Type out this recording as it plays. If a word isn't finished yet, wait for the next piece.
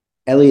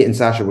Elliot and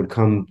Sasha would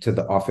come to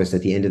the office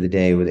at the end of the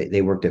day where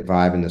they worked at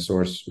Vibe and The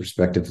Source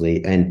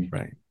respectively. And,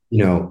 Right.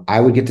 I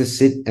would get to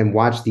sit and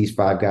watch these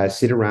five guys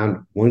sit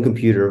around one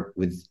computer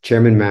with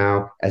Chairman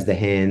Mao as the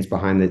hands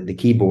behind the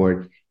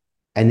keyboard.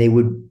 And they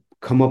would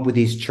come up with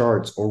these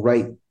charts or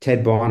write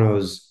Ted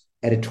Bono's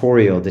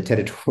editorial, the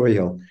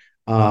editorial,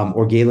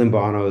 or Galen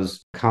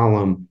Bono's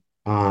column,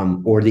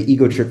 or the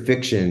Ego Trip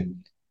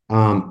fiction.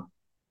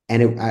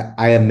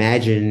 I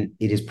imagine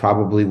it is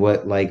probably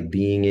what like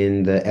being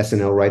in the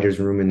SNL writers'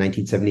 room in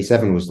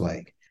 1977 was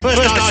like. First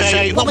I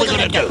say, what we're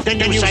going to do. Then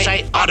you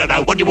say, I don't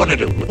know, what do you want to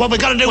do? Well, we're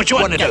going to do what you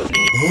want to do. I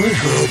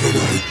have an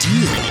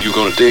idea. You're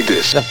going to dig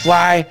this. The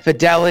Fly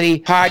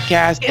Fidelity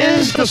Podcast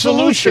Is the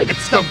solution.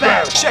 It's the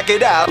best. Check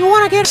it out. You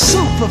want to get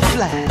super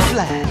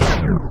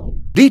fly.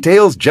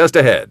 Details just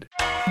ahead.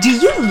 Do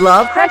you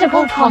love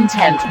credible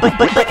content,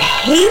 but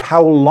hate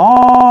how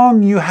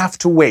long you have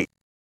to wait?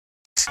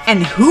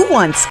 and who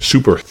wants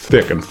super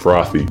thick and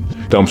frothy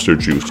dumpster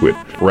juice with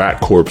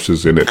rat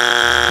corpses in it?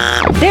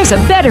 There's a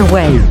better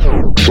way.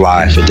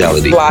 Fly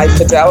Fidelity. Fly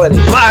Fidelity.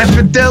 Fly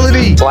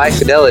Fidelity. Fly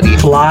Fidelity.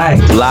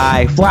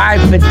 Fly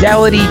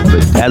Fidelity.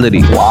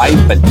 Fidelity. Fly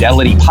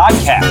Fidelity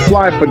Podcast.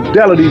 Fly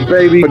Fidelity,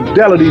 baby.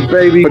 Fidelity,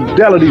 baby.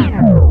 Fidelity.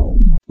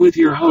 With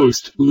your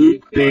host,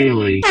 Luke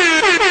Bailey.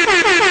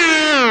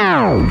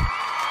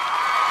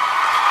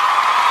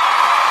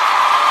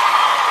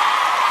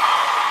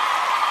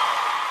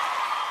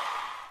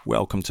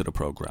 Welcome to the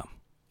program.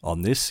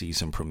 On this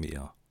season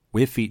premiere,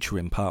 we're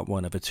featuring part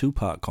one of a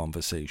two-part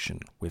conversation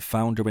with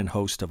founder and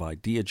host of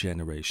Idea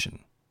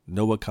Generation,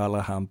 Noah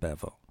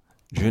Callahan-Bever,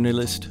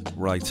 journalist,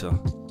 writer,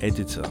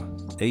 editor,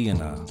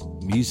 A&R,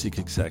 music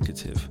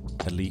executive,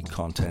 elite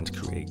content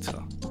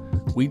creator.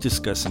 We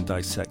discuss and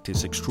dissect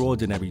his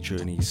extraordinary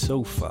journey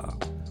so far,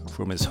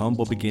 from his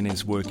humble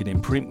beginnings working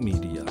in print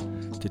media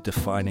to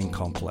defining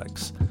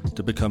Complex,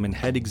 to becoming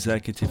head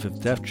executive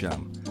of Def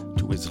Jam,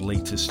 to his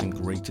latest and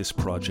greatest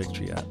project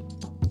yet,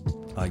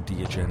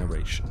 Idea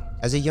Generation.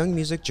 As a young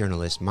music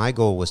journalist, my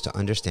goal was to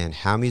understand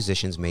how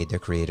musicians made their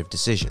creative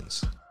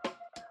decisions.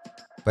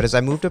 But as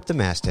I moved up the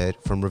masthead,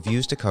 from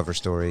reviews to cover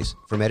stories,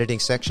 from editing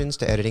sections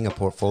to editing a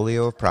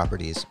portfolio of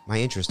properties, my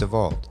interest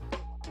evolved.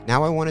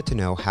 Now I wanted to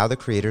know how the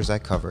creators I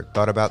covered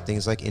thought about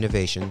things like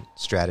innovation,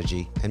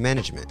 strategy, and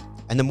management.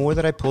 And the more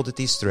that I pulled at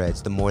these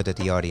threads, the more that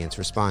the audience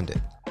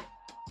responded.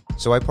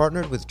 So I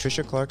partnered with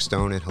Trisha Clark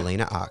Stone and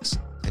Helena Ox,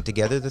 and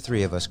together the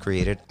three of us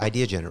created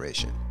Idea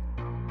Generation.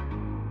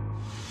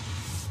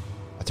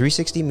 A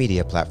 360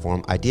 media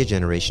platform, Idea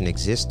Generation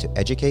exists to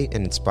educate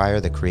and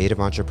inspire the creative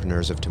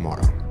entrepreneurs of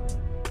tomorrow.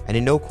 And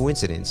in no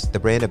coincidence, the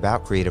brand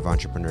about creative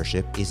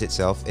entrepreneurship is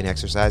itself an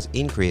exercise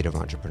in creative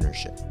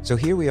entrepreneurship. So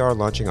here we are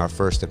launching our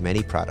first of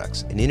many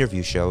products, an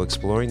interview show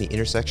exploring the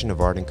intersection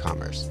of art and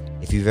commerce.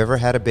 If you've ever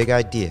had a big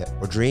idea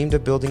or dreamed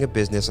of building a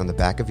business on the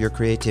back of your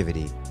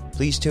creativity,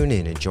 please tune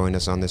in and join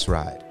us on this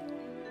ride.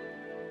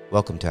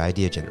 Welcome to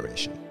Idea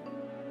Generation.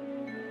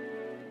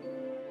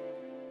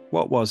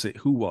 What was it,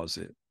 who was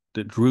it,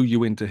 that drew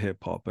you into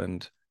hip-hop,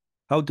 and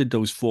how did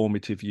those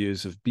formative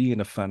years of being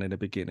a fan in the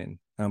beginning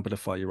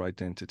amplify your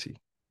identity?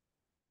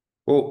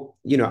 Well,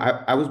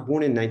 I was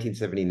born in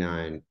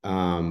 1979,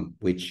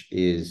 which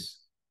is,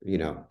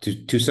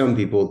 to some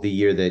people, the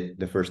year that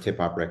the first hip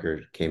hop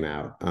record came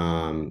out.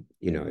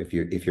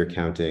 If you're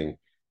counting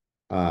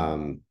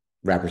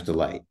Rapper's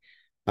Delight.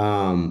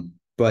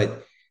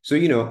 But so,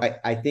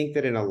 I think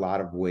that in a lot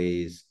of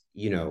ways,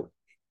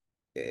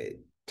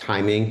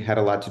 timing had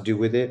a lot to do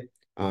with it.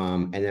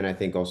 And then I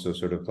think also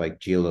sort of like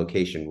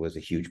geolocation was a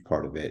huge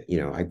part of it.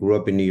 I grew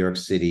up in New York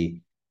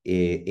City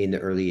in the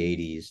early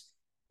 80s.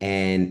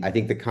 And I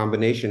think the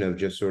combination of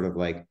just sort of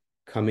like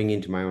coming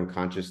into my own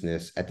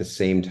consciousness at the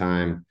same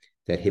time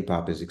that hip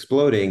hop is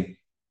exploding,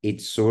 it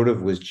sort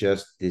of was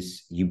just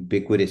this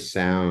ubiquitous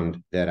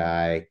sound that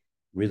I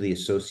really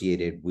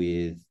associated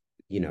with,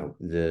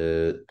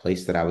 the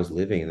place that I was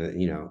living.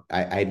 And,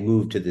 I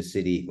moved to the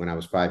city when I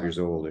was 5 years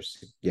old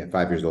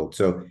 5 years old.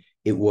 So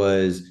it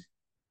was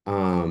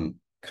kind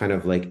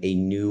of like a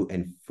new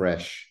and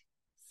fresh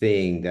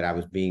thing that I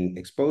was being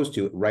exposed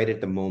to right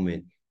at the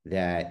moment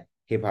that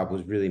hip hop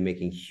was really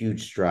making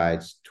huge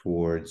strides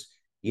towards,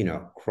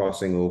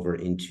 crossing over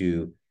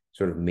into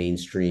sort of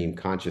mainstream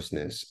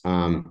consciousness.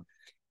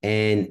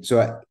 And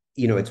so,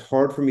 it's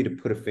hard for me to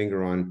put a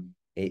finger on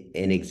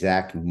an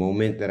exact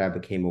moment that I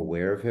became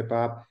aware of hip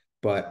hop,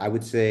 but I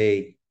would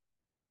say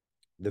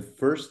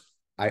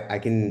I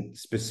can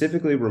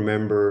specifically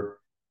remember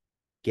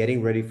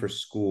getting ready for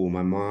school.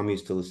 My mom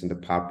used to listen to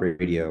pop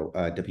radio,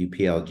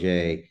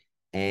 WPLJ,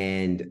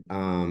 and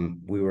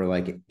we were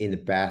like in the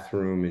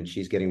bathroom and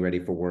she's getting ready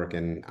for work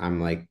and I'm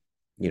like,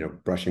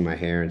 brushing my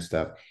hair and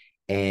stuff.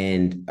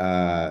 And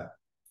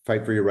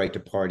Fight for Your Right to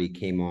Party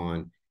came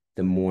on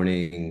the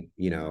morning,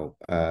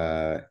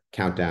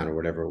 countdown or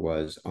whatever it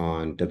was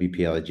on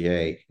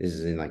WPLJ. This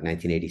is in like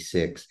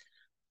 1986.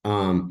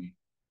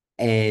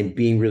 And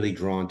being really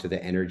drawn to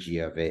the energy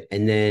of it.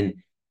 And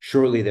then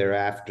shortly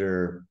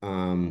thereafter,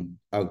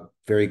 a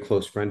very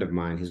close friend of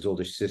mine, his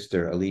older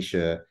sister,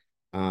 Alicia,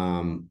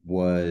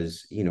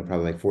 was,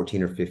 probably like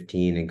 14 or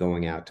 15 and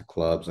going out to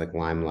clubs like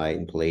Limelight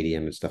and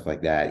Palladium and stuff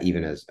like that,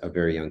 even as a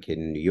very young kid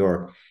in New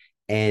York.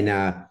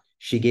 And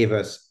she gave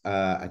us,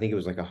 I think it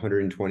was like a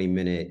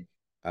 120-minute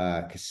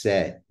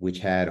cassette, which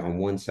had on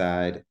one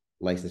side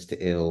License to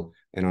Ill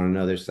and on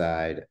another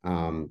side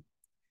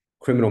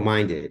Criminal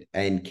Minded.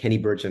 And Kenny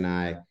Birch and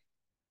I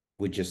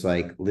would just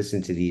like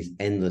listen to these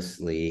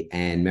endlessly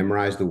and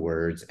memorize the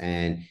words.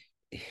 And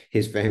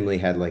his family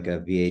had like a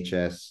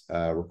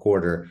VHS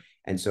recorder,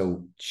 and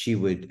so we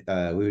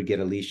would get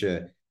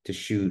Alicia to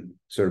shoot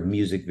sort of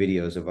music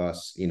videos of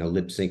us,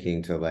 lip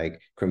syncing to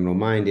like Criminal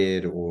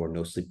Minded or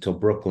No Sleep Till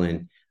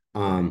Brooklyn.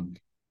 And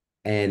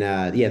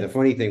yeah, the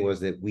funny thing was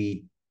that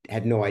we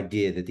had no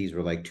idea that these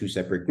were like two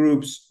separate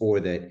groups,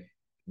 or that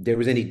there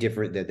was any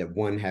different, that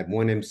one had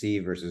one MC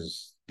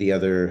versus the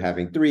other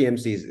having three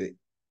MCs.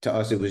 To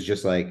us, it was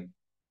just like,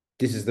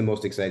 this is the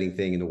most exciting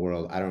thing in the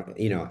world. I don't,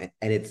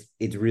 and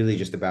it's really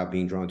just about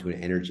being drawn to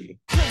an energy.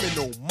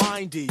 Criminal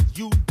minded,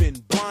 you've been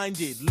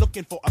blinded.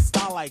 Looking for a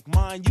style like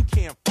mine, you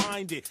can't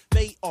find it.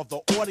 They are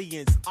the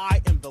audience,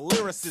 I am the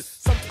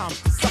lyricist.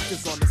 Sometimes the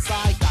suckers on the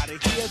side gotta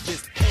hear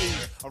this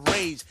page of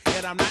rage.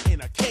 Yet I'm not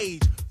in a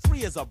cage,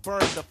 free as a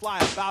bird to fly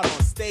about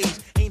on stage.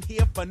 Ain't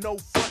here for no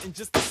frontin',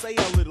 just to say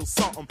a little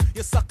something.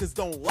 Your suckers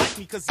don't like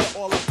me cause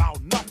you're all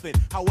about nothing.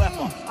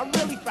 However, I'm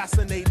really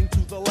fascinating to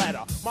the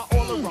letter. My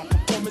all-around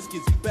performance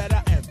gets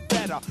better and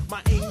better.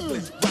 My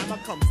English grammar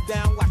comes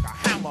down like a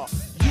hammer.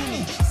 You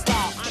need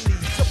style, I need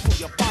to pull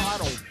your bar. I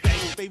don't beg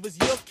favors,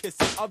 you're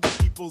kissing other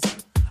people's.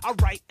 I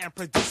write and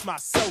produce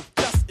myself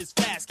just as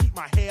fast. Keep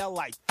my hair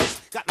like this.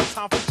 Got no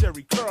time for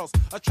jerry curls.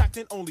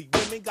 Attracting only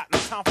women. Got no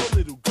time for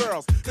little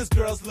girls. Cause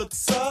girls look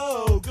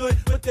so good,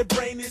 but their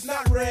brain is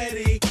not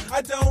ready.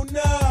 I don't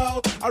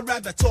know. I'd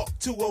rather talk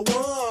to a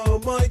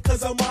woman.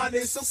 Cause her mind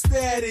is so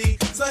steady.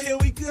 So here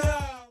we go.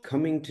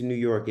 Coming to New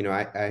York,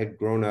 I had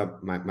grown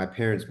up, my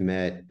parents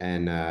met,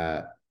 and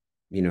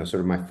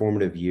sort of my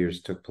formative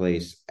years took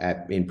place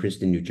in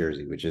Princeton, New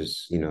Jersey, which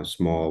is,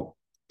 small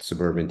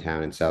suburban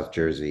town in South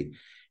Jersey.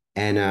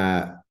 And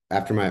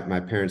after my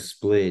parents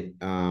split,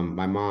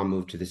 my mom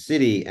moved to the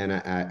city, and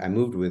I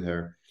moved with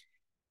her,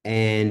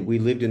 and we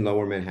lived in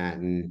Lower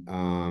Manhattan.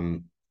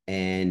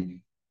 And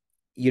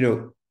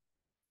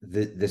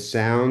the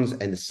sounds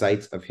and the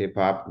sights of hip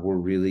hop were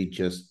really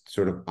just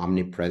sort of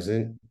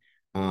omnipresent.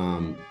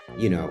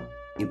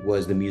 It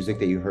was the music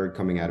that you heard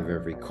coming out of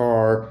every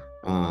car.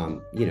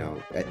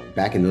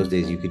 Back in those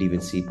days, you could even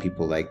see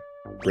people like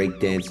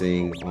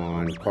breakdancing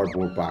on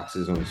cardboard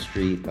boxes on the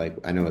street. Like,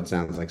 I know it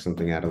sounds like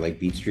something out of like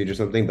Beat Street or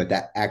something, but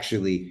that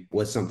actually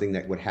was something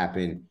that would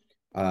happen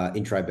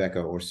in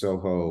Tribeca or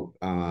Soho,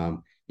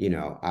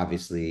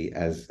 obviously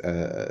as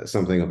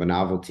something of a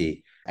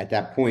novelty. At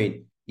that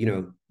point,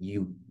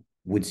 you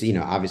would see,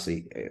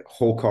 obviously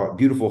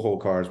beautiful whole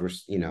cars were,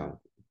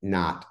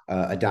 not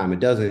a dime a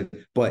dozen,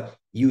 but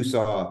you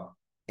saw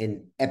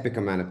an epic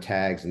amount of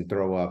tags and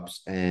throw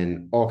ups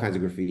and all kinds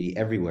of graffiti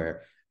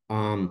everywhere.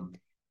 And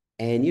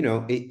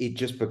it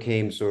just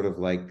became sort of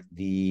like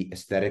the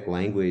aesthetic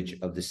language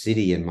of the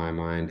city in my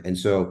mind. And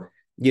so,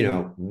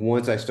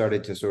 once I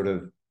started to sort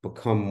of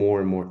become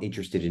more and more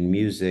interested in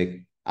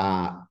music,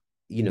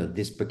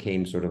 this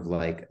became sort of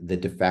like the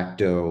de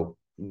facto,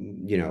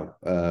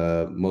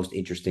 most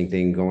interesting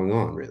thing going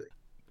on, really.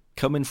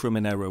 Coming from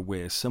an era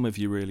where some of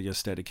your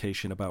earliest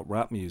dedication about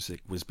rap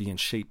music was being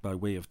shaped by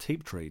way of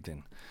tape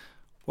trading,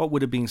 what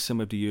would have been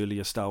some of the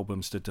earliest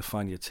albums that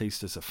define your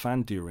taste as a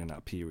fan during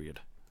that period?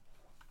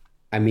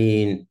 I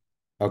mean,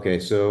 okay,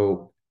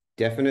 so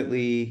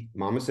definitely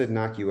Mama Said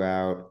Knock You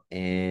Out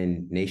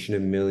and Nation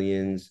of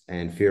Millions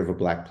and Fear of a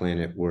Black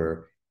Planet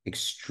were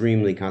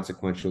extremely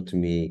consequential to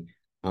me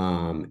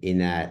in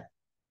that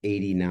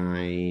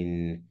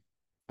 89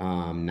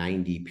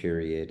 90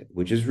 period,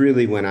 which is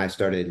really when I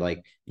started,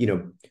 like,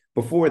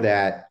 before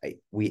that,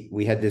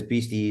 we had this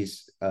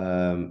Beasties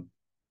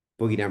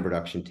Boogie Down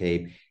production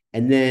tape.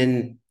 And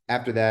then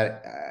after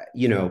that,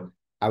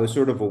 I was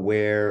sort of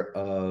aware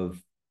of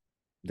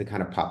the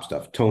kind of pop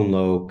stuff, Tone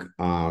Loc,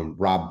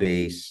 Rob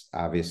Bass,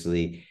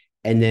 obviously.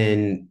 And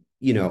then,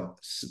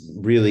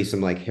 really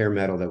some like hair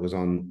metal that was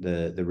on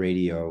the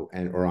radio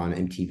or on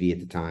MTV at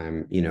the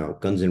time,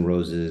 Guns N'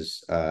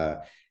 Roses,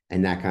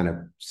 and that kind of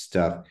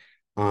stuff.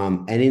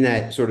 And in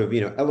that sort of,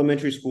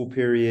 elementary school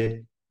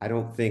period, I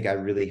don't think I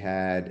really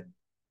had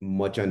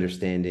much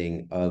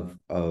understanding of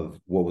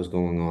what was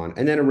going on.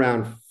 And then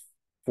around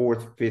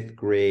fourth, fifth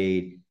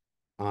grade,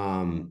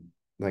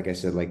 like I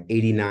said, like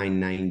 89,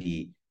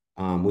 90,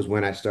 was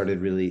when I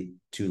started really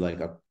to like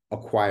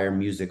acquire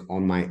music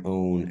on my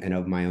own and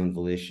of my own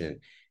volition.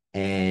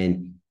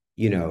 And,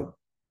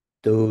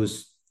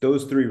 those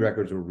three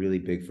records were really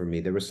big for me.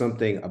 There was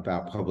something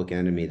about Public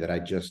Enemy that I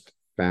just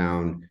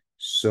found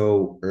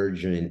so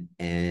urgent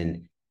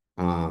and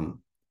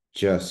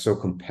just so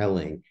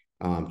compelling.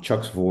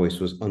 Chuck's voice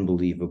was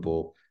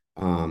unbelievable.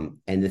 And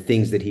the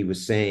things that he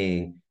was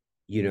saying,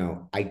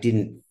 I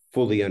didn't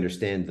fully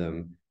understand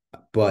them,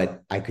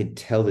 but I could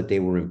tell that they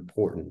were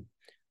important.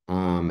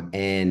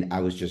 And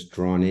I was just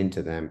drawn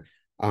into them.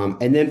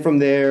 And then from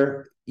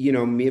there,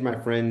 me and my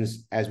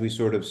friends, as we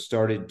sort of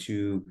started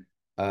to,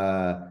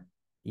 uh,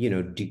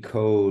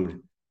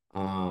 decode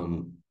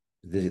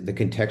the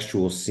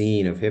contextual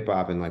scene of hip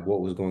hop and like what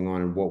was going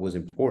on and what was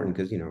important,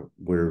 because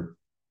we're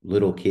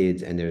little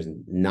kids and there's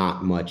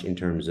not much in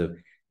terms of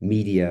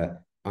media,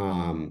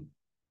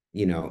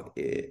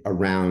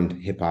 around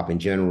hip hop in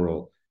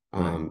general,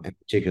 and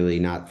particularly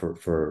not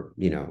for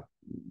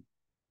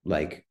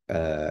like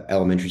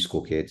elementary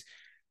school kids.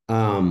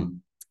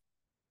 Then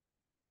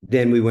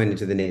we went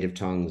into the native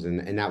tongues,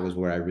 and that was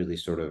where I really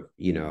sort of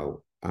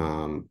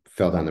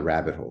fell down the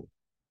rabbit hole.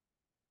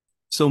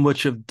 So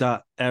much of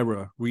that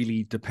era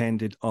really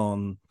depended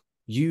on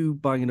you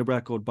buying a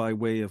record by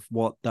way of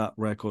what that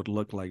record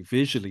looked like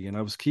visually. And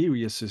I was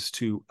curious as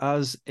to,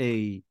 as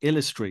a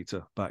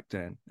illustrator back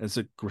then, as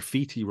a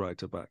graffiti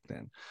writer back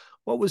then,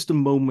 what was the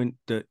moment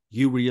that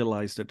you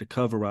realized that the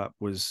cover art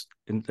was,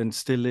 and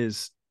still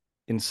is,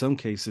 in some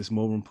cases,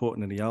 more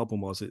important than the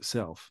album was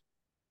itself?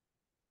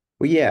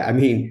 Well, yeah, I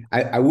mean,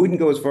 I wouldn't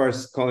go as far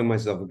as calling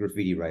myself a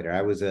graffiti writer.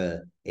 I was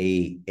a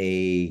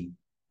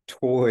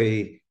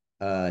toy,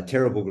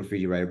 terrible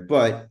graffiti writer,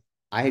 but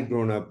I had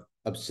grown up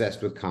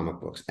obsessed with comic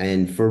books.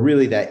 And for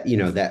really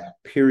that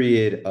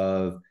period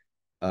of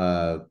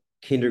uh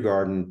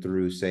kindergarten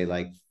through, say,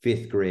 like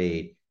fifth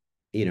grade,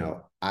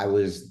 I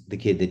was the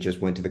kid that just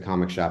went to the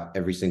comic shop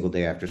every single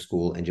day after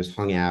school and just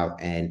hung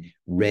out and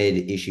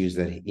read issues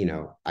that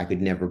I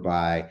could never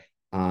buy,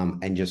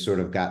 and just sort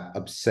of got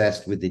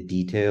obsessed with the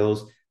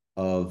details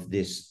of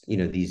these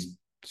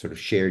sort of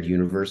shared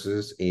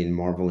universes in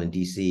Marvel and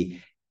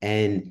DC.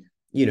 And,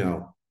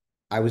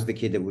 I was the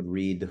kid that would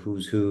read the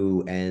Who's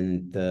Who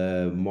and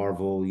the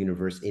Marvel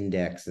Universe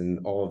Index and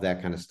all of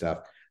that kind of stuff,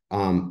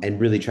 and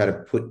really try to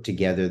put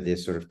together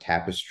this sort of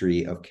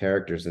tapestry of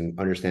characters and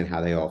understand how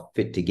they all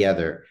fit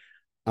together.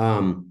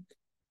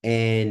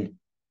 And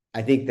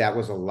I think that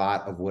was a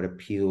lot of what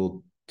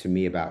appealed to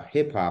me about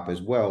hip hop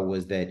as well,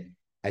 was that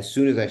as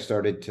soon as I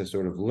started to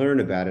sort of learn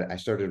about it, I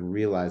started to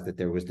realize that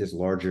there was this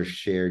larger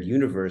shared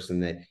universe,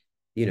 and that,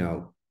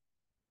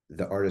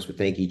 the artists would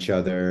thank each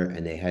other,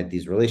 and they had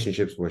these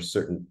relationships where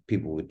certain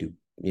people would do,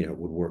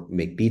 would work,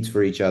 make beats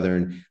for each other.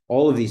 And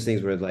all of these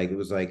things were like, it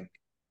was like,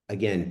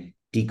 again,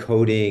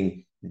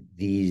 decoding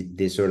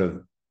these sort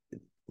of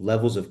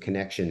levels of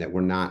connection that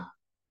were not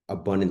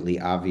abundantly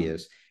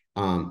obvious,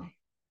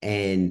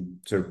 and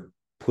sort of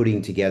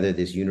putting together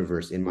this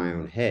universe in my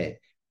own head.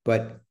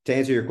 But to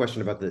answer your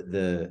question about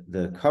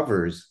the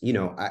covers,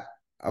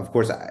 of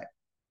course,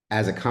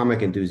 as a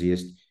comic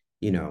enthusiast,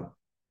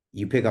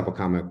 you pick up a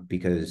comic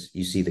because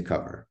you see the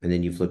cover and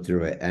then you flip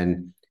through it.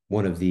 And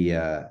one of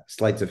the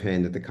sleights of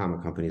hand that the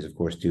comic companies, of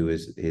course, do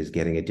is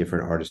getting a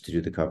different artist to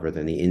do the cover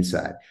than the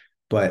inside.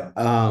 But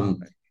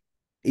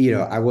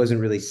I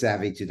wasn't really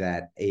savvy to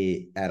that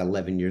at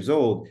 11 years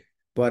old.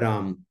 But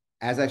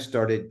as I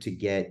started to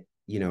get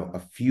a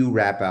few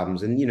rap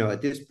albums, and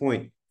at this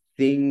point,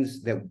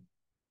 things that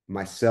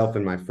myself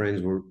and my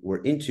friends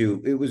were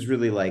into, it was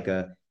really like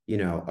a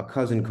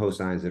cousin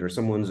co-signs it, or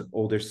someone's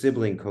older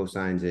sibling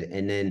co-signs it,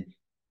 and then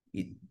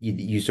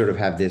you sort of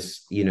have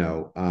this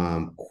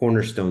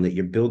cornerstone that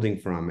you're building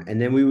from.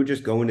 And then we would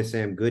just go into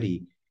Sam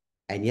Goody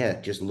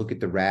and just look at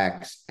the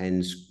racks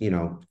and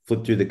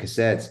flip through the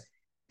cassettes,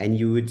 and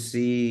you would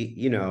see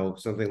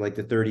something like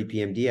the 30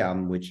 PMD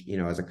album, which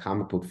as a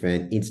comic book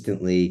fan,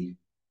 instantly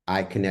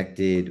I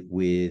connected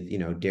with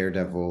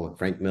Daredevil,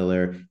 Frank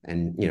Miller,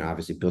 and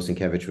obviously Bill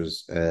Sienkiewicz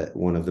was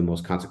one of the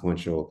most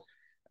consequential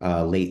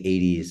late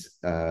 80s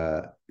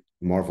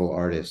Marvel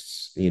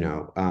artists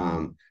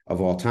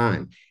of all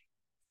time.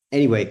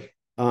 Anyway,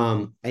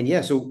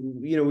 and so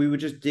we would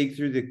just dig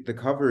through the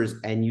covers,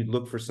 and you'd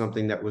look for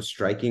something that was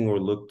striking or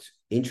looked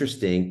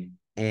interesting,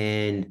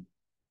 and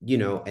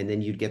and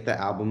then you'd get the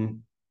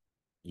album,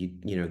 you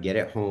get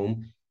it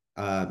home.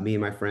 Me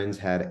and my friends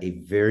had a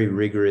very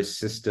rigorous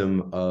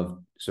system of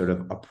sort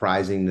of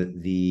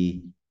apprising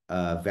the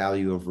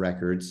value of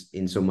records,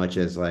 in so much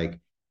as, like,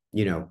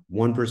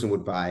 one person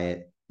would buy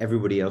it,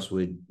 everybody else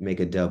would make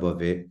a dub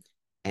of it.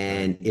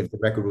 And if the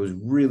record was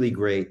really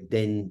great,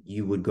 then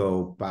you would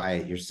go buy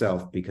it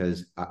yourself,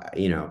 because,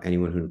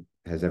 anyone who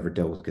has ever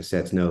dealt with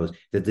cassettes knows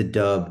that the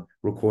dub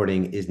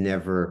recording is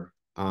never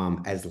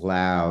as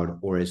loud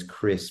or as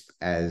crisp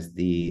as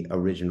the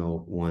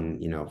original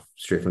one,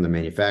 straight from the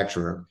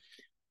manufacturer.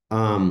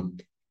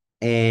 And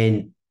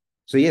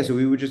so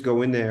we would just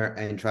go in there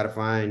and try to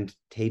find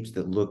tapes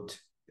that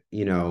looked,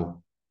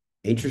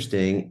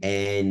 interesting.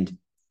 And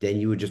then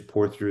you would just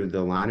pour through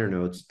the liner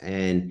notes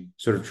and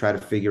sort of try to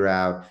figure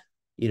out,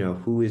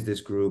 who is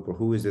this group, or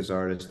who is this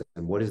artist,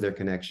 and what is their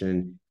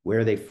connection,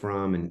 where are they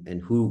from,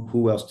 and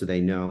who else do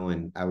they know.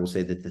 And I will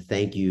say that the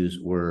thank yous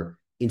were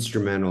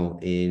instrumental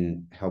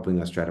in helping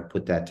us try to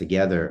put that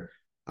together.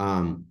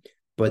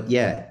 But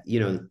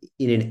in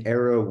an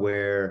era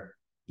where,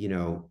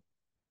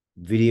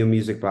 Video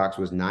Music Box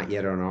was not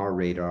yet on our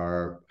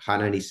radar,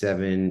 Hot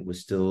 97 was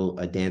still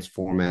a dance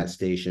format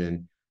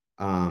station.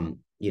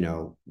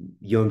 Yo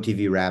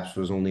MTV Raps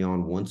was only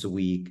on once a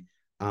week.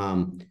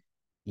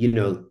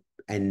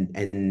 and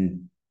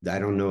I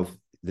don't know if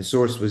the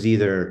source was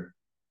either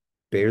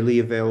barely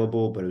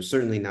available, but it was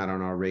certainly not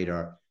on our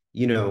radar.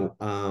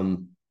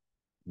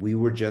 We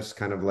were just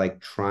kind of like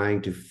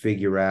trying to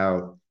figure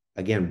out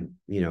again,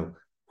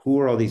 who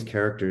are all these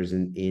characters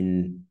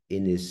in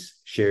this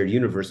shared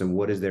universe and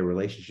what is their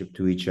relationship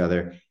to each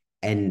other,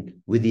 and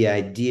with the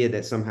idea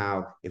that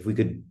somehow if we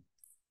could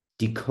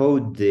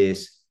decode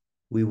this,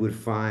 we would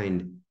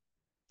find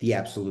the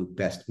absolute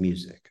best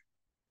music.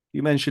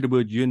 You mentioned the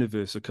word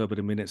universe a couple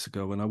of minutes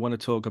ago, and I want to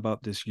talk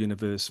about this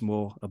universe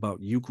more,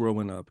 about you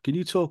growing up. Can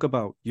you talk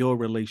about your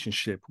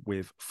relationship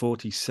with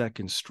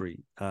 42nd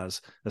Street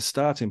as a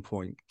starting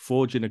point,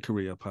 forging a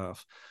career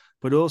path,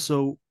 but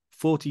also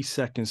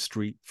 42nd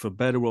Street, for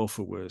better or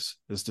for worse,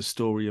 as the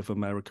story of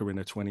America in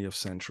the 20th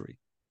century?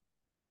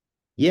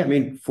 Yeah, I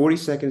mean,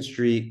 42nd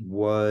Street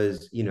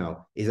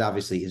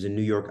is a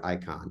New York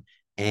icon.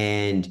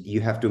 And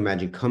you have to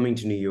imagine coming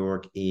to New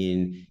York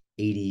in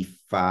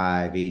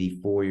 85,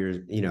 84 years,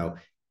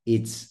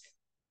 it's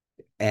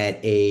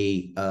at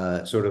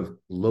a sort of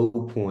low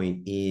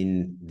point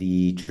in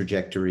the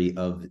trajectory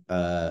of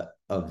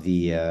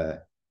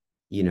the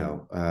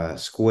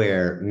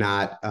square,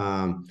 not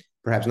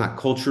perhaps not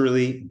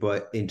culturally,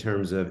 but in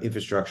terms of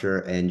infrastructure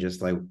and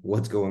just like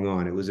what's going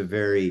on. It was a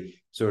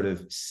very sort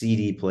of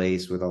seedy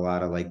place with a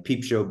lot of like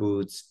peep show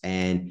booths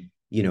and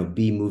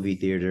B movie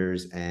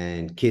theaters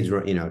and kids,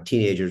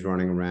 teenagers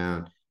running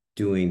around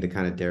doing the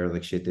kind of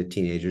derelict shit that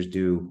teenagers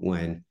do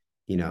when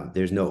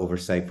there's no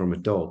oversight from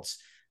adults.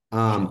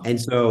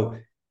 And so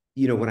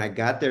when I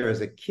got there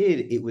as a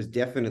kid, it was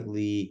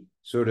definitely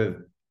sort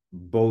of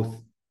both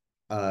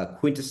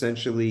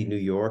quintessentially New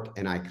York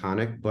and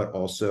iconic, but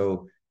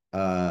also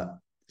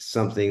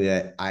something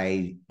that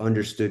I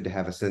understood to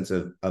have a sense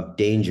of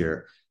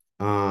danger.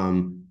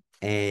 And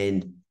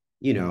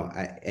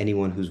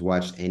anyone who's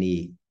watched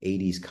any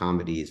 80s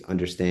comedies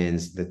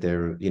understands that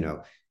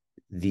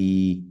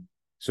the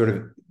sort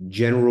of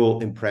general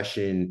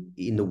impression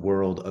in the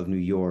world of New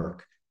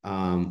York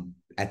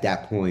at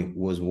that point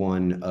was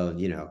one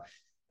of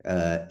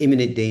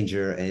imminent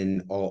danger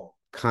and all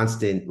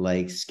constant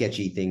like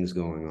sketchy things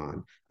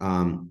going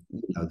on.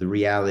 The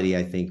reality,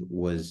 I think,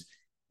 was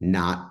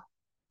not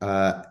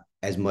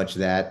as much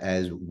that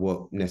as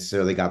what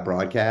necessarily got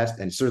broadcast,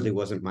 and certainly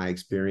wasn't my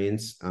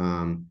experience.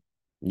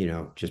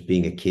 Just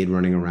being a kid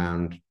running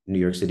around New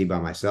York City by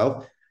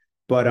myself.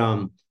 But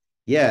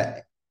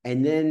yeah,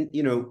 and then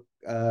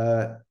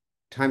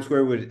Times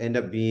Square would end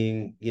up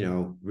being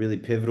really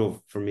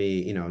pivotal for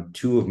me.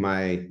 Two of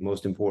my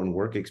most important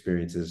work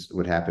experiences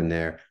would happen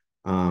there.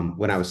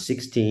 When I was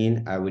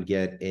 16, I would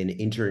get an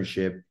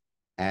internship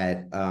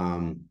at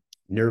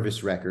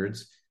Nervous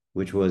Records,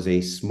 which was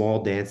a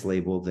small dance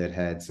label that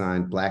had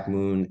signed Black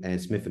Moon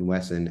and Smith and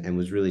Wesson and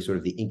was really sort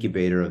of the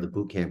incubator of the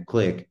boot camp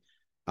clique.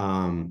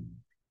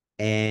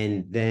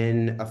 And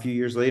then a few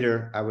years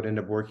later, I would end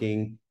up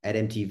working at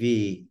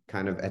MTV,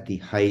 kind of at the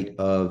height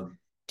of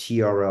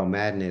TRL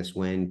madness,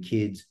 when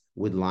kids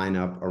would line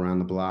up around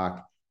the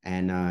block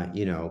and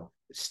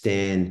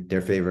stand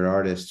their favorite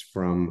artists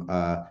from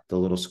the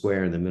little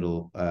square in the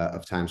middle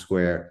of Times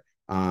Square.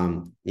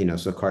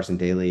 So Carson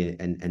Daly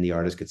and the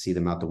artist could see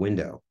them out the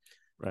window.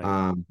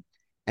 Right.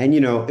 And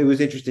it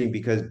was interesting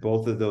because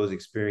both of those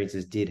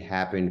experiences did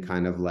happen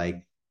kind of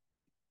like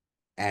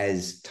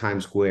as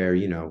Times Square,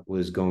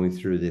 was going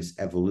through this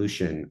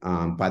evolution.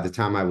 By the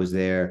time I was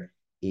there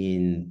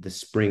in the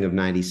spring of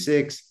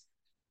 '96,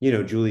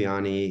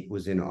 Giuliani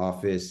was in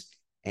office,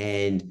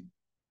 and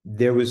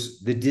there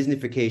was the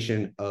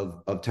Disneyfication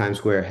of Times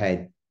Square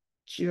had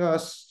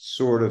just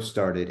sort of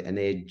started, and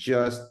they had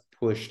just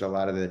pushed a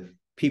lot of the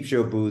peep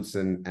show booths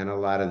and a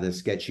lot of the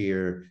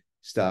sketchier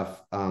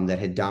stuff that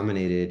had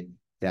dominated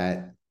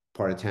that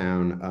part of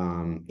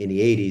town in the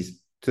 '80s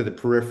to the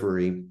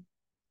periphery.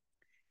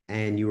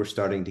 And you were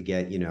starting to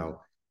get, the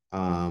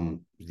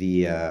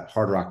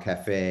Hard Rock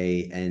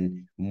Cafe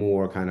and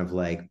more kind of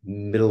like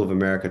middle of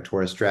America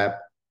tourist trap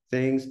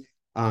things.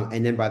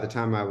 And then by the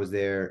time I was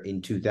there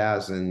in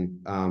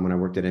 2000, when I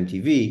worked at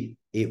MTV,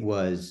 it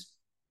was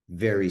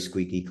very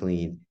squeaky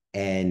clean.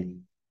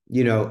 And,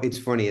 it's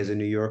funny as a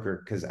New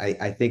Yorker, because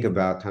I think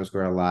about Times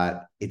Square a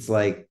lot. It's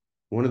like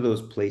one of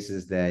those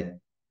places that,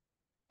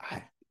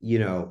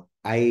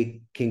 I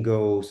can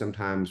go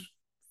sometimes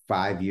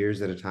 5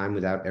 years at a time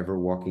without ever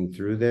walking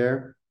through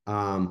there.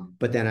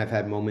 But then I've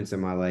had moments in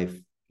my life,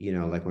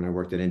 like when I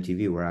worked at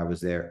MTV, where I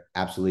was there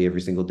absolutely every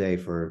single day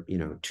for,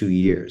 2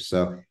 years.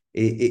 So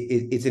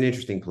it's an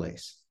interesting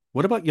place.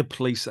 What about your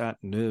place at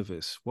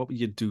Nervous? What were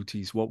your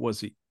duties? What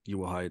was it you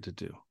were hired to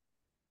do?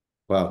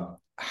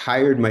 Well,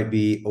 hired might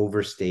be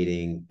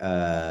overstating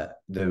the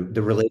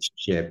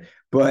relationship,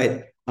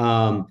 but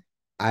I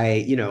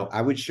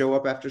would show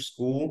up after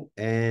school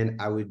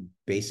and I would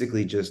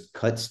basically just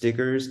cut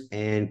stickers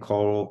and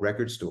call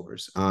record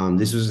stores.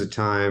 This was a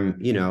time,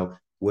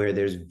 where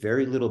there's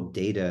very little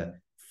data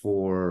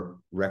for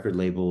record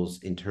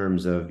labels in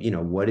terms of,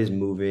 what is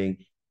moving.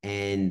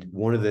 And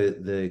one of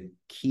the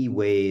key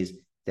ways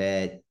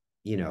that,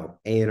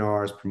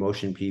 A&Rs,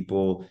 promotion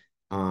people,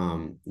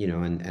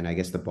 and I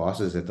guess the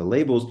bosses at the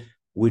labels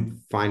would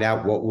find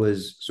out what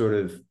was sort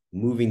of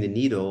moving the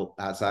needle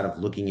outside of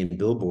looking in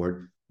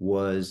Billboard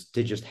was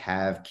to just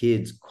have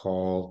kids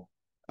call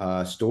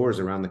stores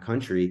around the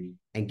country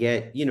and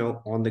get,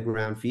 on the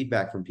ground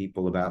feedback from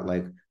people about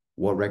like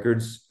what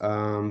records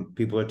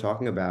people are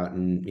talking about,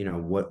 and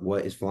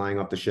what is flying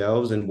off the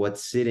shelves and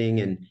what's sitting,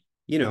 and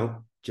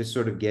just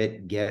sort of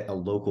get a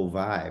local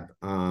vibe,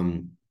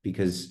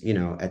 because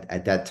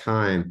at that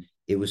time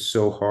it was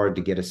so hard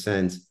to get a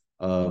sense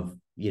of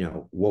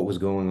what was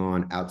going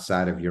on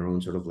outside of your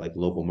own sort of like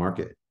local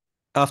market.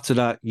 After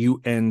that, you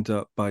end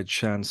up by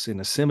chance in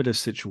a similar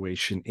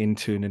situation,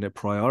 interning at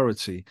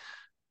Priority.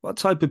 What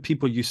type of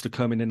people used to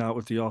come in and out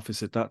of the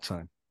office at that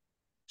time?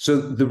 So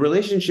the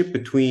relationship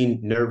between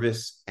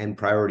Nervous and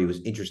Priority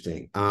was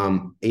interesting.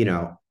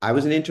 I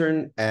was an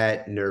intern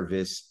at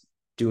Nervous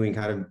doing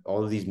kind of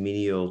all of these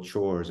menial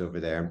chores over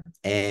there.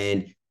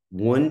 And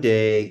one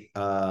day,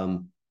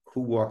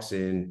 who walks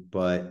in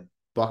but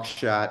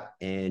Buckshot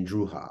and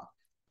Druha.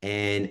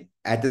 And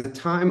at the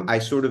time, I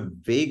sort of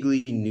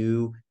vaguely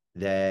knew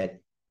that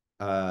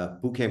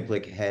Bootcamp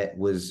Click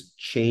was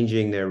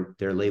changing their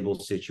label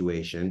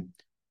situation.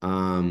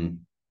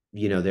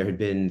 There had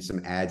been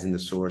some ads in the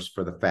source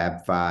for the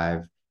Fab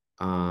Five,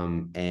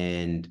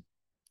 and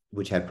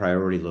which had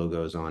Priority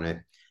logos on it.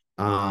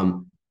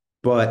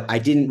 But I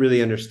didn't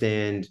really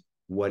understand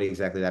what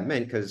exactly that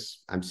meant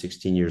because I'm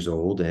 16 years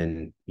old,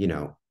 and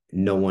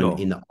no one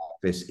in the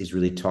office is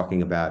really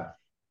talking about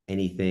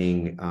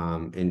anything,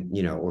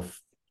 or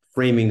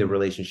framing the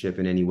relationship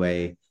in any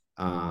way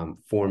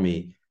for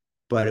me.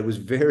 But it was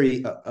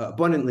very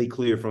abundantly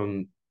clear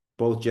from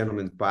both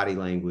gentlemen's body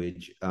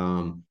language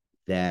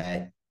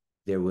that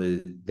they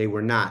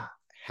were not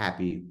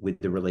happy with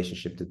the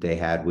relationship that they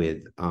had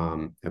with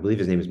I believe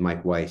his name is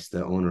Mike Weiss,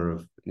 the owner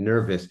of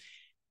Nervous.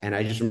 And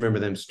I just remember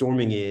them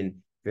storming in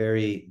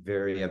very,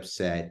 very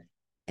upset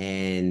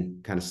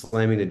and kind of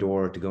slamming the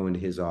door to go into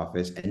his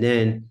office. And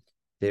then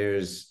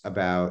there's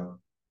about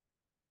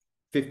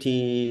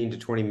 15 to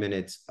 20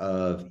 minutes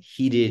of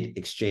heated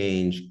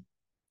exchange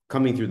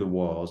coming through the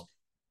walls.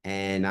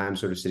 And I'm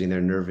sort of sitting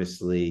there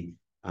nervously,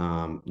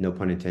 no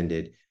pun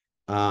intended,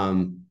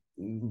 kind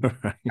of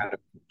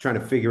trying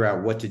to figure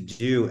out what to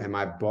do. And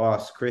my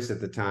boss, Chris,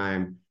 at the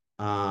time,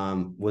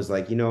 was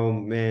like,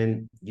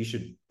 man, you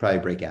should probably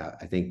break out.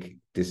 I think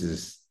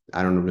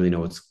I don't really know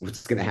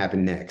what's going to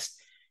happen next.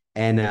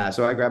 And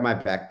so I grabbed my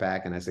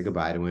backpack and I said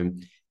goodbye to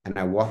him. And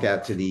I walked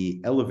out to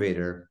the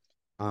elevator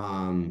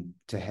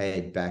to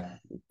head back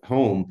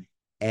home.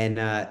 And,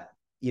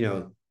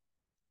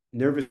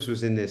 Nervous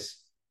was in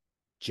this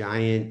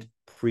giant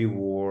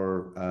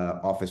pre-war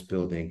office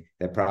building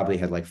that probably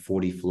had like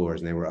 40 floors,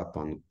 and they were up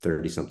on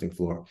 30 something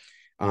floor.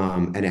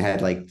 And it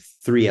had like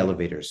 3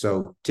 elevators.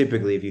 So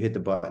typically if you hit the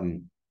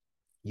button,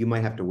 you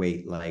might have to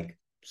wait like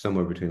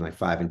somewhere between like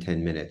 5 and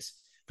 10 minutes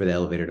for the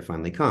elevator to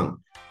finally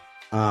come.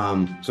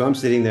 So I'm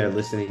sitting there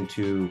listening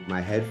to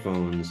my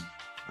headphones,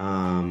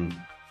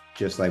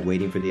 just like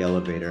waiting for the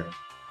elevator.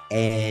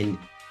 And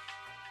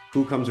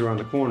who comes around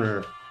the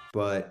corner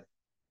but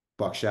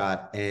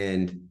Buckshot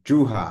and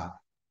Druha?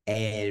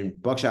 And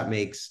Buckshot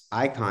makes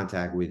eye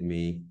contact with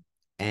me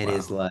and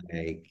is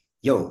like,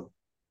 yo,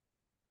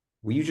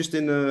 were you just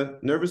in the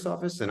Nervous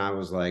office? And I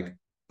was like,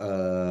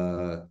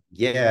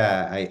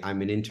 yeah,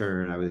 I'm an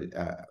intern. I was,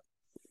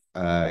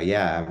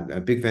 yeah, I'm a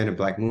big fan of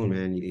Black Moon,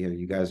 man.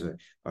 You guys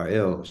are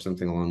ill, or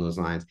something along those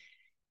lines.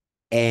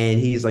 And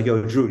he's like,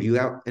 yo, Drew, do you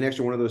have an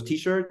extra one of those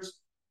t-shirts?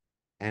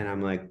 And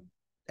I'm like,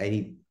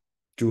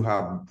 Drew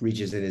Hobb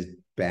reaches in his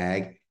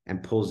bag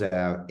and pulls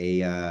out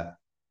a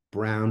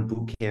brown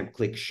Bootcamp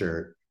Click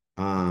shirt,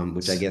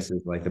 which I guess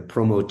is like the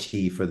promo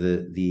tee for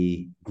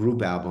the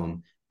group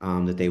album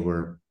that they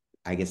were,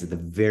 I guess, at the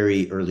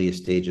very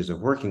earliest stages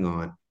of working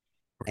on.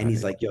 Right. And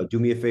he's like, yo, do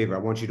me a favor. I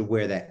want you to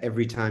wear that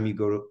every time you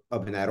go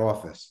up in that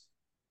office.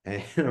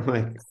 And I'm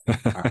like,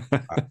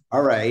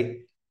 all right.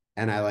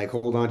 And I like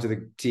hold on to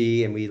the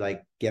tee, and we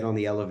like get on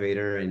the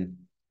elevator and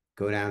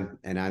go down,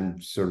 and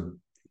I'm sort of,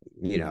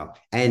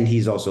 and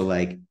he's also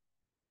like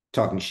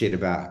talking shit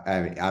about,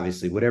 I mean,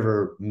 obviously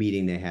whatever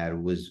meeting they had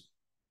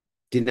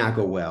did not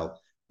go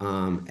well.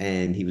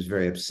 And he was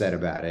very upset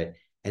about it.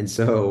 And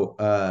so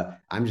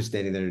I'm just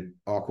standing there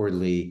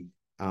awkwardly,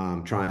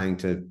 trying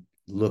to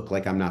look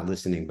like I'm not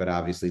listening, but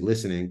obviously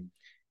listening.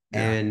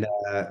 Yeah. And,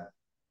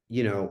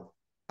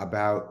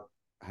 about,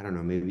 I don't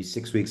know, maybe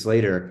 6 weeks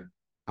later,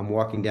 I'm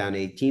walking down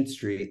 18th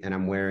Street and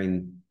I'm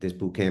wearing this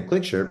Bootcamp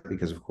Click shirt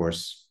because, of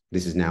course,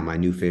 this is now my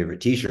new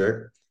favorite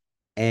t-shirt.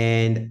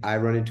 And I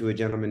run into a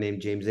gentleman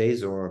named James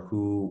Azor,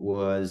 who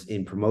was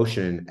in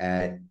promotion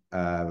at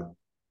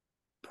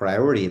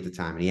Priority at the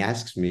time. And he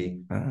asks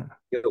me,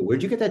 yo,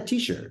 where'd you get that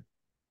t-shirt?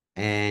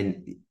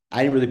 And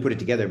I didn't really put it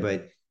together,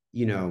 but,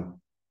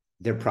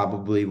 there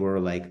probably were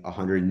like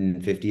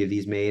 150 of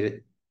these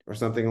made or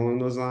something along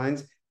those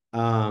lines.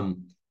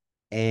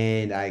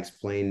 And I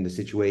explained the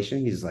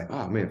situation. He's like,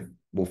 oh, man,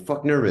 well,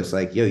 fuck Nervous.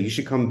 Like, yo, you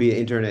should come be an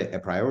intern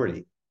at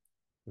Priority.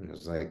 And I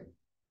was like,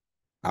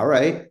 all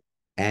right.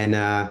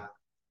 And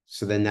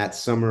so then that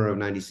summer of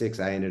 96,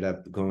 I ended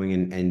up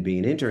going and being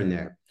an intern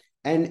there.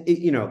 And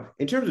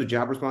in terms of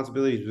job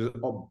responsibilities, it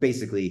was all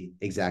basically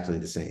exactly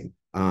the same.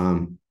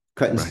 Cutting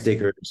Right.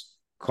 stickers,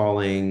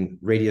 calling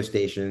radio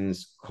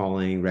stations,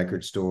 calling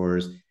record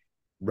stores,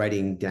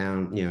 writing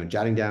down,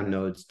 jotting down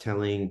notes,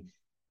 telling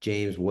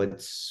James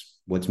what's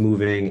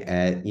moving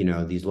at,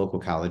 these local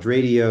college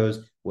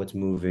radios, what's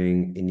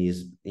moving in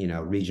these,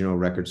 regional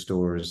record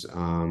stores,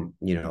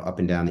 up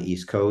and down the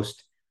East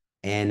Coast.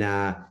 And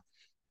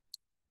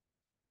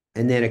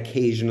and then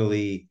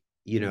occasionally,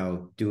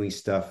 doing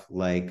stuff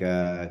like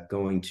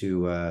going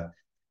to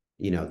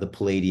the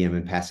Palladium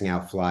and passing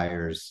out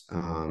flyers,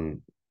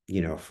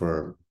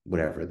 for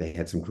whatever. They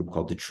had some group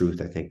called The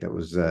Truth, I think that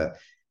was a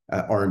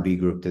R&B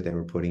group that they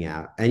were putting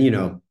out. And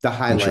the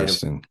highlight of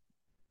Interesting.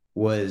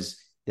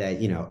 was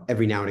that,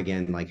 every now and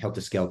again, like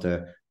Helter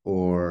Skelter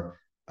or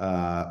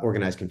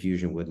Organized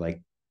Confusion would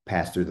like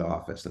pass through the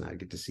office, and I'd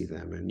get to see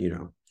them. And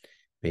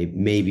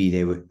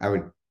maybe I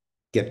would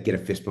get a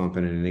fist bump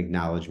and an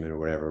acknowledgement or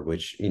whatever,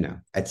 which,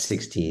 at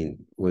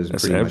 16 was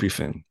That's pretty much,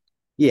 everything.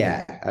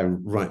 yeah, I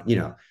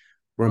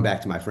run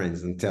back to my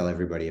friends and tell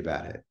everybody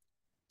about it.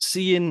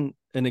 Seeing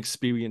and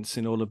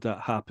experiencing all of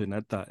that happen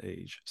at that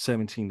age,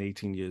 17,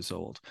 18 years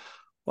old,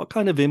 what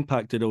kind of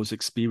impact do those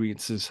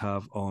experiences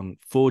have on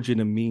forging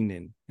a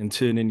meaning and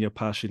turning your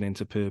passion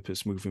into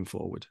purpose moving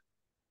forward?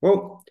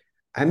 Well,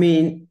 I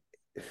mean,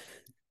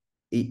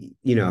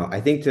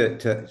 I think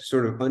to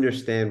sort of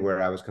understand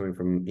where I was coming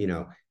from,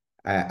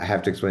 I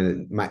have to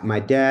explain that my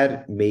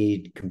dad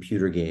made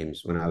computer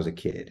games when I was a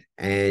kid.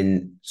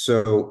 And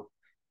so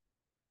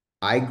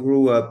I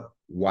grew up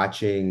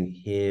watching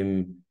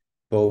him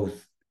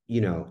both,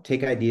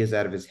 take ideas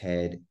out of his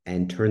head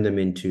and turn them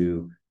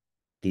into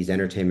these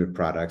entertainment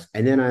products.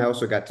 And then I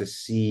also got to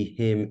see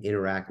him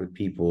interact with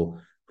people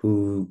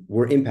who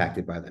were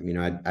impacted by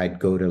them. I'd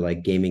go to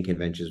like gaming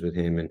conventions with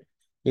him and,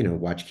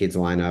 watch kids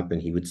line up,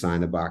 and he would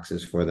sign the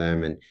boxes for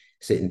them and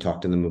sit and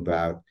talk to them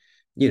about,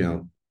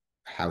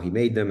 how he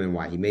made them and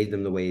why he made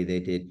them the way they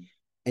did.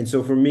 And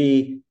so for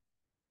me,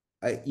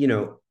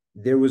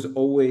 there was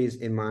always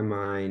in my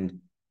mind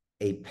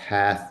a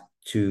path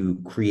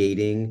to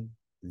creating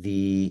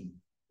the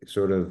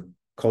sort of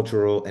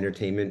cultural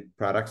entertainment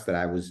products that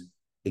I was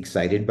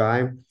excited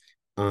by.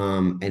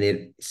 And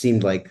it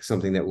seemed like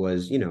something that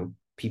was,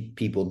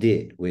 people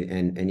did.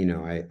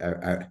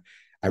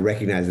 I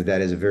recognize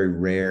that is a very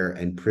rare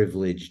and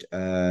privileged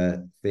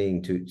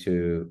thing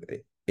to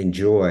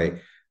enjoy.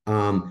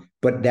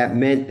 But that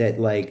meant that,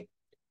 like,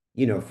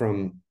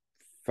 from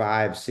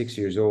 5, 6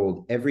 years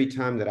old, every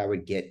time that I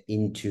would get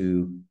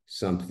into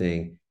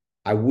something,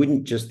 I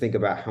wouldn't just think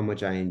about how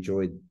much I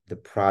enjoyed the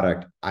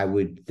product. I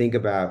would think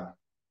about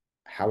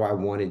how I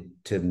wanted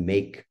to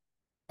make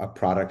a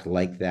product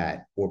like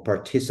that or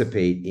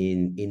participate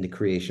in the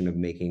creation of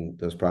making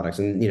those products.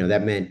 And,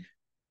 that meant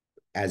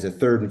as a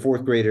third and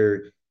fourth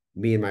grader,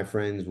 me and my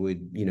friends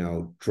would,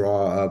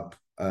 draw up,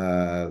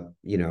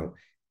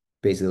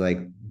 basically like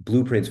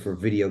blueprints for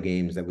video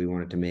games that we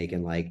wanted to make,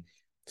 and like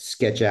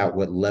sketch out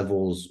what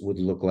levels would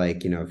look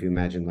like, if you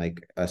imagine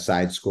like a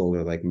side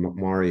scroller like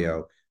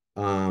Mario.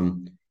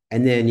 And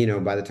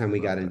then, by the time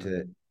we got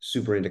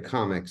super into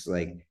comics,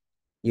 like,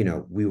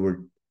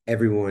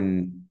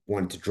 everyone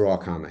wanted to draw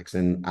comics.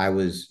 And I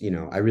was,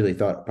 I really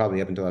thought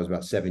probably up until I was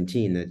about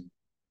 17 that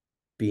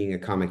being a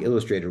comic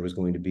illustrator was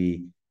going to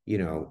be,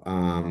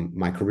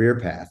 my career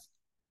path.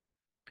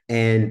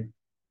 And,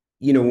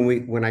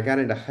 when I got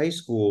into high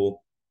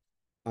school,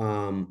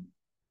 some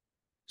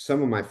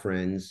of my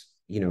friends,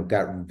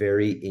 got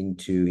very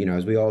into,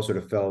 as we all sort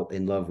of fell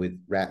in love with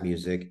rap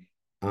music.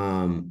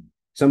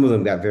 Some of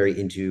them got very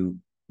into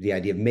the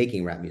idea of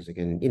making rap music.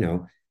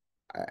 And,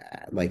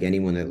 like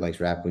anyone that likes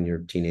rap when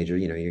you're a teenager,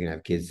 you're going to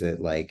have kids that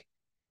like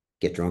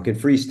get drunk and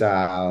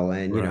freestyle,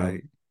 and,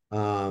 Right.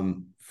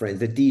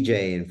 Friends that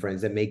DJ and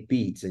friends that make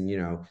beats, and,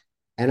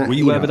 and Were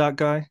you ever that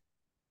guy?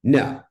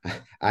 No,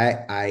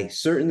 I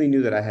certainly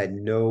knew that I had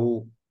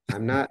no,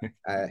 I'm not,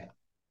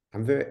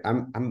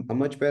 I'm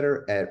much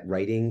better at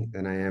writing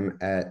than I am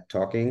at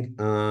talking.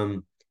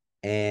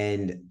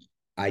 And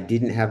I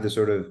didn't have the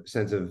sort of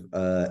sense of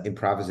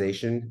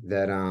improvisation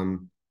that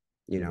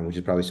which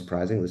is probably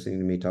surprising listening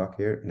to me talk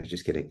here. No,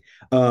 just kidding.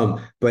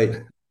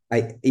 But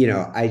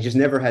I just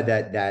never had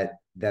that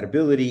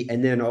ability.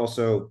 And then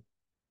also,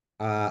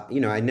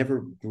 I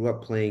never grew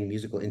up playing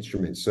musical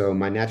instruments, so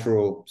my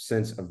natural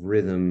sense of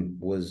rhythm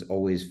was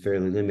always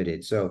fairly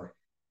limited. So,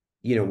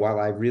 while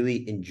I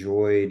really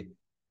enjoyed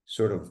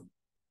sort of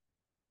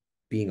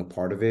being a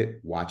part of it,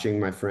 watching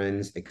my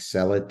friends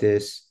excel at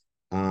this.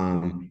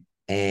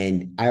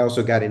 And I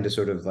also got into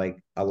sort of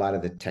like a lot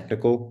of the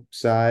technical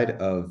side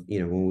of,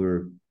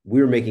 when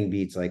we were making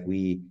beats, like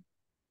we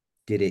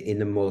did it in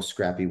the most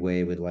scrappy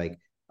way with like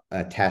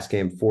a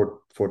Tascam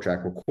four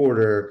track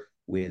recorder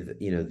with,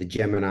 the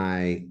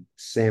Gemini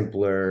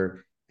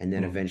sampler. And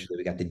then eventually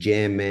we got the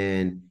Jam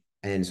Man.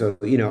 And so,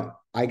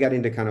 I got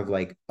into kind of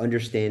like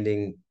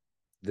understanding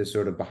the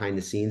sort of behind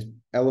the scenes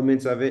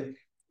elements of it,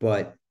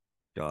 but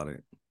got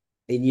it.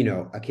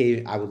 and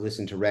occasionally I would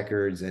listen to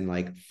records and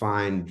like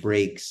find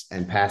breaks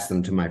and pass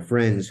them to my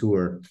friends who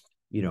are,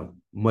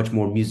 much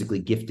more musically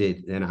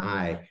gifted than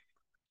I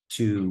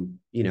to,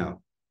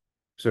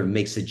 sort of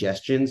make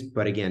suggestions.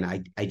 But again,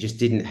 I just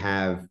didn't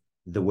have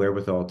the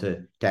wherewithal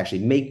to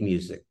actually make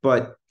music.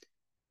 But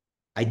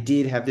I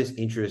did have this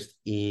interest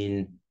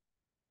in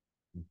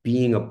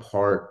being a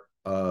part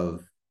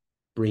of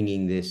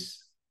bringing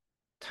this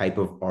type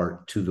of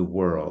art to the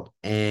world.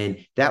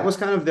 And that was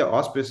kind of the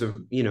auspice of,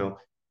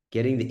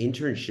 getting the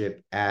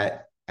internship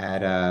at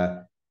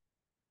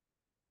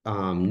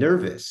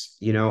Nervous.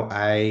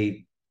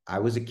 I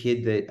was a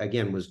kid that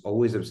again was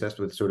always obsessed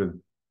with sort of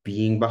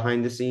being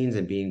behind the scenes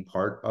and being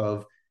part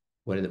of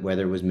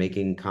whether it was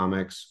making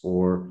comics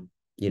or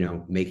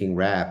making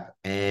rap.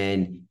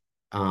 And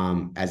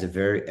as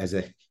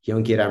a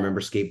young kid, I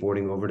remember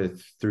skateboarding over to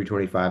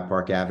 325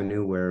 Park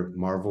Avenue where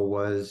Marvel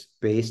was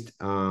based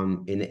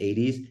in the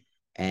 80s,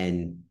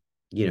 and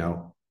you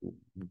know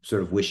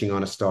sort of wishing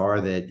on a star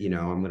that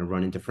I'm going to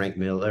run into Frank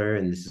Miller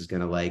and this is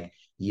going to like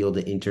yield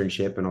an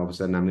internship, and all of a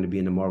sudden I'm going to be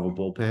in the Marvel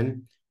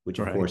bullpen, which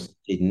of course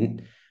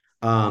didn't.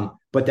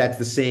 But that's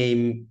the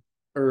same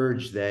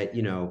urge that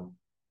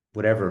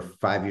whatever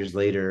 5 years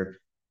later,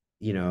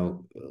 you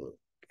know,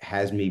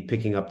 has me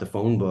picking up the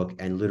phone book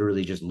and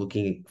literally just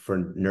looking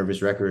for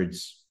Nervous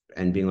Records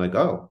and being like,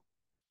 oh,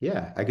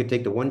 yeah, I could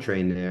take the one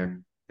train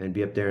there and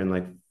be up there in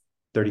like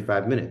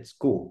 35 minutes.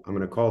 Cool. I'm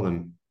going to call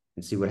them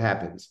and see what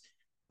happens.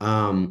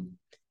 Um,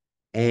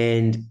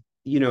 and,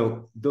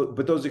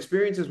 but those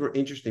experiences were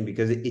interesting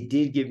because it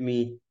did give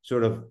me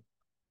sort of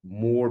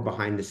more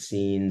behind the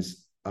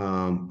scenes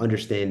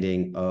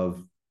understanding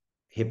of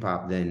hip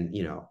hop than,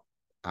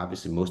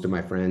 obviously most of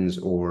my friends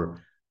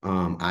or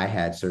I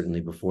had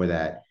certainly before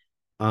that.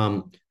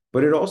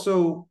 But it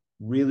also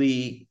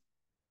really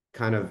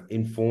kind of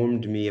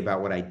informed me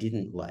about what I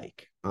didn't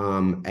like.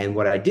 And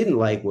what I didn't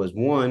like was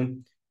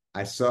one,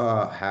 I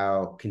saw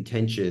how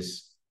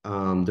contentious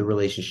the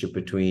relationship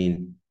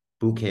between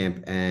boot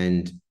camp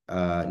and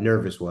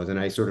Nervous was. And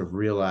I sort of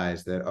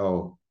realized that,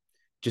 oh,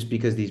 just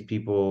because these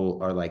people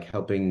are like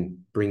helping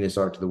bring this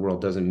art to the world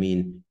doesn't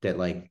mean that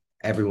like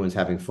everyone's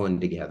having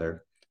fun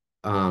together,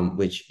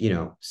 which,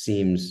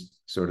 seems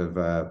sort of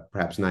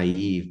perhaps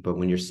naive, but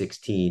when you're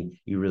 16,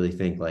 you really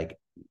think like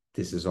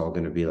this is all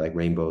going to be like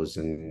rainbows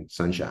and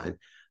sunshine.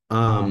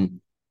 And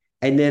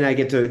then I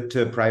get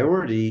to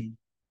Priority,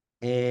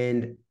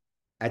 and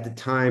at the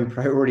time,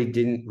 Priority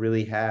didn't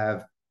really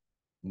have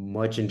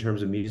much in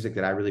terms of music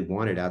that I really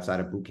wanted outside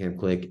of Boot Camp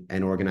Click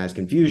and Organized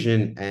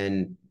Confusion.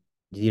 And,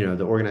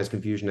 the Organized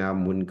Confusion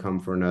album wouldn't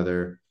come for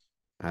another,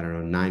 I don't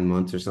know, 9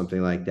 months or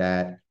something like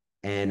that.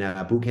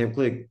 And Boot Camp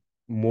Click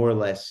more or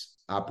less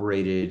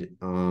operated,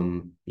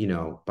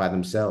 by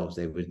themselves.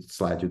 They would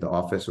slide through the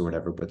office or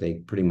whatever, but they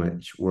pretty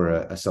much were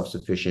a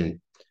self-sufficient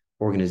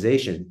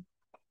organization.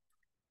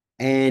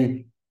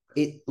 And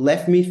it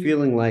left me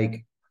feeling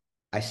like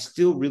I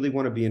still really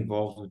want to be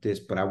involved with this,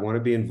 but I want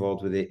to be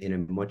involved with it in a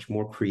much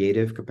more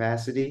creative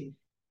capacity.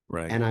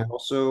 Right. And I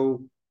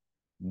also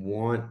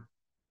want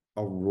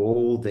a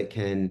role that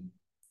can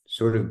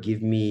sort of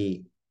give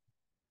me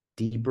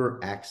deeper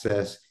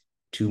access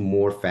to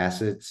more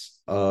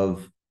facets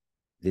of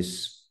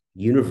this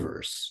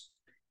universe.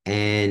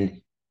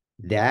 And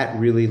that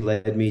really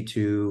led me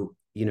to,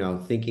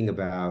 thinking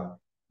about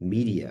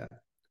media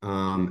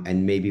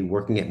and maybe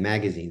working at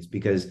magazines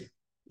because,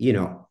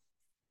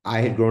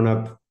 I had grown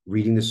up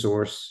reading The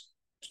Source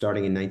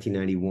starting in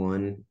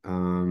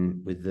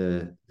 1991 with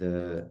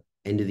the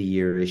end of the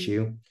year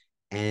issue.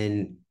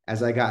 And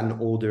as I gotten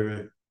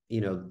older,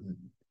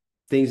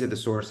 things at The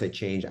Source had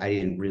changed. I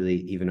didn't really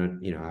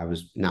even, I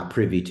was not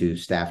privy to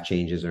staff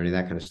changes or any of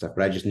that kind of stuff,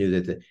 but I just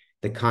knew that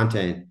the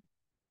content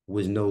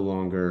was no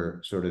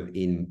longer sort of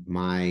in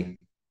my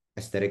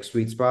aesthetic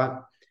sweet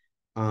spot.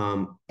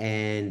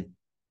 And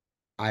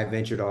I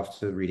ventured off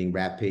to reading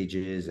rap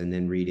pages and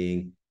then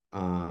reading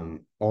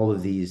all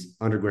of these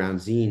underground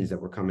zines that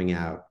were coming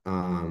out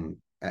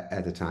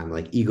at the time,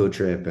 like Ego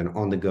Trip and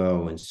On the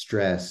Go and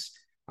Stress,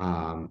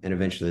 and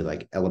eventually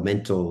like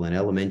Elemental and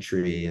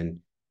Elementary and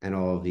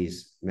all of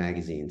these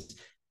magazines.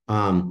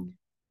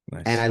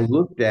 Nice. And I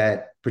looked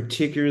at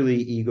particularly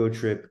Ego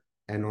Trip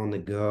and On the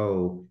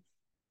Go,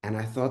 and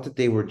I thought that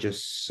they were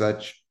just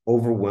such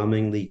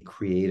overwhelmingly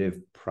creative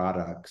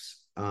products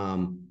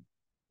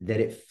that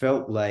it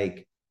felt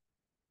like,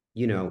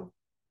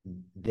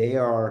 they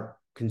are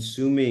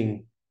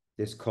consuming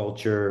this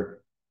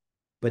culture,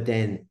 but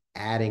then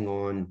adding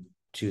on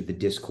to the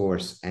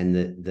discourse and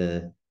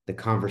the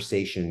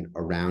conversation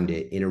around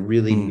it in a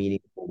really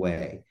meaningful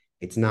way.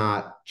 It's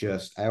not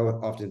just, I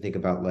often think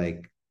about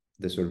like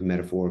the sort of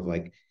metaphor of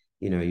like,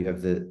 you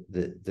have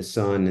the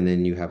sun and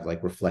then you have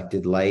like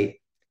reflected light,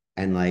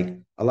 and like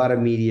a lot of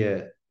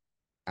media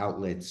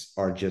outlets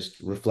are just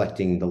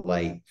reflecting the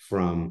light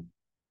from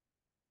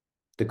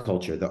the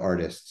culture, the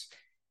artists.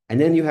 And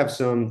then you have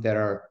some that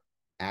are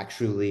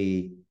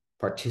actually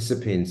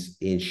participants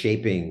in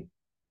shaping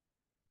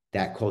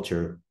that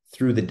culture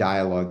through the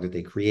dialogue that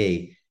they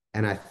create.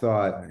 And I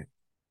thought,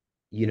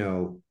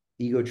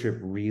 Ego Trip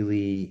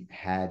really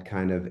had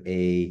kind of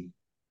a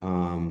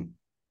um,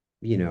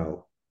 you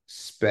know,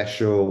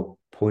 special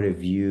point of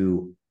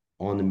view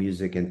on the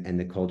music and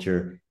the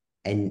culture.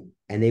 And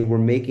they were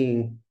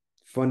making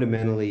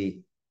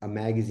fundamentally a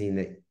magazine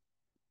that,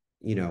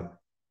 you know,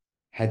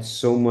 had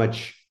so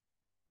much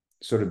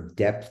sort of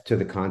depth to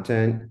the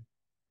content.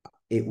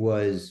 It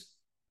was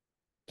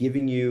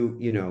giving you,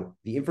 you know,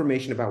 the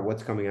information about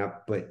what's coming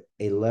up, but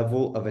a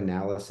level of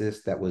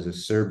analysis that was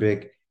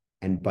acerbic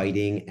and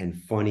biting and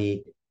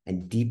funny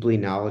and deeply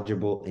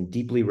knowledgeable and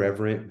deeply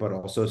reverent, but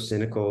also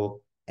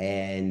cynical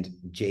and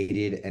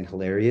jaded and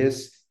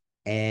hilarious.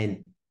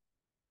 And,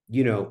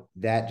 you know,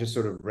 that just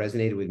sort of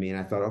resonated with me. And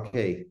I thought,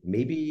 okay,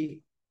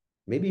 maybe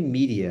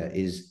media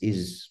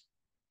is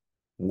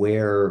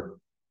where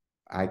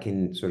I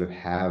can sort of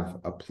have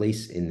a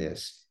place in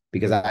this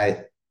because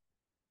I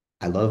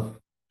love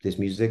this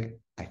music.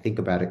 I think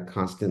about it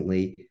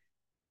constantly.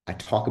 I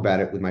talk about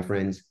it with my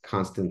friends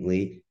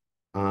constantly.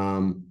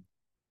 Um,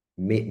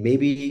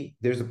 maybe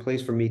there's a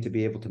place for me to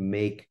be able to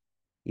make,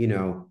 you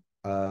know,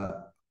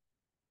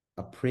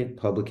 a print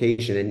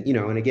publication. And, you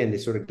know, and again,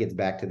 this sort of gets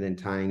back to then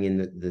tying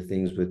in the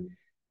things with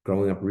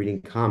growing up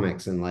reading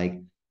comics and like,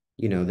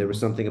 you know, there was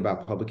something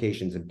about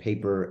publications and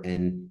paper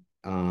and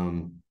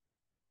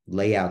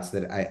layouts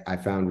that I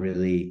found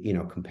really, you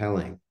know,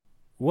 compelling.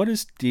 What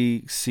is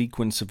the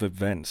sequence of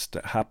events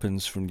that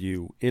happens from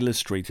you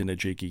illustrating a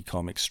Jiggy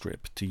comic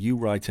strip to you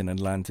writing and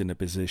landing a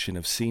position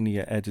of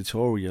senior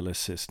editorial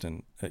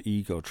assistant at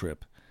Ego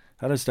Trip?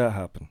 How does that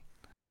happen?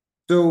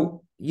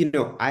 So, you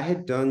know, I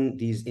had done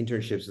these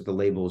internships at the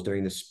labels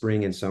during the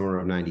spring and summer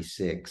of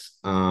 '96.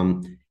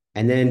 And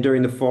then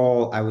during the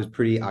fall, I was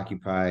pretty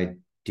occupied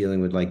dealing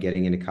with like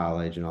getting into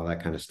college and all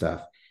that kind of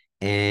stuff.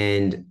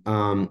 And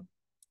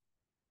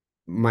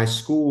my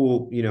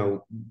school, you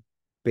know,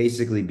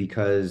 basically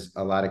because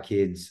a lot of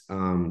kids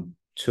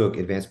took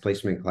advanced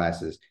placement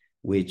classes,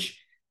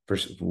 which for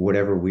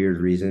whatever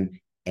weird reason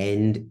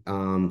end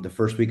the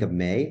first week of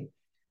May.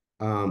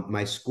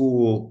 My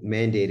school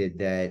mandated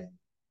that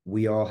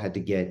we all had to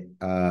get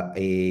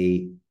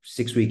a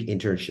 6 week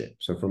internship.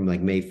 So from like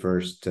May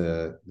 1st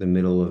to the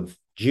middle of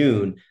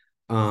June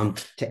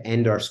to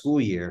end our school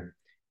year.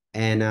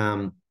 And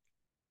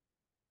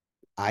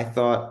I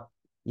thought,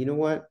 you know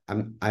what?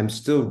 I'm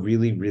still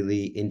really,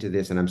 really into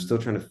this, and I'm still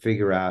trying to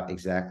figure out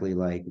exactly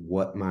like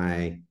what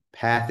my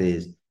path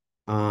is.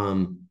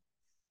 Um,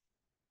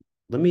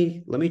 let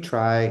me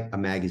try a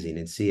magazine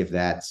and see if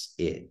that's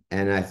it.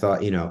 And I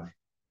thought, you know,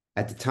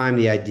 at the time,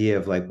 the idea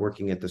of like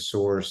working at the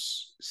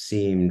source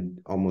seemed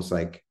almost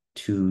like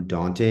too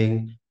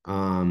daunting.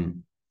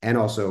 And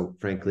also,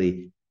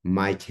 frankly,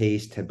 my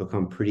taste had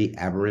become pretty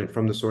aberrant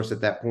from the source at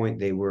that point.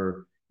 They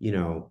were, you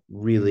know,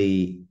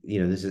 really,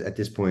 you know, this is at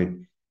this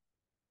point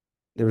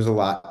there was a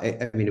lot.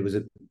 I mean, it was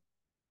a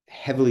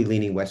heavily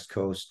leaning West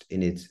Coast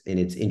in its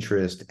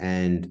interest,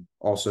 and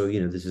also,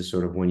 you know, this is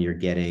sort of when you're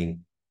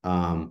getting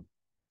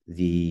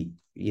the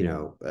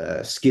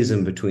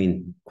schism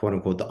between quote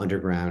unquote the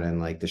underground and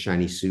like the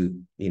shiny suit,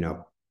 you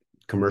know,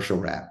 commercial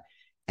rap,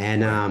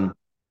 and and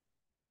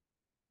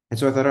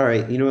so I thought, all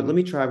right, you know what, let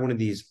me try one of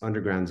these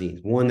underground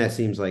zines. One that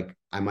seems like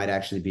I might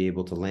actually be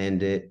able to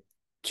land it.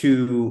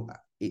 Two,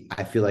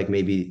 I feel like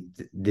maybe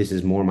this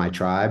is more my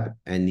tribe,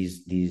 and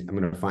these I'm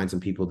going to find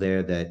some people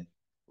there that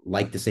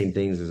like the same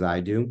things as I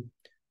do.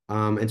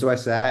 And so I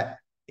sat,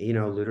 you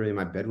know, literally in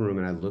my bedroom,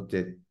 and I looked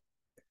at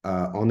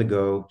On the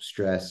Go,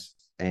 Stress,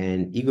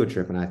 and Ego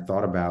Trip, and I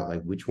thought about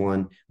like which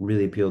one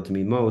really appealed to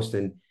me most.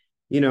 And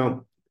you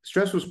know,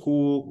 Stress was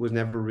cool, was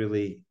never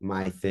really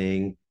my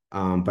thing,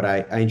 but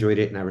I enjoyed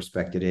it and I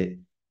respected it.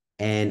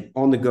 And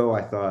On the Go,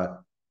 I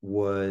thought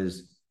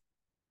was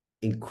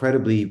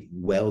incredibly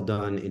well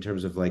done in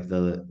terms of like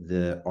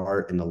the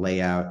art and the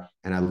layout,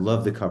 and I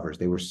love the covers.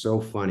 They were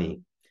so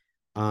funny.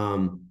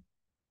 Um,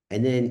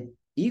 and then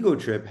Ego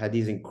Trip had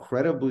these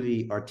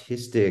incredibly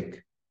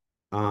artistic,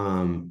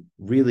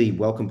 really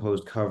well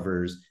composed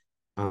covers,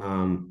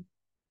 um,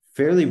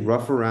 fairly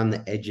rough around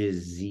the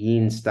edges,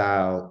 zine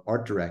style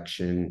art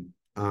direction,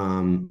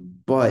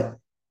 but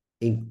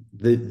in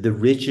the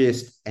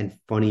richest and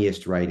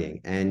funniest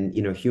writing. And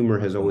you know, humor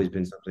has always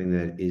been something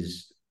that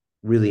is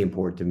really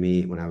important to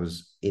me. When I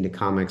was into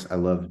comics, I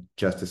loved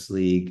Justice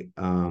League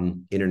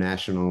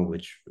International,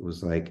 which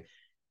was like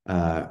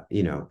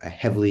you know, a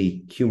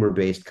heavily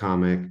humor-based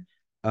comic.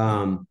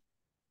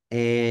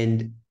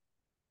 And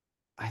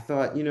I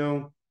thought, you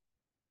know,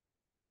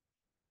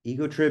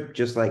 Ego Trip,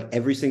 just like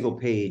every single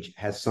page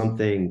has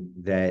something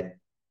that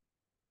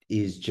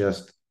is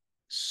just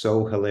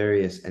so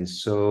hilarious and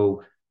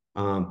so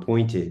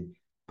pointed.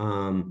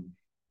 Um,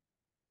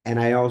 and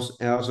I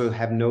also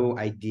have no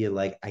idea,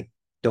 like I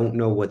don't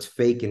know what's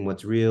fake and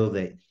what's real.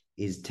 That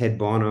is Ted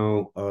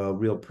Bono a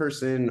real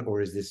person,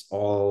 or is this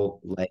all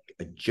like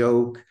a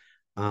joke?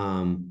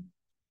 Um,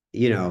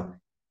 you know,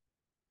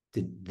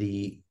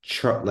 the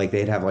chart, like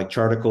they'd have like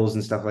charticles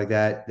and stuff like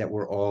that that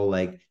were all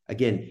like,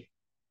 again,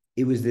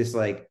 it was this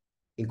like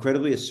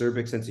incredibly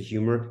acerbic sense of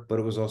humor, but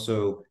it was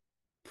also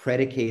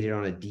predicated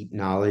on a deep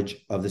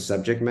knowledge of the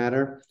subject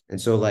matter. And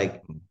so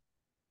like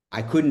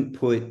I couldn't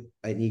put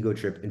an ego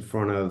trip in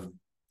front of,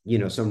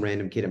 some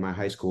random kid at my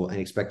high school and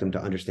expect them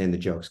to understand the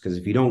jokes. Because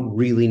if you don't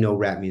really know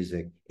rap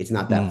music, it's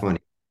not that funny.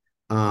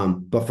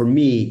 But for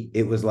me,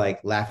 it was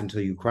like laugh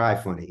until you cry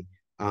funny,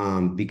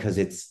 because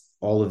it's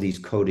all of these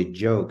coded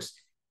jokes.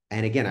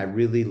 And again, I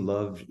really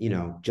loved,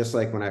 just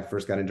like when I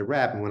first got into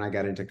rap and when I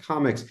got into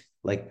comics,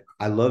 like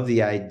I love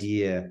the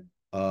idea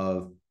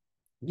of,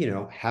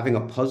 having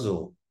a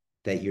puzzle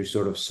that you're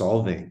sort of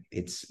solving.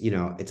 It's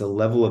a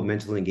level of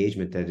mental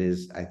engagement that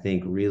is, I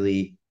think,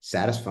 really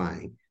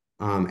satisfying.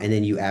 And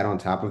then you add on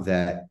top of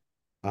that,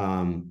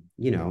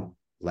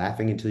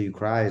 laughing until you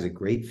cry is a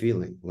great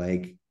feeling.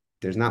 Like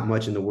there's not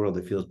much in the world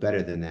that feels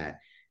better than that.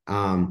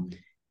 And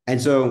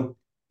so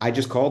I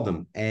just called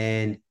them,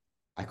 and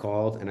I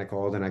called and I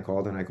called and I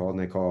called and I called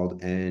and I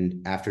called.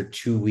 And after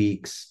 2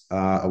 weeks,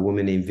 a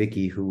woman named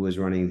Vicky, who was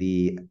running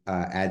the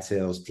ad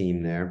sales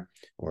team there,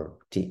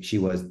 she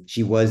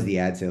was the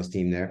ad sales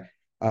team there,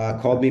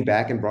 called me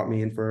back and brought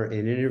me in for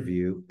an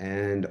interview.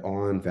 And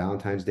on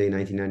Valentine's Day,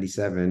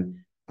 1997,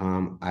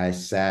 I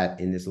sat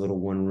in this little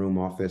one-room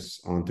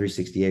office on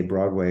 368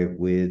 Broadway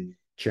with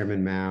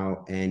Chairman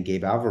Mao and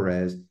Gabe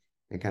Alvarez,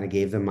 and kind of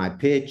gave them my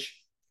pitch.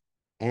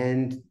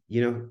 And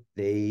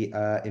they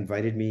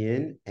invited me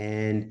in,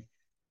 and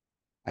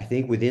I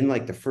think within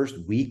like the first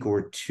week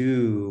or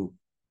two,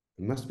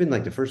 it must have been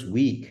like the first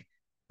week,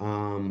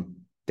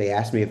 they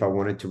asked me if I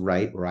wanted to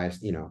write, or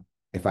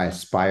if I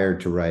aspired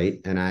to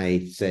write, and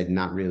I said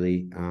not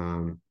really.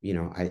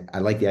 I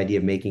like the idea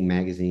of making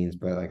magazines,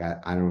 but like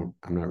I'm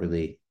not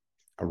really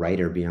a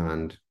writer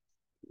beyond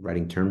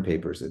writing term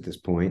papers at this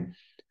point.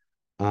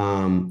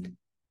 And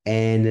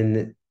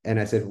then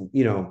I said,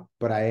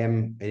 but I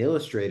am an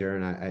illustrator,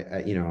 and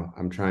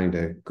I'm trying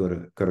to go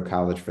to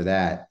college for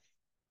that.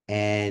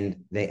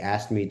 And they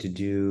asked me to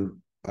do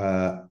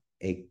a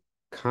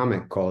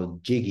comic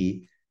called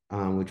Jiggy,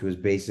 which was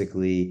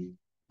basically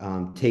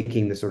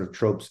taking the sort of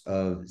tropes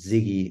of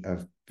Ziggy,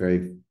 a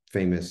very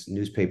famous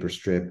newspaper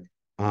strip,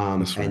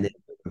 and then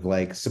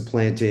like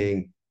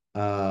supplanting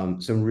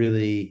some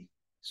really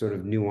sort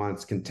of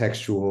nuanced,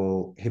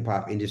 contextual hip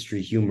hop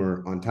industry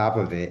humor on top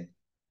of it.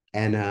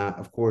 And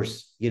of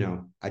course,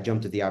 I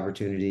jumped at the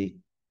opportunity,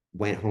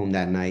 went home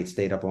that night,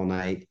 stayed up all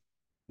night,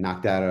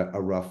 knocked out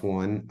a rough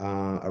one,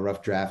 a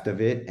rough draft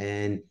of it.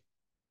 And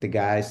the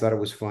guys thought it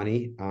was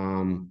funny.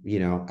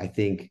 I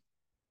think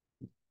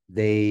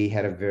they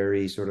had a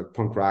very sort of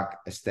punk rock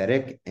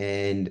aesthetic.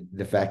 And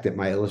the fact that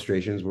my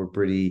illustrations were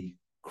pretty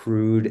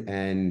crude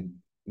and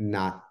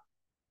not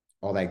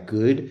all that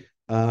good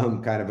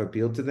kind of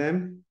appealed to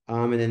them.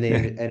 And then they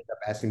ended up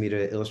asking me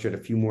to illustrate a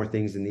few more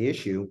things in the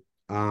issue.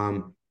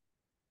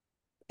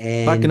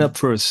 Backing up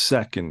for a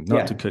second,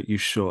 not to cut you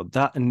short,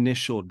 that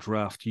initial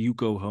draft you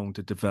go home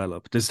to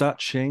develop, does that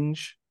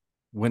change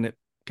when it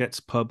gets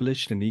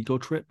published in Ego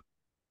Trip?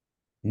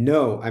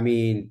 No, I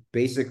mean,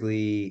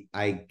 basically,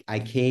 I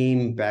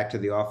came back to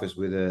the office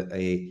with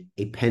a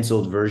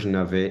penciled version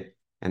of it,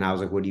 and I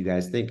was like, "What do you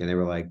guys think?" And they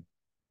were like,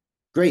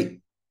 "Great,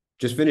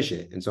 just finish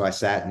it." And so I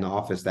sat in the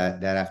office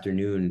that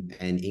afternoon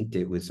and inked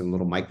it with some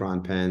little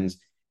Micron pens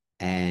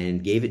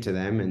and gave it to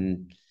them.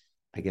 And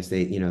I guess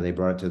they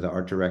brought it to the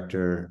art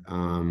director,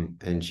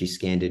 and she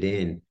scanned it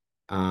in.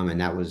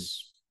 And that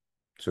was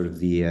sort of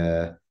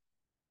the,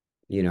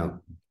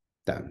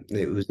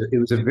 it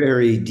was a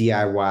very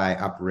DIY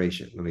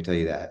operation. Let me tell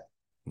you that.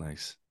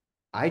 Nice.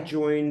 I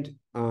joined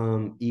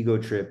Ego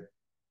Trip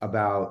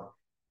about,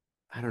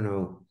 I don't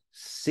know,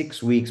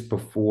 6 weeks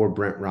before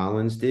Brent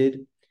Rollins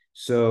did.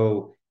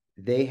 So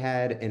they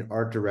had an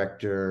art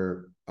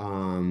director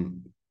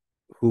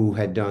who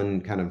had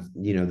done kind of,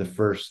 the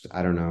first,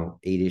 I don't know,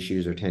 8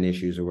 issues or 10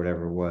 issues or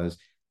whatever it was.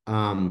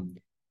 But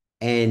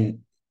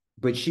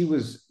she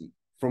was,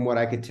 from what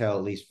I could tell,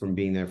 at least from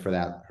being there for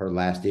her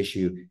last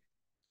issue,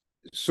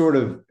 sort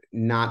of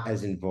not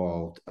as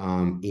involved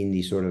in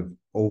the sort of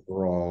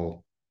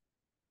overall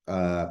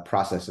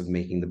process of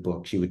making the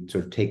book. She would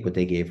sort of take what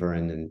they gave her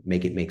and then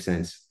make it make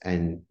sense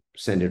and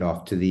send it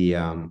off to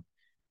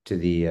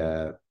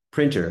the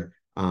printer.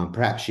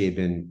 Perhaps she had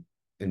been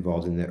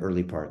involved in the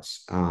early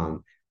parts,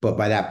 but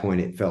by that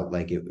point it felt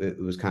like it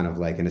was kind of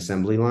like an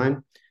assembly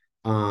line.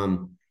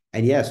 And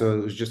yeah, so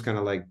it was just kind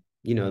of like,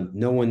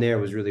 no one there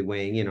was really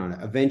weighing in on it.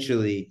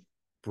 Eventually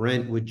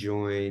Brent would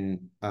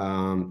join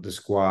the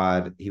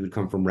squad. He would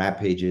come from Rap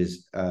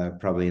Pages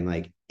probably in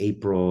like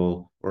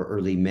April or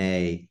early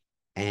May.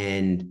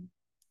 And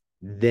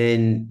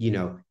then,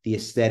 the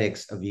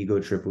aesthetics of Ego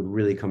Trip would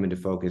really come into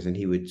focus, and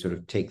he would sort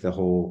of take the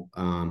whole,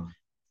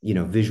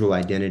 visual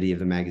identity of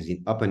the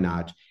magazine up a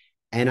notch.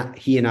 And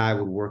he and I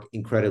would work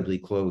incredibly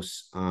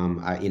close.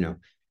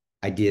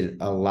 I did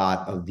a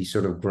lot of the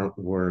sort of grunt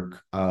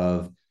work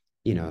of,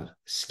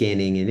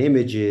 scanning in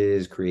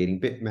images,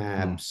 creating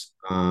bitmaps,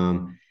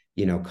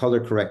 color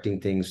correcting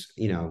things,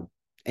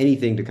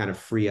 anything to kind of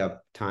free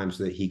up time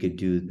so that he could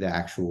do the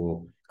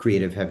actual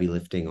creative heavy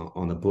lifting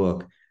on the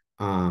book.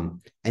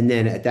 And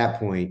then at that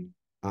point,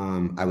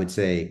 I would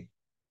say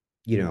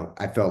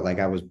I felt like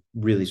I was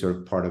really sort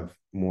of part of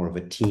more of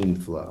a team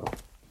flow.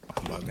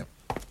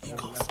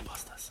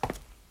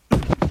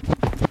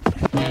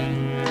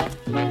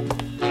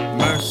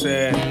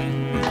 Mercy.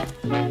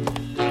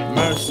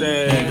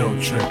 Mercy.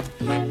 Ego trip.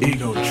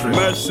 Ego trip.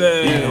 Mercy.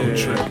 Ego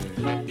trip.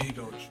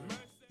 Ego trip.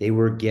 They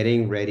were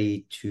getting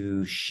ready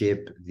to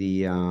ship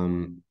the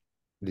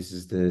this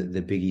is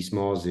the Biggie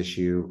Smalls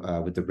issue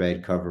with the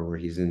red cover where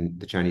he's in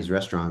the Chinese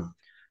restaurant,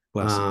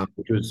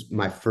 which was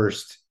my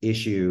first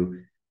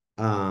issue.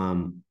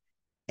 And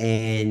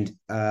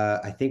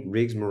I think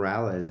Riggs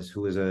Morales,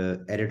 who was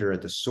a editor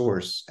at The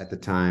Source at the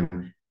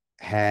time,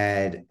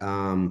 had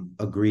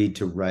agreed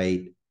to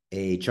write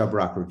a Chub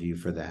Rock review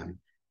for them.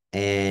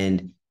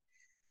 And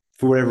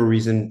for whatever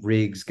reason,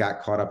 Riggs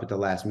got caught up at the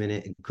last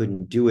minute and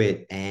couldn't do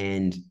it.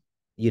 And,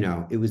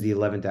 it was the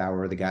 11th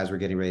hour. The guys were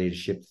getting ready to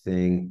ship the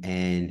thing.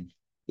 And,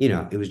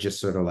 it was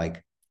just sort of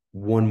like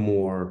one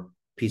more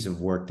piece of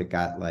work that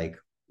got like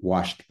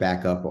washed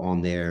back up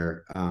on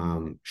their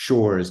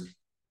shores.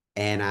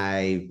 And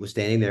I was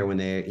standing there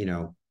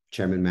when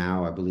Chairman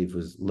Mao, I believe,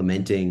 was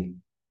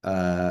lamenting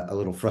a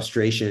little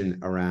frustration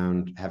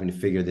around having to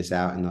figure this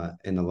out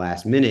in the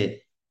last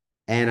minute.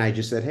 And I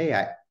just said,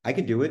 hey, I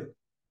could do it.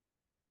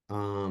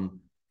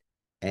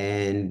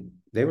 And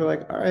they were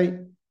like, all right,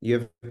 you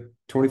have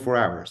 24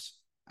 hours.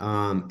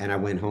 And I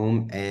went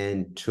home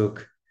and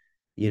took,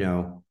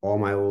 all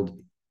my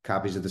old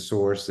copies of The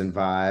Source and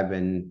Vibe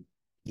and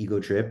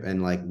Ego Trip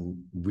and like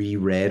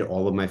reread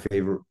all of my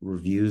favorite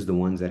reviews, the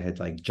ones that had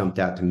like jumped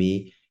out to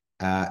me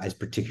as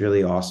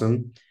particularly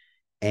awesome.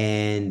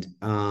 And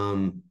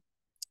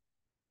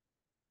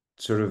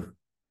sort of,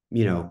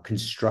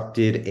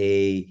 constructed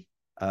a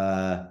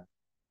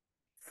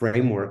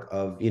framework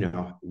of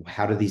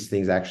how do these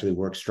things actually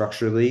work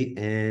structurally,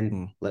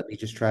 and let me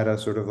just try to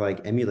sort of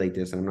like emulate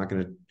this. And I'm not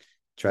going to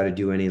try to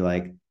do any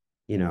like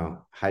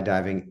high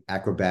diving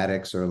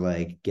acrobatics or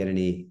like get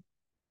any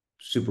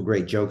super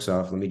great jokes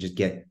off. Let me just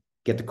get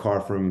the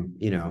car from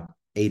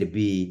A to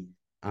B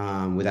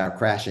without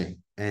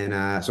crashing.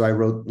 And so I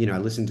wrote, I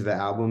listened to the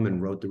album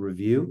and wrote the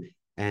review.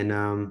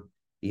 And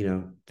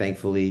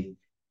thankfully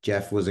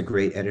Jeff was a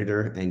great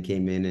editor and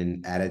came in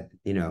and added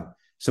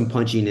some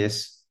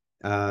punchiness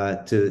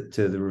to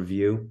the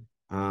review.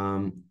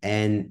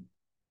 And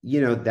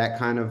that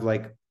kind of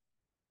like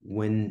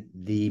when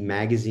the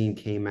magazine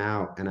came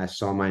out and I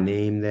saw my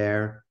name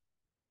there,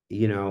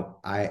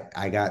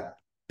 I got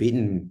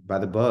bitten by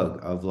the bug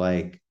of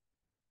like,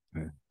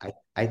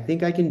 I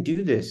think I can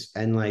do this.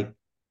 And like,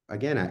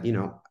 again,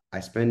 I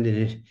spend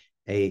in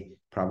a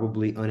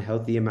probably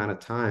unhealthy amount of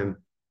time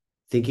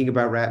thinking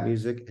about rap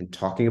music and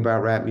talking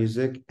about rap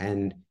music.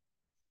 And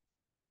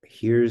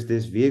here's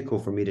this vehicle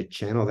for me to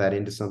channel that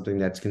into something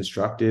that's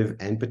constructive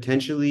and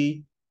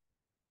potentially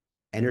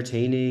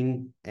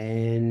entertaining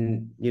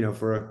and,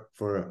 for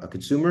a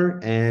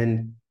consumer,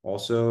 and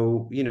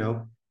also,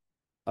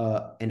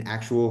 an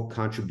actual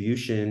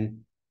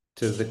contribution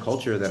to the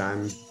culture that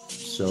I'm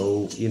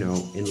so,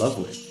 in love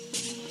with.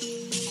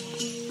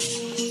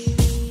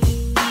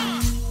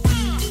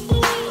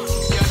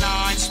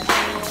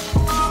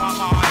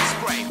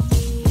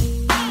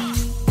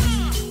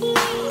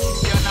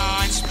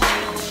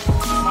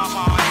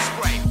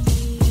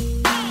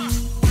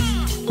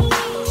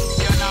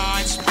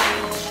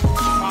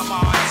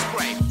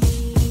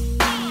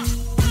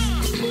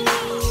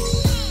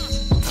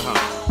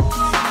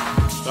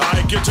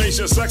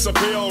 Your sex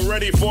appeal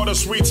ready for the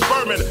sweet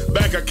sperming.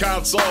 Bank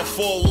accounts all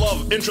full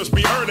of interest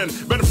be earning.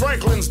 Ben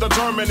Franklin's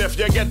determined if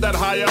you get that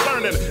higher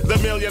learning. The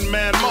Million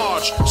Man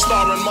March,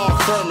 starring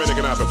Mark Furman, it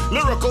can happen.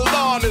 Lyrical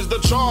Dawn is the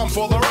charm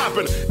for the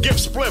rapping.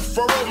 Gift spliff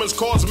for Romans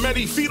cause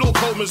many fetal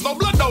comas. No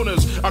blood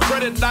donors. I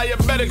credit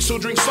diabetics who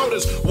drink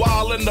sodas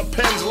while in the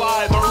pens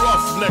lie the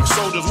roughneck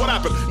soldiers. What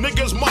happened?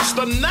 Niggas must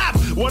have napped.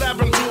 What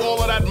happened to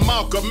all of that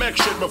Malcolm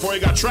X shit before he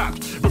got trapped?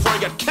 Before he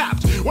got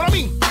capped? When I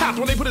mean capped,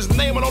 when they put his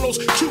name on all those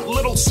cute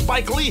little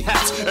Spike Lee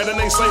hats, and then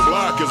they say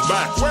black is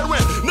back. Where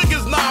rent?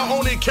 Niggas now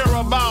only care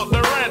about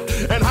the rent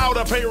and how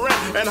to pay rent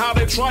and how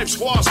they tripe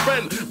squaw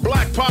spend.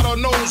 Black Potter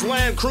knows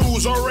Land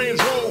Cruise or Range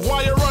Rover.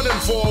 Why you running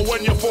for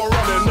when you're for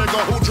running?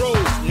 Nigga, who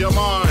drove your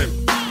mind?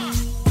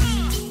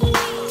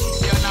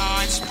 Your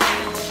nine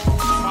spray,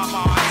 my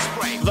mind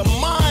spray. The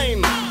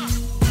mind.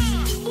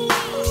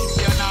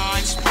 Your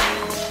nine spray,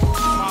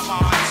 my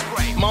mind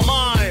spray. My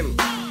mind.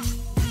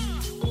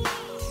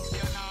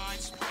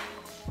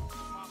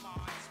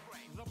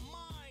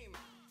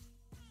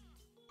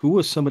 Who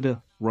were some of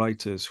the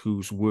writers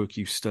whose work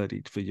you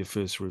studied for your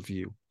first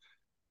review?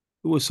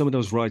 Who were some of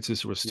those writers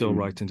who are still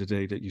writing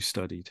today that you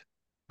studied?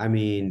 I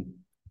mean,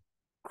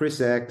 Chris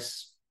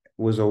X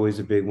was always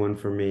a big one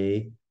for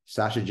me.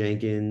 Sasha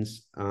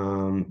Jenkins,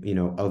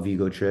 of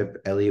Ego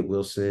Trip, Elliot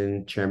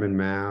Wilson, Chairman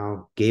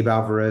Mao, Gabe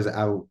Alvarez.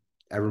 I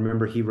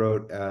remember he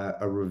wrote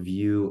a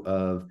review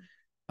of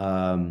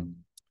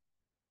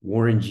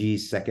Warren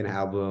G's second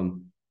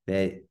album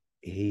that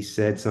he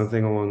said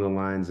something along the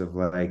lines of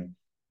like,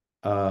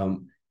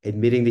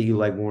 admitting that you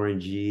like Warren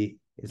G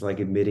is like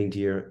admitting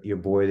to your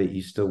boy that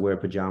you still wear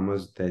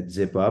pajamas that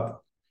zip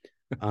up.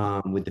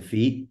 with the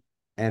feet.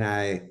 And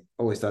I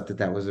always thought that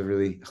that was a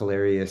really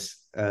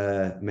hilarious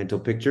mental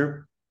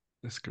picture.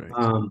 That's great.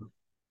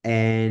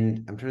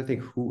 And I'm trying to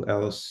think who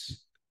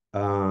else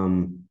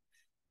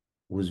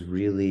was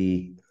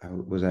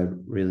I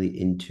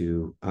really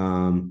into.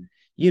 Some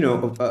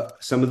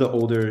of the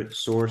older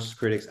source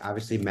critics,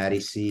 obviously Matty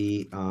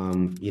C.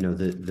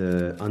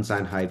 The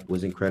Unsigned Hype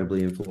was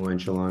incredibly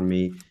influential on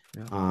me.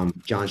 Yeah.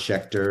 John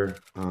Schechter,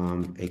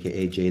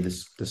 aka Jay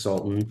the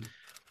Sultan.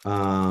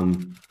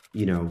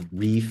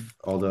 Reef,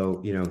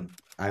 although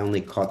I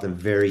only caught the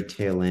very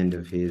tail end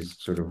of his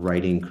sort of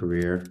writing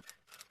career.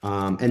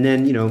 And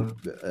then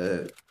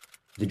the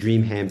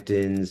Dream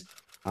Hamptons,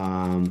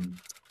 the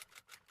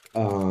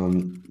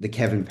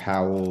Kevin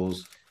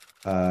Powells,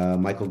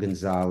 Michael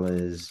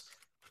Gonzalez,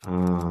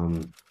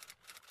 trying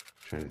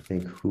to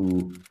think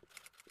who,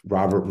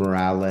 Robert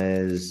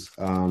Morales,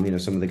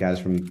 some of the guys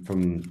from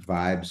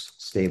Vibes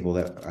stable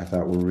that I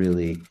thought were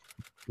really,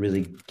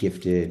 really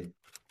gifted.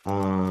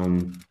 I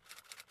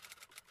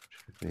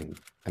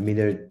mean,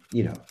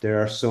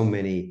 there are so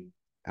many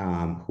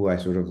who I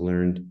sort of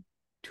learned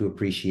to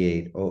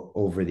appreciate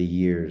over the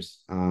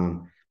years.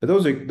 But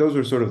those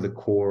are sort of the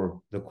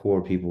core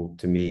people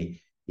to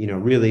me.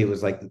 Really, it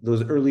was like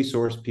those early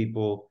source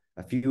people,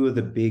 a few of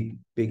the big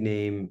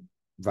name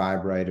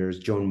vibe writers,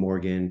 Joan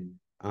Morgan,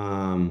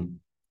 Trisha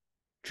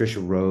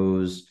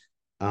Rose,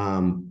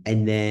 and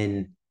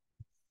then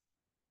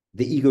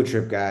the Ego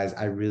Trip guys.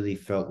 I really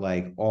felt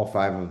like all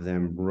five of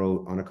them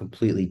wrote on a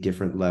completely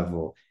different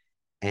level.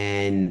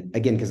 And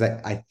again, because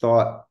I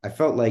felt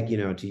like,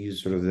 to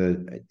use sort of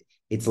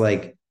it's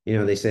like,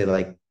 they say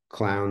like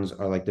clowns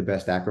are like the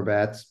best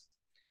acrobats.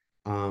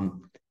 I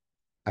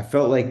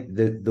felt like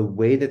the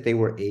way that they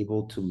were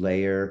able to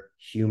layer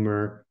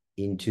humor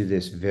into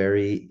this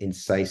very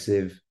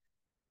incisive,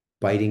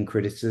 biting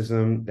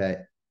criticism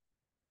that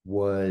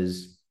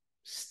was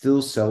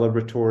still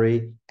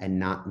celebratory and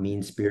not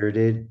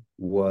mean-spirited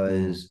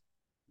was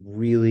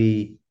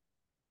really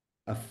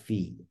a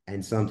feat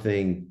and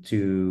something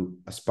to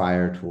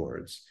aspire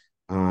towards.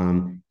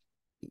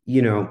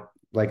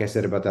 Like I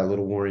said about that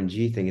little Warren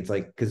G thing, it's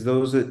like, because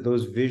those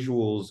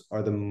visuals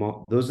are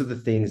those are the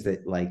things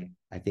that, like,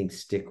 I think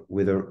stick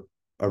with a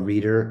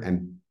reader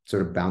and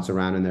sort of bounce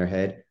around in their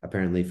head,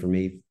 apparently for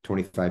me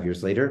 25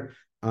 years later.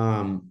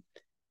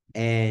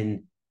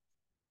 And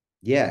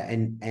yeah,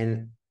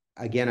 and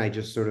again, I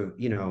just sort of,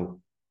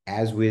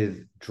 as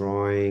with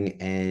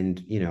drawing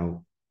and,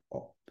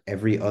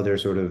 every other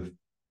sort of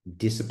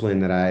discipline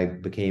that I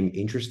became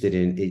interested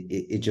in,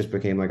 it just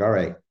became like, all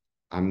right,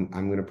 I'm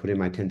going to put in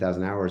my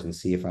 10,000 hours and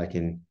see if I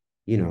can,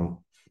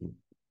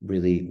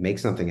 really make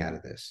something out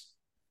of this.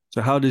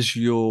 So how does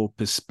your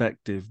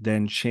perspective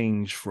then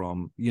change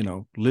from,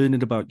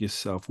 learning about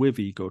yourself with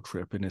Ego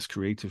Trip in this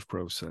creative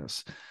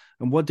process?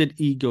 And what did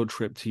Ego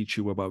Trip teach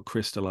you about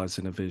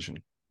crystallizing a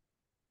vision?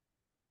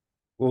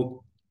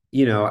 Well,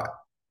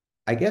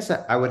 I guess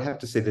I would have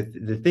to say that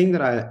the thing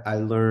that I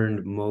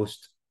learned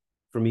most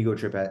from Ego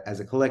Trip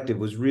as a collective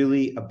was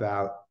really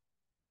about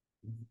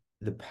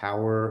the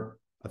power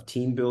of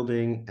team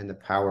building and the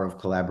power of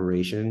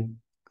collaboration.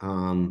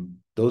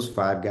 Those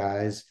five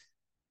guys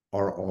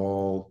are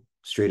all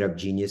straight up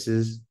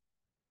geniuses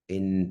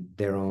in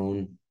their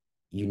own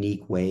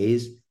unique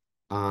ways.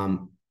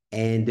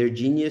 And their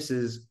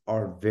geniuses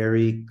are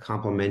very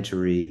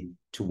complementary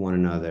to one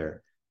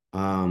another.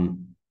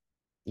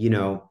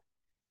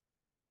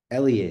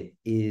 Elliot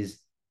is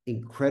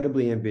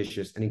incredibly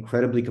ambitious and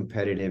incredibly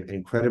competitive and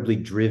incredibly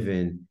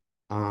driven,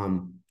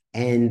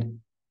 and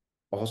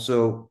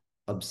also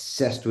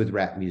obsessed with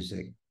rap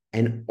music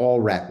and all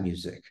rap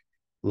music,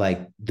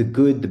 like the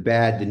good, the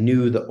bad, the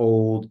new, the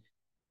old,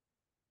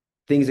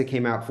 things that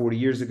came out 40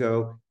 years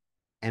ago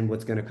and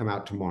what's going to come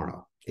out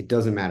tomorrow. It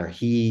doesn't matter.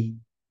 He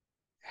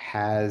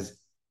has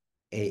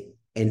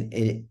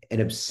an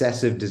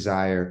obsessive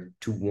desire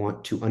to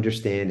want to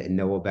understand and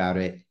know about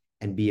it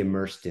and be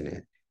immersed in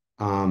it.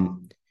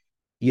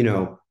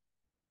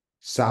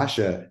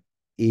 Sasha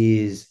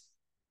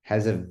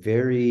has a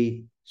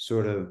very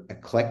sort of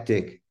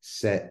eclectic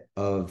set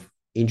of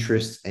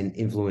interests and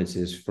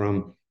influences,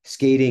 from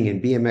skating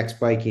and BMX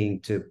biking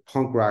to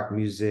punk rock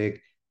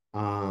music,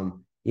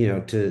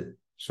 to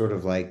sort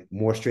of like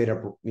more straight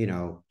up,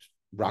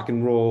 rock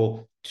and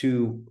roll,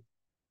 to,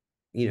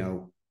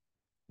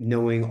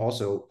 knowing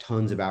also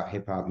tons about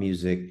hip hop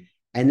music.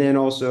 And then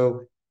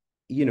also,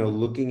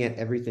 looking at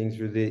everything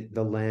through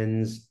the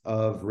lens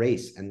of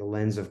race and the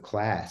lens of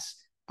class,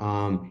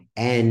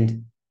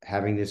 and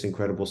having this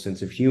incredible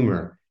sense of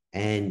humor.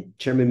 And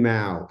Chairman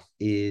Mao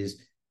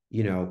is,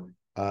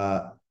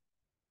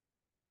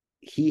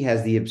 he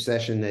has the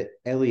obsession that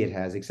Elliot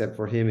has, except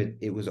for him,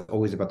 it was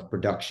always about the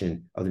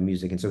production of the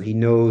music. And so he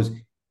knows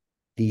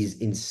he has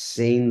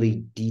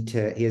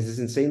this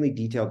insanely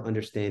detailed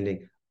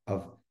understanding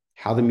of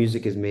how the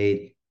music is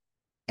made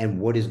and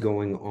what is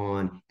going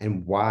on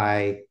and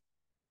why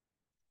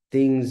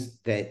things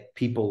that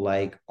people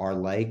like are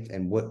liked,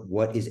 and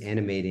what is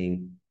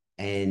animating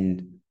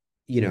and,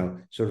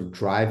 sort of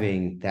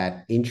driving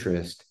that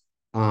interest.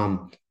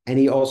 and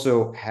he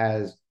also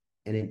has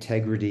an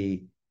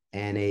integrity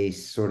and a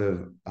sort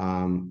of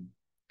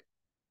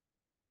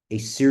a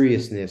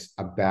seriousness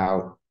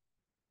about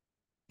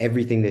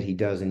everything that he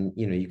does. And,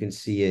 you can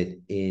see it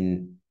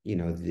in,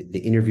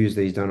 the interviews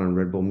that he's done on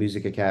Red Bull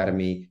Music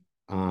Academy,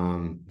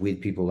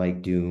 with people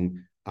like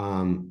Doom,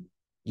 to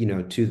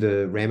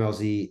the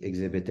Rammellzee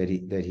exhibit that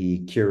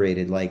he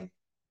curated. Like,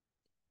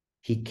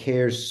 he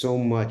cares so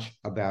much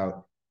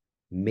about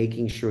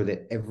making sure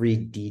that every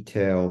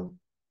detail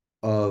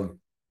of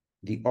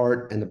the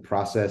art and the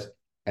process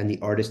and the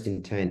artist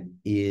intent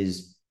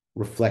is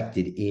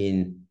reflected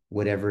in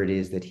whatever it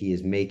is that he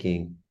is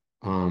making.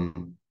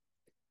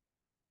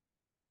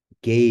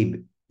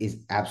 Gabe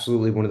is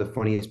absolutely one of the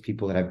funniest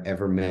people that I've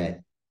ever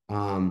met.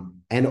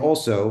 And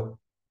also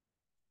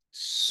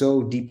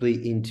so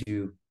deeply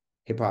into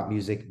hip hop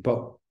music,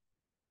 but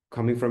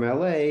coming from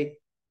LA,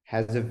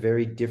 has a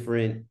very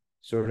different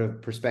sort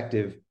of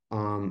perspective,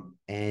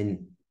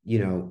 and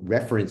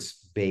reference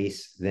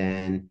base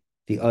than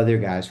the other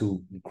guys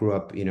who grew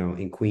up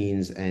in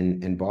Queens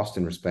and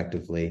Boston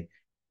respectively.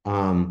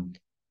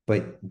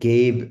 But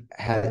Gabe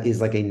is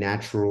like a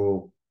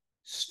natural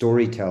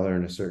storyteller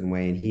in a certain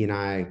way, and he and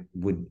I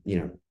would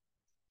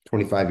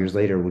 25 years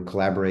later would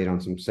collaborate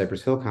on some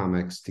Cypress Hill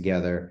comics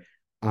together.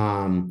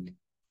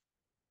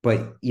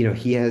 But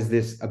he has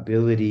this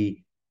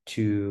ability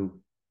to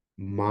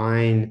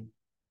mine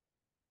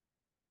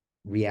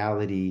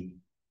reality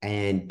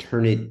and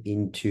turn it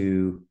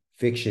into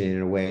fiction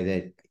in a way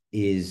that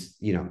is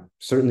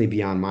certainly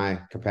beyond my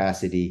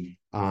capacity.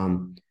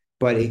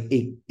 But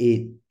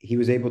he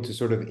was able to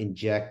sort of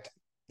inject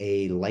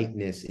a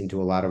lightness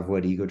into a lot of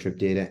what Ego Trip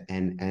did,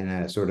 and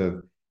a sort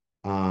of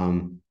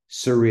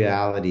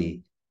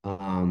surreality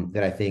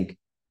that I think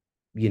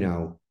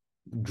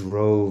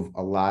drove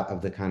a lot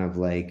of the kind of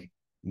like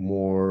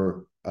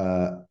more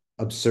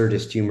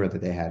absurdist humor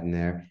that they had in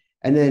there.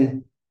 And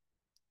then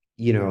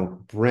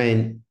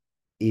Brent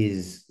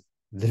is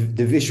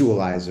the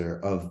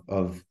visualizer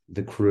of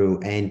the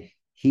crew, and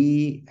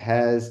he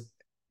has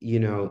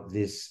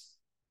this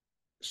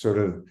sort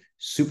of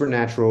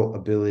supernatural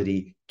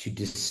ability to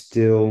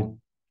distill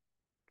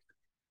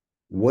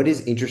what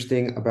is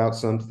interesting about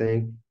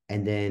something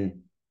and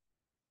then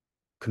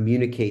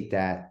communicate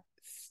that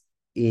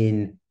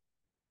in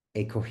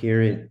a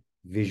coherent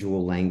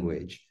visual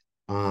language,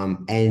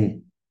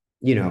 and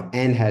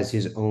has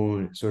his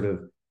own sort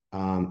of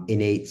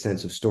innate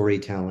sense of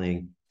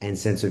storytelling and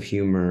sense of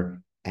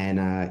humor. And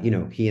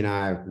he and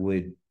I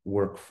would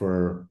work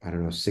for, I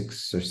don't know,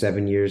 6 or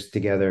 7 years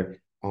together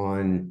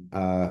on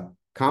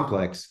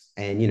Complex,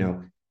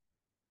 and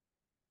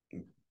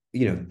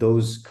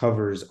those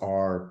covers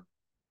are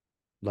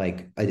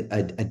like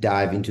a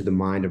dive into the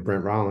mind of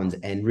Brent Rollins,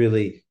 and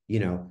really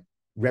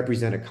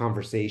represent a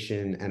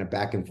conversation and a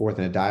back and forth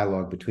and a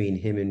dialogue between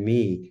him and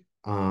me,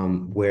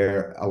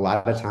 where a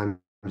lot of times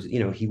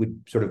he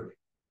would sort of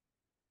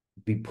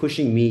be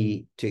pushing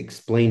me to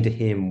explain to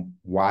him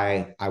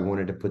why I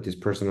wanted to put this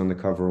person on the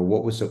cover, or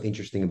what was so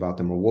interesting about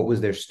them, or what was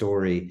their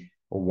story,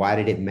 or why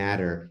did it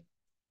matter.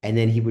 And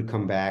then he would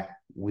come back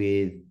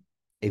with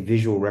a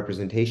visual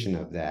representation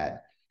of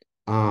that.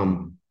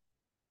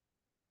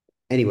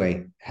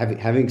 Anyway,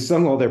 having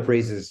sung all their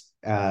praises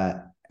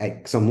at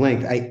some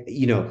length,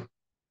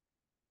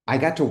 I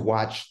got to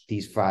watch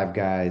these 5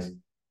 guys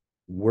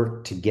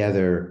work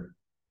together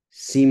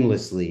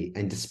seamlessly,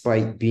 and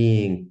despite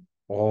being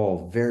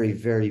all very,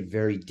 very,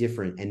 very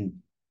different and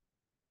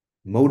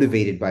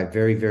motivated by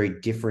very,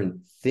 very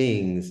different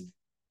things,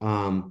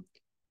 come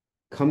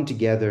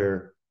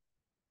together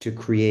to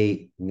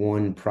create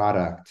one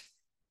product.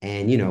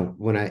 And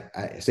when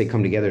I say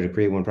come together to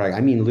create one product,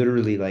 I mean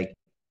literally, like,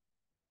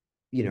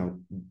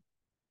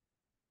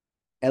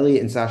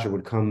 Elliot and Sasha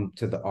would come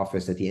to the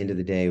office at the end of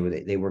the day,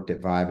 where they worked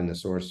at Vibe and The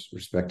Source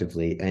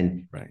respectively.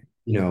 And, right.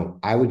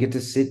 I would get to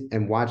sit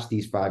and watch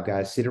these 5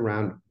 guys sit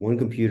around one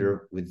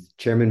computer with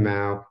Chairman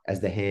Mao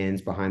as the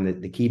hands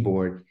behind the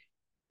keyboard.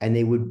 And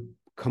they would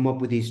come up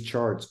with these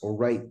charts, or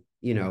write,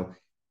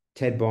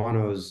 Ted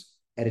Bono's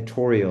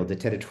editorial, the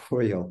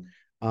Teditorial,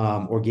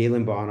 or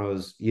Galen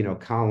Bono's,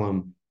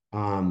 column,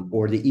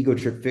 or the Ego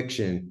Trip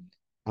fiction.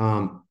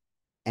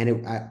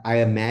 And I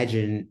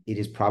imagine it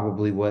is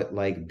probably what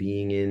like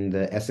being in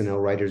the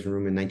SNL writers'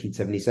 room in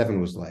 1977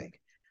 was like.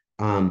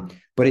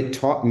 But it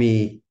taught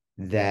me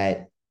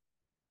that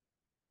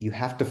you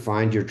have to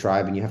find your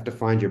tribe, and you have to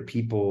find your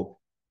people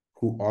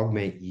who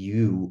augment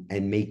you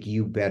and make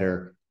you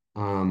better.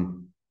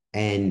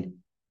 And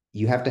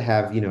you have to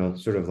have,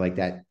 sort of like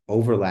that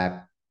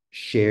overlap,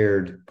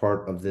 shared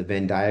part of the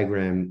Venn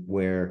diagram,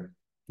 where,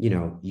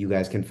 you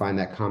guys can find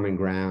that common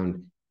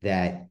ground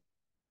that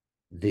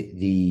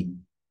the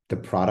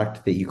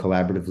product that you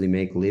collaboratively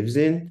make lives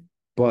in.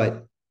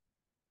 But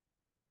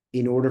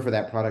in order for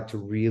that product to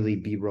really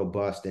be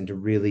robust and to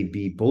really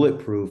be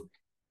bulletproof,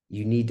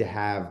 you need to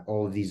have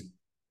all of these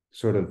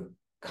sort of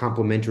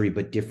complementary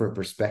but different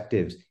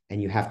perspectives,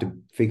 and you have to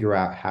figure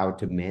out how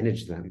to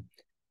manage them.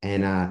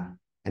 And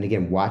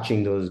again,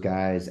 watching those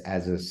guys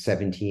as a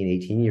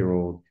 17,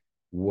 18-year-old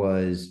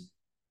was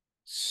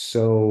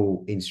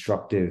so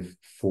instructive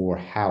for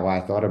how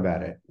I thought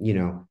about it.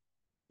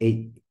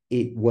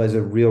 It was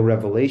a real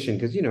revelation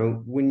because,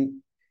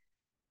 when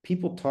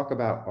people talk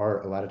about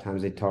art, a lot of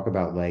times they talk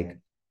about like,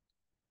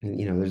 and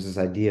there's this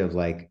idea of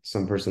like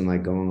some person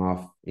like going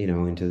off,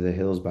 into the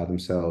hills by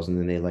themselves, and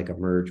then they like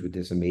emerge with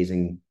this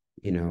amazing,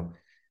 you know,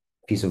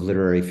 piece of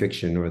literary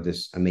fiction or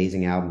this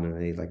amazing album,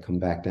 and they like come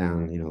back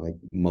down, like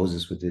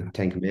Moses with the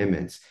Ten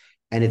Commandments.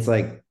 And it's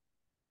like,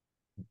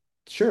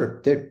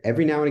 sure, there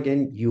every now and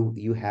again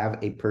you have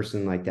a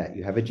person like that.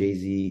 You have a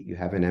Jay-Z, you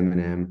have an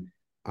Eminem,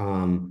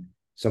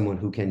 someone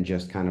who can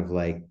just kind of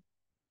like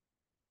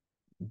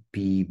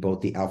be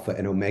both the alpha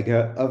and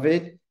omega of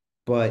it,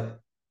 but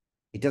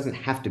it doesn't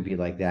have to be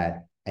like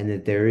that. And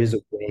that there is a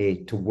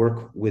way to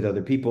work with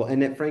other people.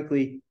 And that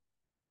frankly,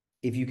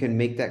 if you can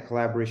make that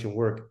collaboration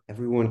work,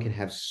 everyone can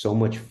have so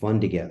much fun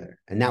together.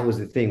 And that was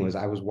the thing, was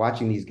I was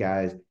watching these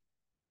guys,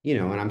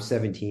 and I'm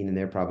 17 and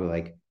they're probably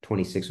like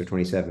 26 or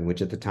 27,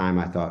 which at the time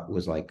I thought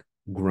was like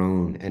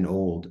grown and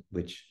old,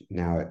 which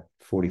now at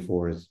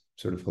 44 is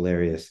sort of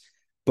hilarious.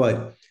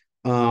 But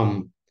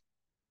I'm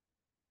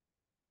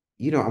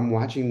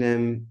watching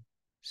them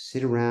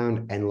sit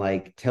around and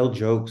like tell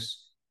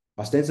jokes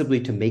ostensibly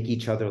to make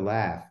each other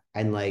laugh.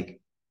 And like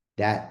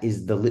that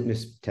is the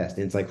litmus test.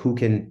 And it's like who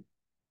can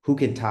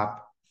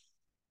top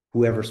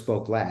whoever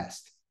spoke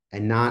last,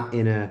 and not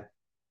in a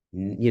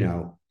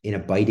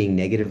biting,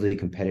 negatively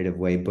competitive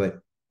way, but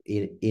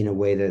in a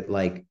way that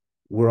like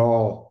we're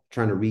all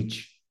trying to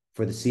reach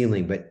for the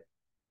ceiling, but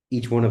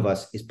each one of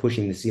us is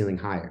pushing the ceiling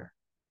higher.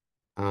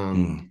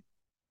 And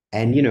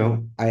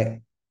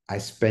I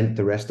spent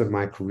the rest of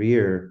my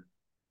career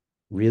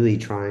really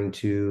trying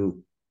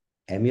to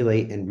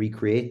emulate and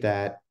recreate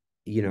that,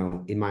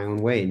 in my own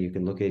way. And you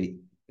can look at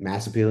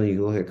mass appeal, and you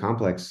can look at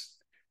complex,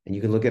 and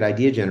you can look at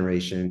idea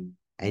generation,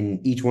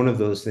 and each one of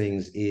those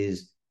things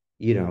is,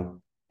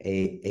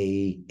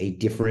 a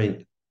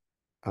different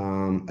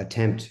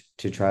attempt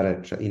to try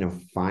to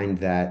find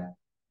that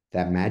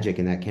magic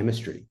and that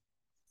chemistry.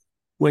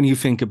 When you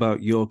think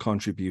about your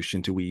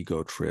contribution to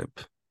Ego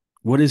Trip,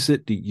 what is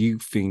it that you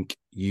think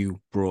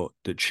you brought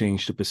that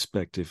changed the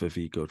perspective of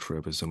Ego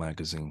Trip as a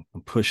magazine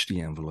and pushed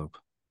the envelope?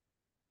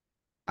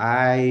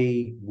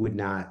 I would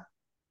not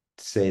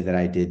say that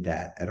I did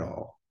that at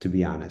all, to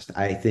be honest.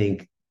 I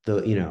think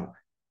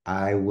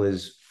I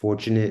was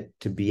fortunate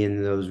to be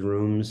in those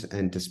rooms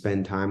and to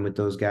spend time with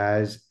those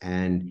guys.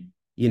 And,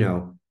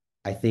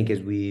 I think as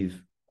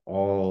we've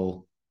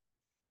all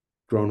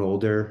grown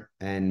older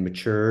and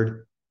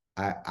matured,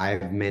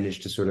 I've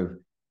managed to sort of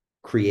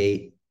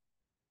create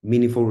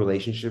meaningful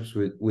relationships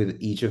with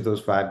each of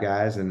those five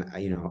guys. And,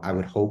 I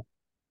would hope,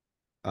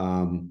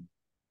 um,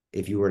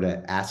 if you were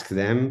to ask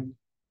them,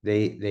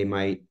 they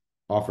might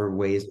offer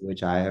ways in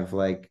which I have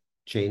like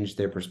changed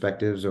their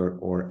perspectives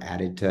or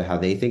added to how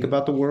they think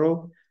about the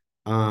world.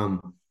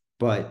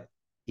 But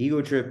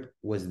Ego Trip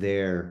was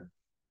their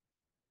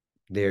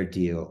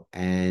deal.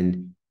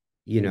 And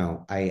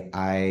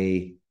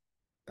I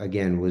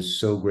again was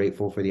so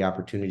grateful for the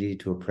opportunity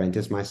to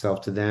apprentice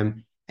myself to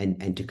them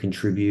and to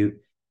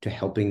contribute to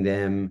helping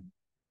them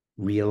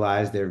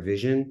realize their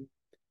vision.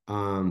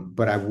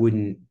 But I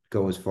wouldn't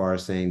go as far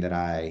as saying that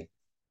I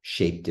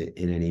shaped it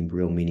in any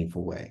real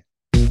meaningful way.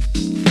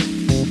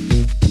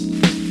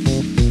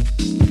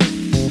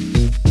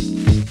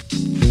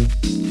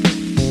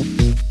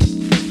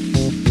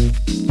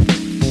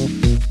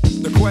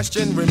 The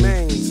question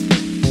remains,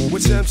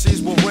 which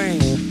MCs will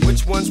reign?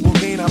 Which ones will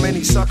gain? How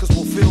many suckers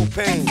will feel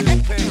pain?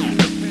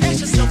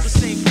 Ask yourself the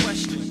same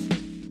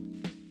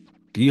question.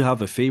 Do you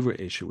have a favorite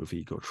issue of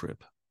Ego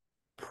Trip?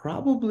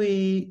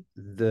 Probably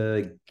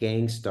the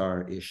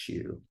Gangstar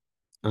issue.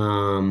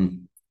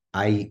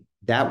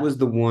 That was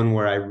the one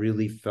where I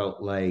really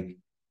felt like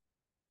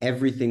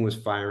everything was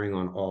firing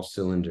on all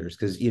cylinders,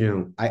 because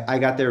I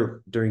got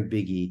there during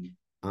Biggie,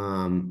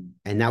 and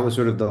that was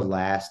sort of the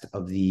last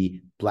of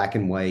the black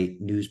and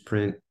white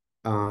newsprint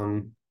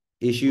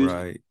issues,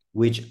 right,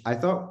 which I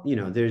thought,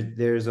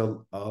 there's a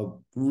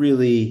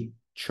really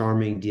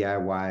charming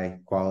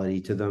DIY quality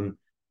to them.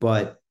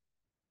 But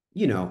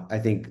I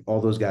think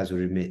all those guys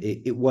would admit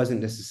it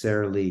wasn't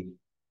necessarily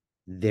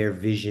their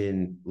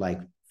vision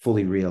like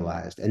fully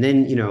realized. And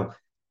then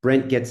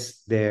Brent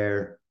gets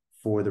there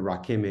for the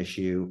Rakim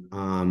issue,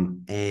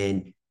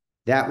 and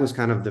that was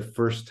kind of the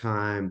first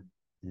time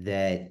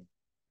that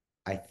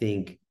I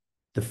think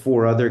the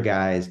four other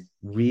guys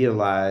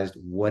realized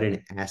what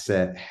an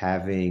asset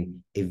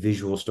having a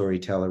visual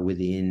storyteller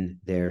within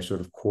their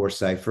sort of core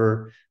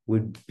cipher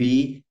would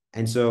be.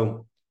 And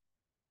so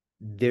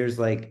there's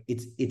like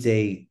it's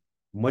a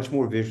much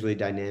more visually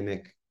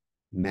dynamic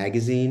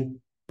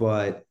magazine,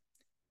 but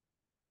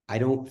I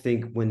don't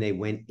think when they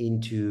went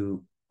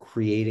into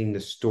creating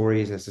the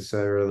stories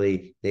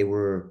necessarily, they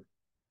weren't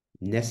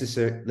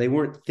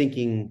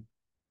thinking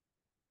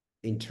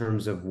in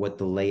terms of what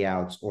the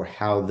layouts or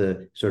how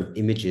the sort of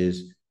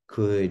images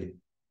could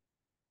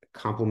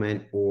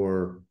complement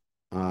or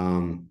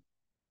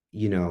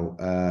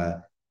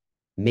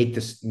make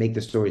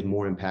the stories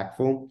more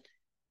impactful.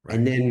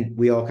 And then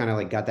we all kind of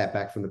like got that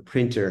back from the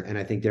printer. And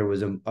I think there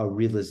was a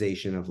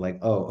realization of like,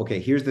 oh, okay,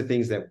 here's the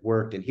things that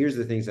worked. And here's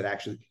the things that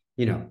actually,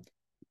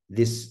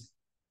 this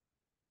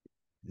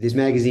this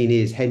magazine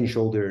is head and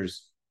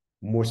shoulders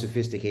more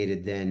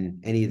sophisticated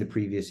than any of the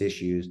previous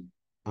issues.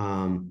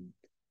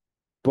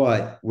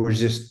 But we're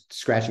just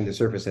scratching the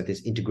surface at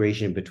this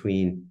integration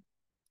between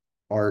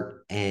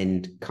art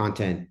and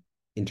content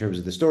in terms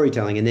of the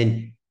storytelling. And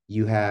then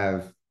you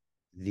have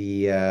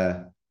the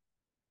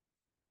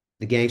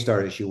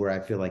Gangstar issue where I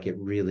feel like it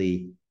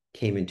really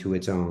came into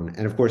its own.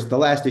 And of course, the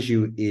last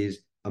issue is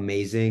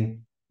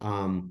amazing.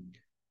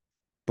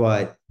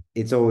 But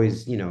it's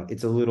always,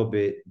 it's a little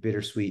bit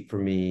bittersweet for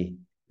me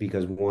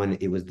because one,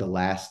 it was the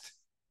last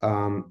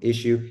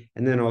issue.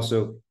 And then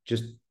also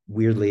just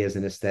weirdly as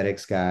an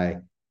aesthetics guy,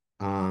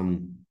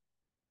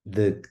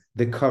 the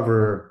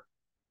cover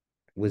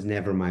was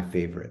never my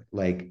favorite.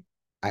 Like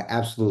I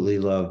absolutely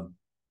love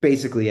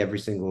basically every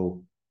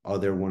single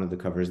other one of the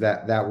covers.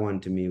 That one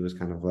to me was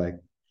kind of like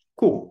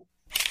cool.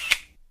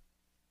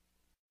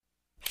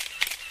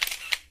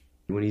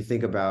 When you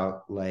think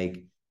about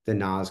like the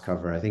Nas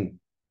cover, I think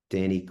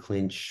Danny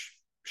Clinch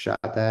shot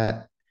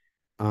that.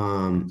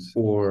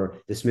 Or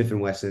the Smith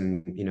and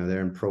Wesson,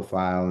 they're in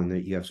profile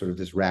and you have sort of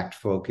this racked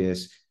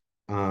focus.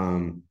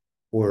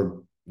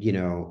 Or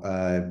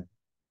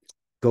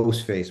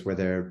Ghostface where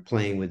they're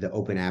playing with the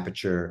open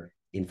aperture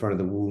in front of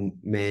the Wu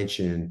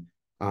Mansion,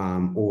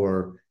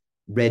 or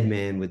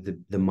Redman with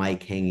the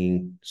mic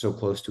hanging so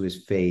close to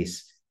his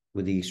face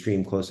with the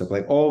extreme close up.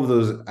 Like all of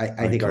those,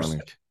 I think are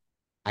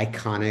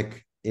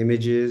iconic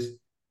images.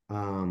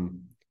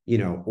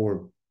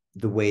 Or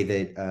the way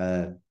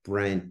that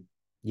Brent,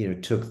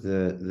 took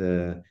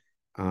the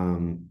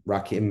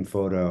Rakim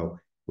photo,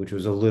 which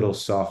was a little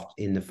soft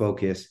in the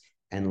focus,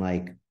 and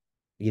like,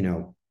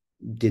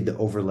 did the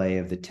overlay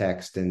of the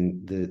text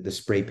and the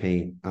spray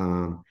paint,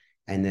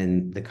 and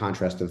then the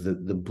contrast of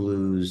the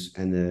blues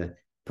and the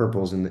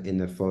purples in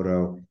the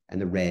photo and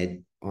the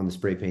red on the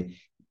spray paint.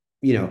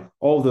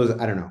 All of those,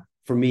 I don't know.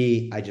 For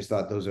me, I just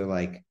thought those are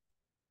like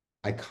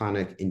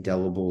iconic,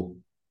 indelible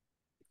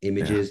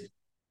images. Yeah.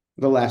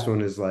 The last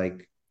one is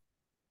like,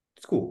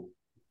 it's cool.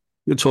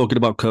 You're talking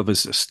about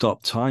covers that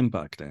stopped time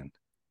back then.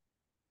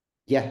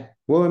 Yeah.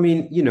 Well, I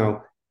mean,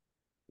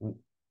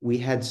 we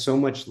had so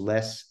much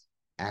less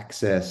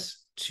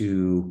access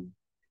to,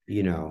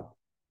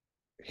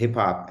 hip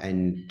hop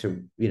and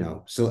to,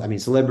 so I mean,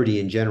 celebrity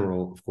in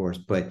general, of course,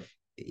 but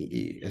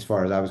as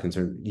far as I was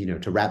concerned,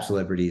 to rap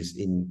celebrities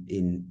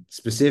in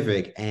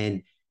specific.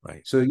 And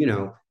right. So,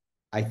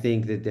 I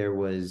think that there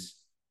was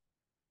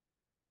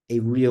a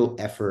real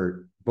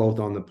effort both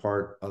on the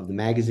part of the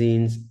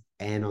magazines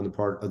and on the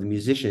part of the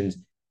musicians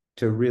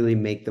to really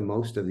make the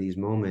most of these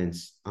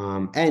moments.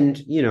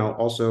 And,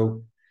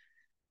 also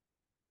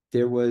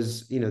there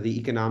was, the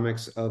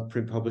economics of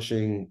print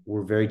publishing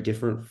were very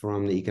different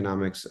from the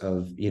economics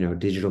of,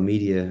 digital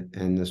media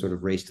and the sort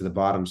of race to the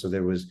bottom. So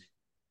there was,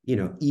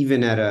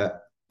 even at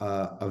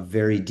a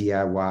very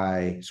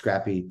DIY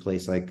scrappy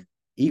place like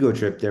Ego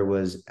Trip, there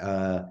was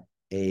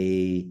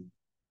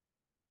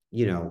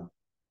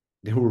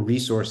there were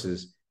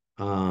resources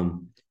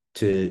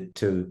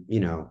to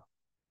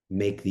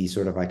make these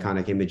sort of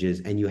iconic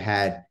images, and you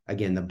had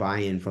again the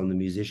buy-in from the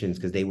musicians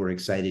because they were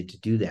excited to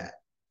do that.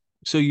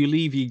 So you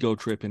leave Ego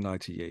Trip in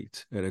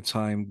 '98 at a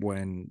time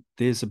when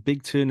there's a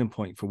big turning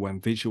point for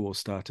when visuals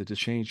started to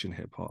change in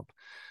hip hop,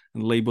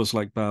 and labels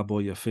like Bad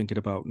Boy are thinking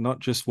about not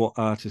just what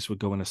artists were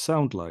going to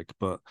sound like,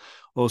 but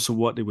also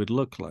what they would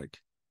look like.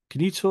 Can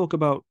you talk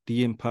about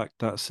the impact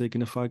that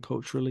signified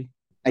culturally?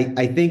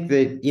 I think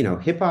that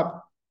hip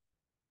hop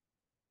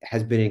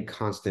has been in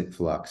constant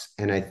flux,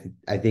 and I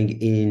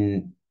think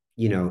in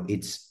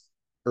its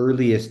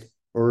earliest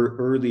or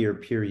earlier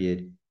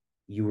period,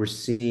 you were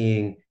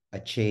seeing a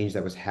change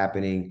that was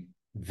happening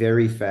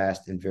very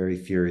fast and very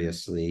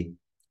furiously.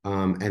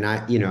 And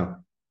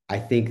I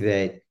think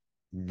that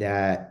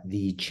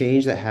the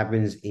change that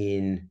happens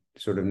in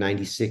sort of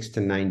 96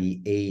 to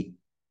 98,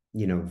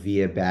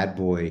 via Bad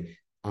Boy,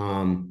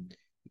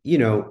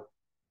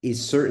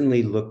 is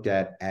certainly looked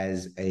at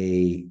as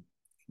a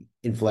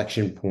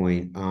inflection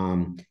point.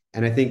 And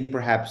I think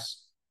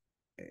perhaps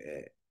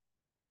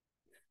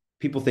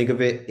people think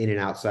of it in an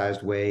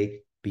outsized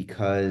way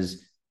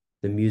because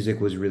the music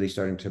was really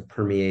starting to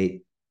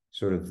permeate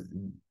sort of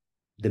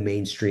the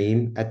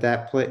mainstream at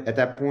that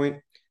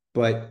point.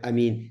 But I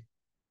mean,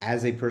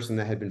 as a person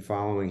that had been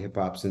following hip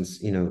hop since,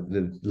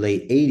 the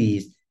late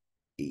 80s,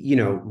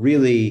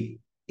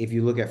 really, if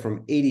you look at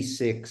from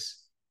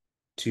 86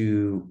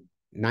 to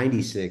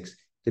 96,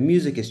 the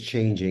music is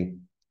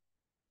changing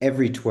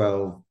every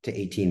 12 to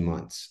 18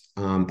 months.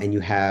 And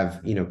you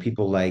have,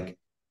 people like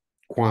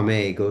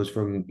Kwame goes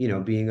from,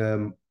 being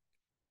a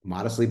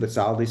modestly but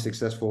solidly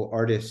successful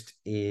artist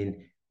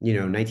in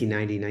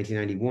 1990,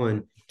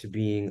 1991 to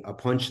being a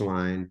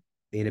punchline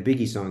in a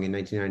Biggie song in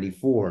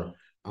 1994.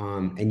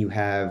 And you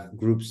have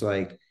groups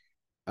like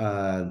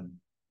Brand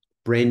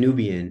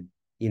Nubian,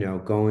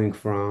 going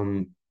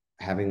from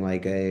having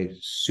like a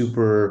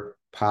super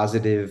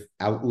positive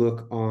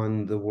outlook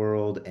on the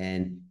world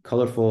and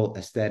colorful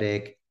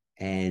aesthetic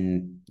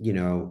and,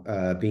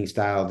 being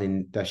styled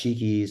in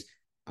dashikis,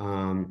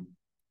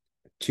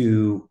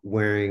 to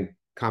wearing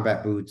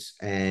combat boots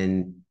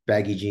and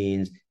baggy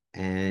jeans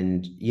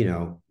and,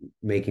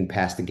 making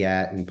past the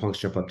gat and punks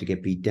jump up to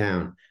get beat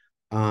down.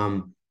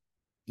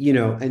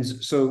 And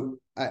so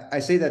I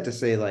say that to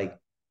say, like,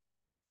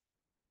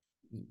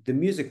 the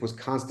music was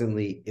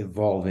constantly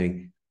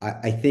evolving.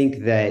 I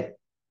think that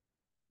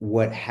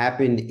what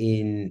happened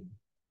in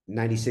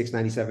 96,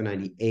 97,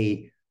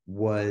 98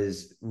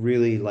 was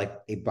really like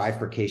a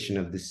bifurcation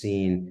of the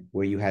scene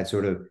where you had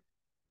sort of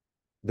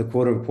the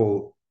quote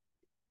unquote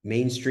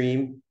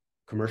mainstream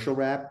commercial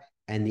rap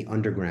and the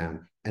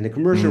underground. And the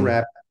commercial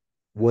rap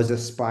was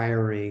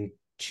aspiring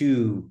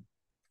to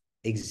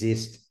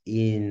exist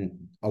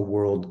in a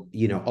world,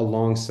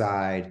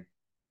 alongside,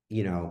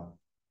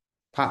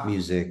 pop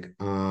music,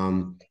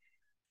 and,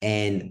 on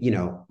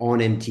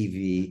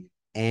MTV.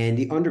 And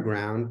the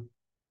underground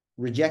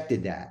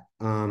rejected that,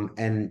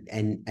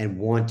 and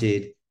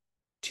wanted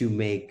to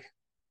make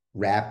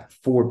rap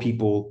for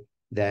people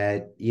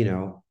that,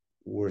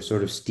 were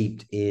sort of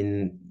steeped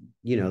in,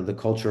 the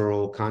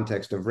cultural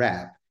context of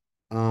rap.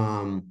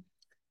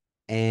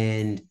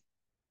 And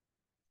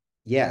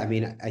yeah, I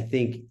mean, I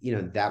think,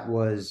 that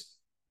was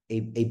a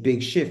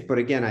big shift. But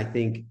again, I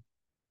think,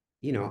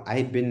 I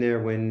had been there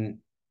when,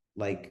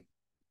 like,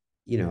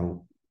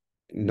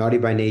 Naughty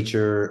by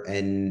Nature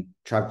and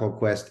Tribe Called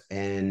Quest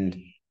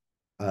and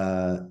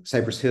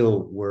Cypress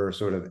Hill were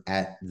sort of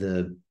at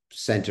the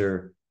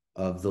center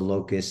of the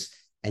locus.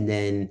 And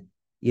then,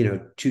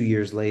 2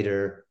 years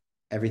later,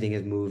 everything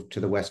has moved to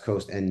the West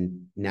Coast,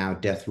 and now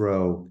Death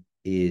Row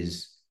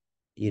is,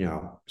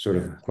 sort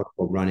of quote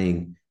unquote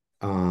running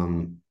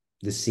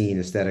the scene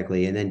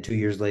aesthetically. And then 2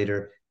 years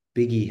later,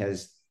 Biggie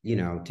has,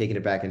 taken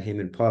it back, and him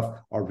and Puff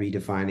are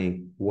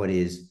redefining what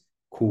is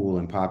cool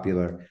and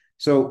popular.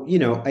 So,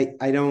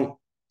 I don't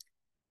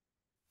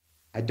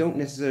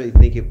necessarily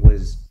think it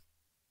was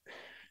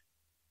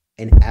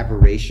an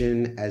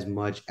aberration as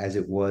much as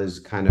it was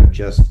kind of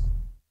just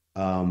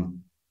a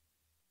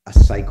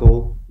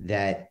cycle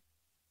that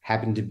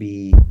happened to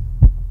be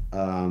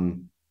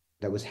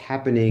that was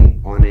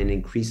happening on an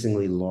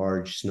increasingly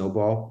large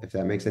snowball, if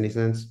that makes any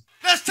sense.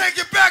 Let's take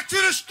it back to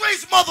the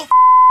streets, mother.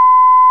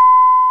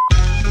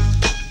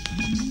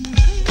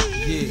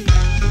 Yeah,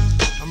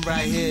 I'm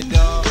right here,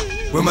 dog.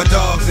 Where my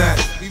dogs at?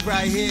 We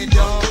right here,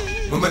 dog.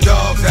 Where my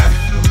dogs at?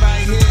 I'm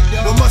right here,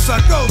 dog. What must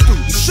I go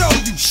through to show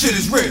you shit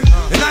is real?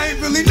 And I ain't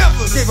really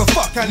never gave a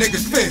fuck how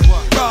niggas feel.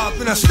 Rob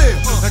and I steal,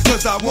 and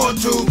cause I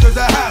want to, cause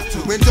I have to.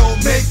 And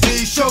don't make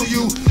me show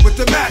you with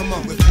the Mac.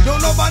 If you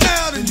don't know by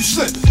now, then you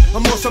slip.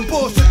 I'm on some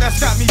bullshit that's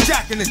got me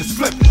jacking niggas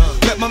flipping.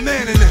 Let my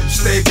man in them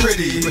stay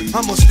pretty, but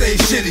I'm gonna stay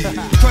shitty.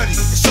 Cruddy,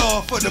 it's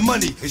all for the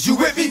money. Is you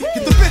with me?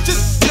 Get the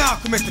bitches, now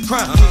commit the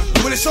crime. And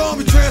when it's on,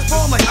 we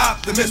transform like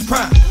Optimus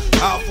Prime.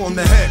 Out on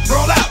the head,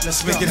 roll out,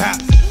 let's make it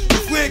happen.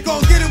 If we ain't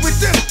gon' get it with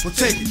this, we'll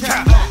take it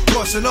cap.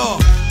 Bustin' off,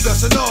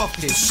 dustin' off,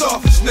 the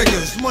softest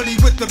niggas. Money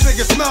with the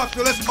biggest mouth,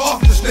 yo, let's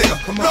off this nigga.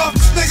 Come on,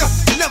 this nigga,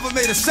 he never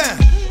made a sound.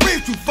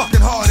 Breathe too fucking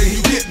hard and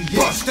he getting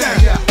bust down.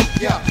 Yeah,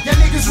 y'all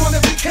niggas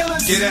wanna be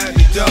killers. Get at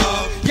me,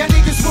 dog. Y'all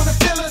niggas wanna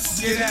kill us.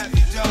 Get at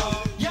me,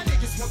 dog. Y'all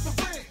niggas want the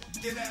ring.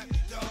 Get at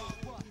me, dog.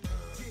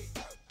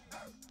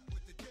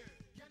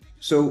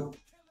 So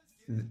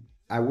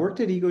I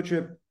worked at Ego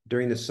Trip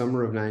during the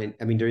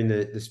during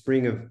the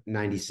spring of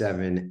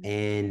 97.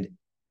 And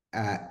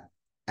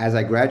as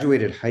I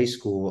graduated high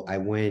school, I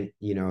went,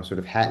 sort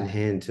of hat in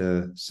hand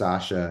to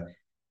Sasha.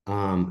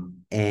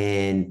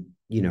 And,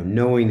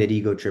 knowing that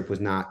Ego Trip was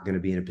not going to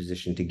be in a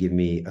position to give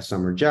me a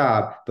summer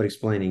job, but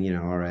explaining,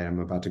 all right, I'm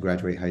about to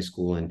graduate high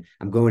school and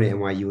I'm going to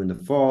NYU in the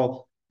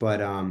fall,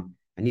 but I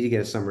need to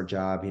get a summer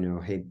job.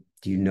 Hey,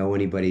 do you know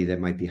anybody that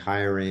might be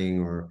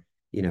hiring? Or,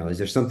 is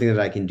there something that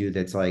I can do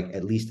that's like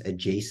at least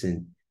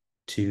adjacent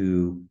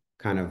to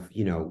kind of,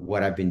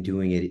 what I've been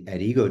doing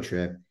at Ego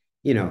Trip,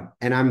 and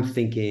I'm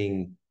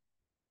thinking,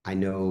 I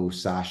know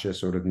Sasha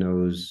sort of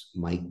knows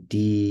Mike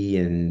D,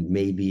 and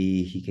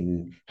maybe he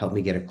can help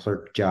me get a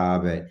clerk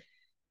job at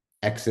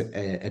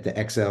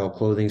the XL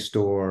clothing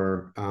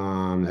store,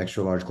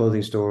 extra large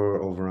clothing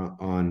store over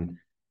on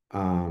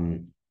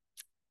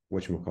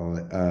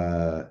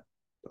whatchamacallit,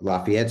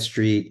 Lafayette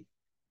Street,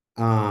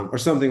 or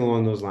something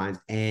along those lines.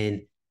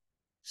 And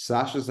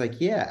Sasha's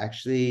like, yeah,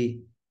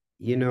 actually,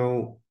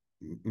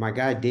 my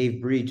guy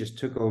Dave Bree just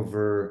took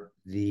over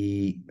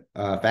the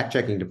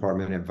fact-checking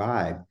department at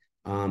Vibe,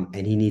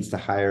 and he needs to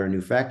hire a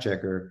new fact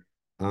checker.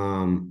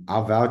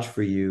 I'll vouch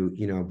for you,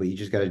 but you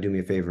just got to do me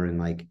a favor and,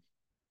 like,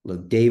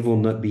 look, Dave will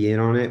not be in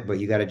on it, but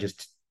you got to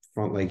just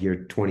front like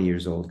you're 20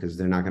 years old, because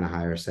they're not going to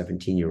hire a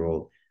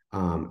 17-year-old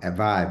at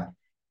Vibe.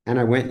 And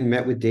I went and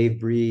met with Dave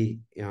Bree,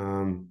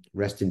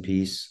 rest in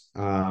peace.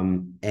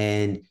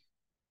 And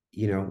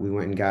we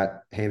went and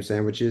got ham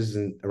sandwiches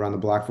and around the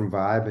block from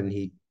Vibe, and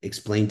he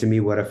explained to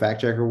me what a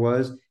fact checker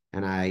was,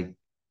 and I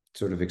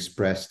sort of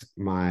expressed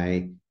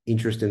my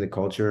interest in the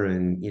culture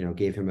and,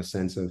 gave him a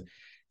sense of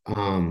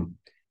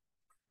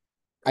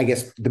I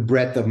guess the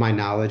breadth of my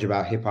knowledge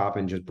about hip hop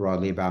and just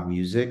broadly about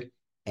music.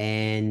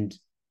 And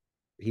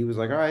he was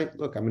like, all right,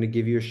 look, I'm going to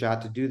give you a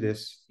shot to do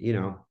this.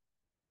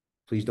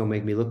 Please don't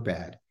make me look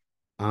bad.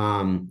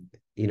 Um,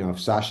 if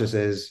Sasha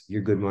says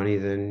you're good money,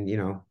 then,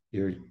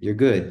 you're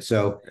good.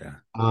 So,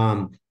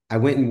 Yeah. I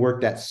went and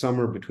worked that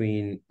summer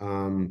between,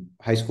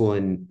 high school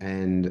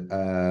and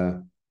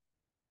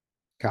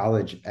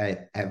college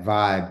at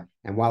Vibe.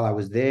 And while I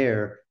was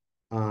there,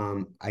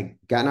 I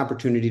got an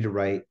opportunity to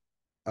write,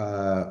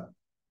 uh,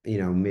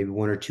 maybe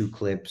one or two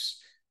clips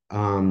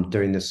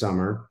during the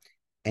summer.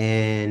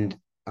 And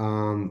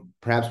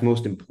perhaps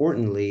most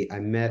importantly, I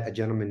met a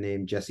gentleman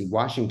named Jesse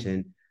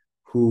Washington,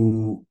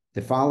 who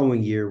the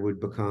following year would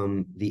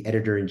become the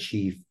editor in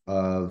chief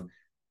of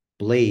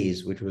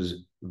Blaze, which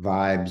was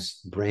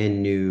Vibe's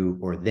brand new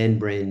or then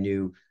brand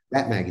new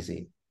rap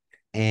magazine.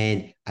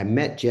 And I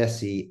met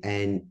Jesse,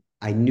 and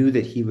I knew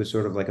that he was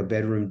sort of like a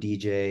bedroom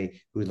DJ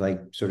who would like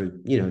sort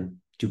of,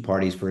 do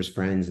parties for his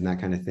friends and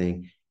that kind of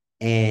thing.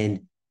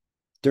 And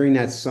during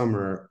that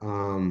summer,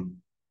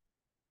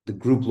 the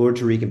group Lord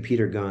Tariq and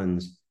Peter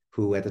Guns,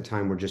 who at the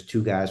time were just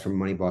two guys from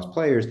Money Boss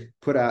Players,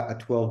 put out a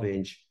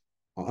 12-inch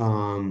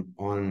on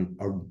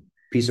a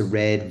piece of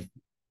red,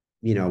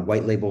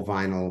 white label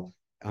vinyl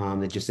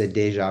that just said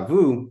Deja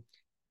Vu.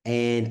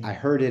 And I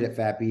heard it at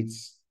Fat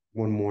Beats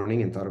one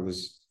morning and thought it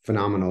was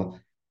phenomenal,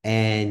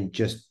 and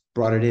just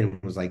brought it in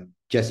and was like,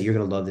 Jesse, you're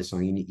going to love this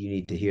song. You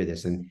need to hear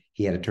this. And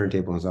he had a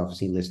turntable in his office.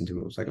 He listened to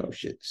it. It was like, oh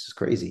shit, this is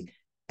crazy.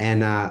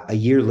 And a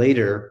year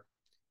later,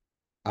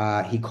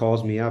 he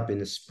calls me up in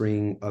the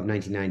spring of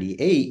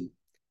 1998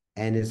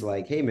 and is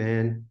like, hey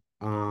man,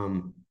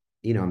 I'm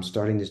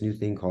starting this new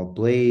thing called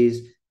Blaze.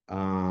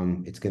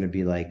 It's going to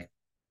be like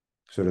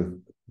sort of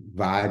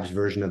Vibes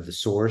version of the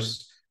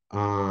Source.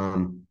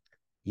 And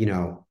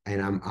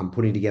I'm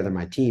putting together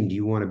my team. Do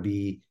you want to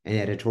be an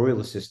editorial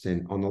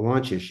assistant on the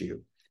launch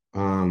issue?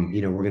 We're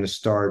going to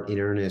start in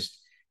earnest,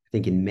 I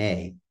think in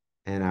May.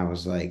 And I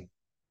was like,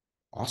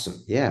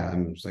 awesome. Yeah. I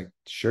was like,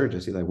 sure,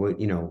 Jesse, like what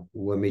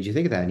made you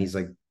think of that? And he's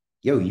like,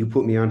 yo, you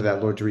put me onto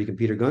that Lord Tariq and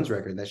Peter Guns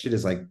record. That shit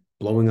is like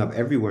blowing up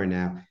everywhere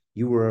now.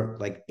 You were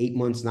like 8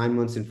 months, 9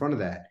 months in front of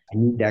that. I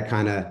need that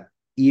kind of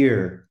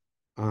ear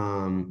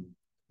on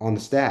the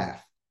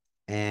staff.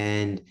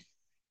 And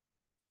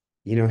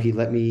he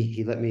let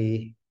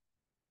me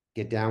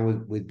get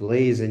down with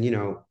Blaze,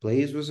 and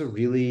Blaze was a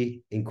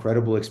really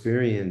incredible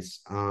experience.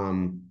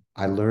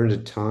 I learned a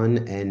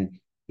ton, and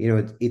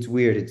it's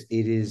weird. It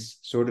is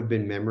sort of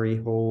been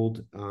memory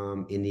hold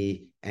in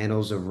the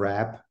annals of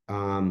rap.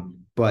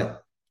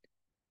 But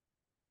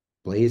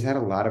Blaze had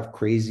a lot of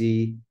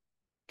crazy,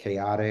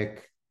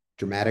 chaotic,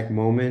 dramatic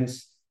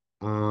moments.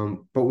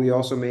 But we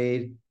also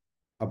made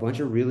a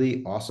bunch of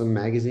really awesome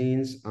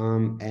magazines.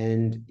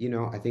 And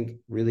I think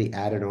really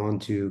added on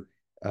to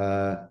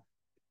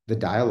the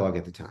dialogue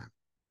at the time.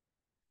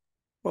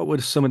 What were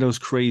some of those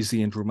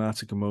crazy and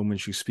dramatic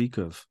moments you speak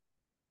of?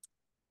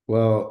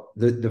 Well,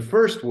 the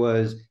first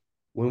was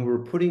when we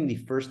were putting the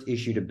first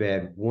issue to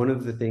bed. One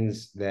of the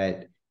things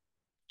that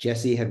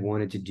Jesse had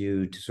wanted to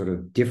do to sort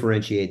of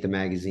differentiate the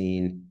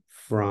magazine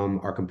from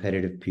our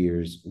competitive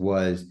peers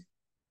was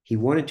he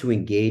wanted to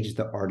engage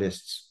the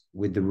artists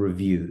with the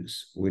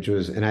reviews, which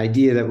was an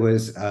idea that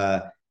was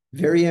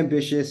very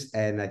ambitious,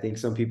 and I think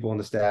some people on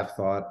the staff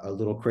thought a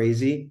little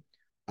crazy.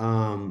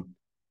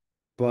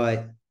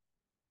 But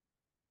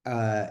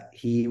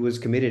he was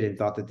committed and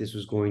thought that this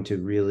was going to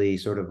really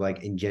sort of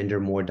like engender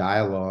more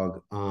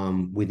dialogue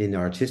within the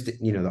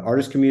the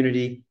artist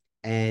community,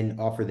 and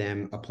offer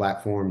them a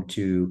platform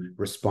to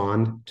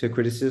respond to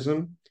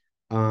criticism,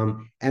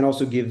 and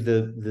also give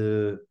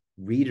the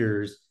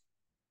readers,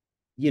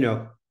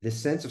 the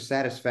sense of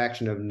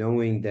satisfaction of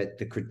knowing that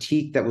the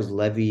critique that was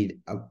levied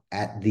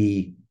at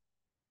the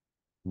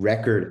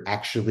record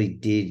actually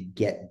did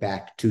get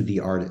back to the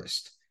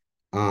artist.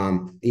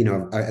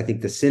 I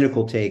think the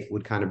cynical take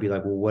would kind of be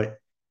like, well,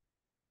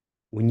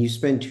 when you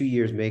spend 2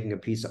 years making a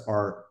piece of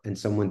art and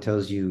someone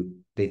tells you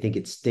they think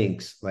it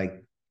stinks,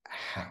 like,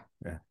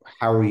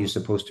 how are you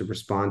supposed to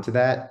respond to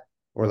that?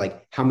 Or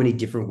like, how many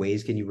different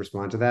ways can you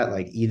respond to that?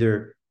 Like,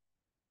 either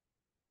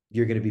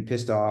you're going to be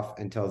pissed off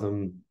and tell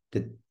them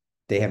that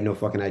they have no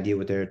fucking idea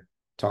what they're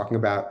talking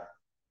about,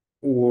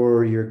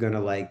 or you're going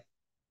to like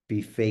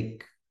be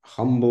fake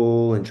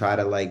humble and try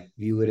to like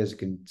view it as a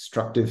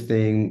constructive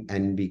thing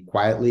and be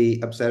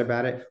quietly upset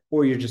about it,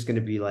 or you're just going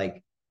to be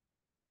like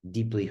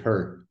deeply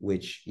hurt,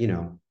 which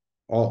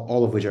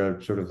all of which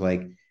are sort of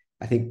like,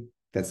 I think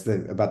that's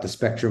about the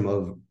spectrum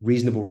of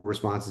reasonable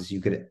responses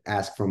you could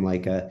ask from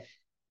like a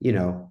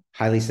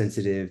highly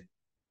sensitive,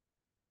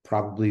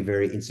 probably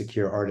very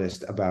insecure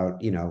artist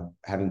about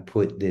having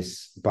put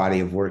this body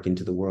of work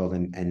into the world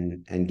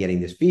and getting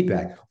this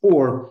feedback.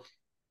 Or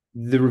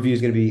the review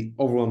is going to be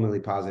overwhelmingly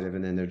positive,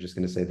 and then they're just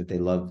going to say that they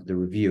love the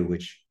review,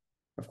 which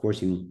of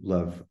course you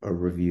love a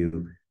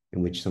review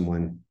in which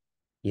someone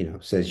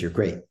says you're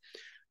great.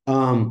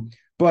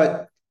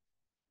 But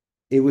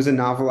it was a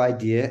novel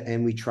idea,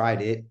 and we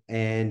tried it.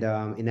 And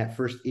in that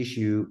first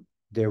issue,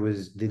 the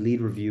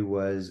lead review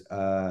was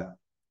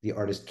the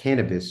artist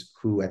Cannabis,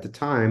 who at the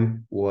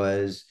time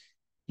was,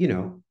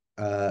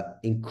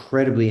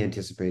 incredibly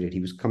anticipated.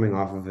 He was coming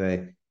off of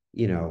a,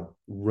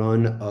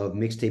 run of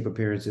mixtape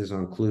appearances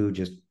on Clue.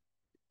 Just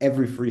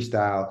every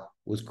freestyle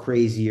was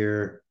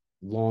crazier,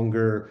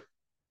 longer,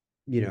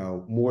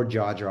 more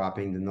jaw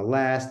dropping than the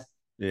last.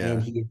 Yeah.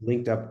 And he had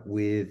linked up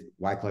with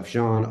Wyclef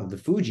Jean of the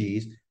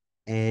Fugees.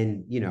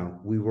 And,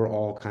 we were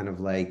all kind of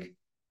like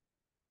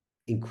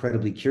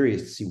incredibly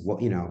curious to see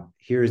what,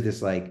 here's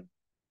this like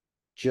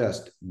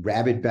just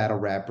rabid battle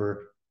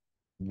rapper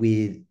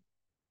with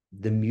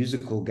the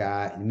musical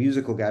guy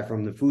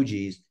from the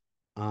Fugees.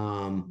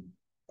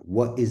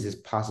 What is this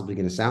possibly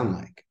going to sound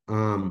like?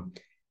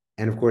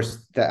 And of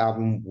course, the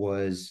album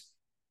was,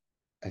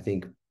 I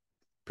think,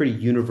 pretty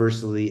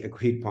universally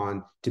agreed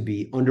upon to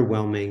be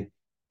underwhelming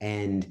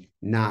and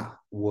not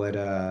what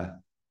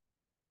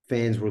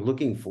fans were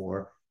looking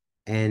for.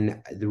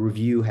 And the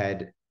review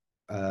had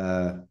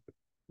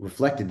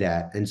reflected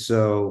that. And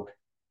so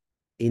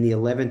in the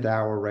 11th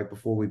hour, right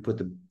before we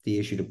put the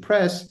issue to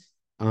press,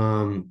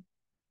 I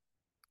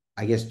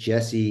guess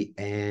Jesse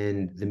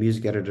and the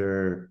music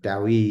editor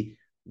Dowie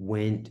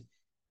went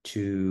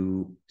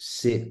to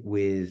sit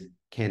with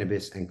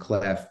Cannabis and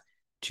Clef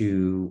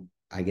to,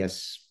 I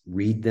guess,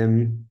 read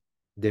them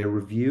their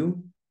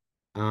review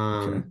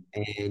and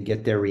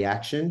get their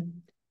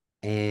reaction.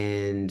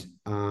 And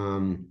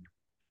the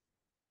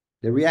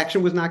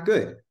reaction was not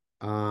good.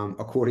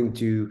 According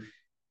to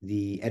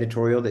the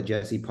editorial that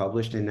Jesse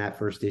published in that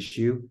first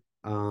issue,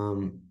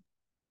 Wyclef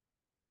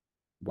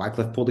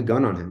pulled a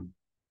gun on him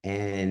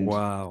and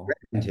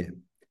threatened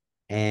him.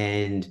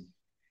 And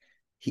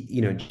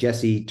he,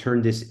 Jesse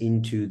turned this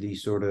into the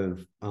sort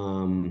of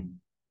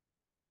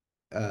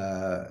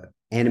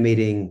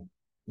animating,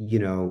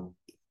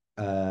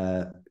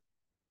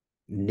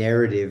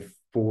 narrative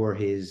for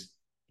his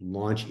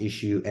launch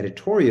issue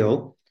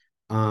editorial.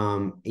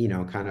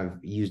 Kind of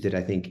used it,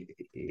 I think,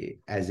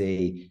 as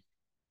a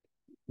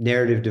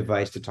narrative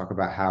device to talk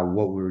about how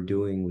what we were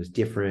doing was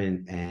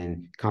different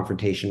and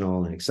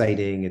confrontational and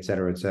exciting, et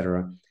cetera, et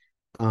cetera.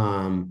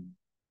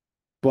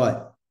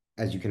 But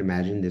as you can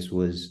imagine, this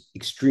was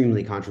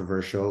extremely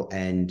controversial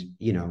and,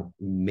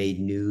 made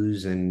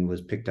news and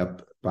was picked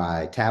up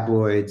by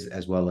tabloids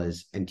as well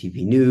as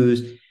MTV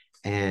News.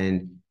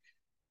 And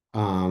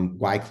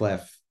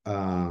Wyclef,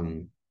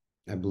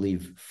 I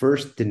believe,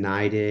 first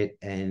denied it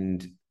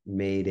and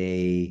made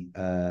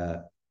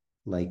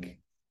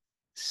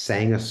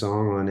sang a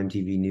song on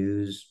MTV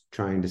News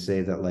trying to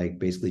say that like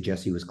basically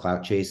Jesse was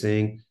clout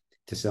chasing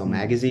to sell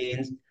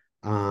magazines.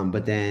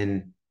 But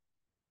then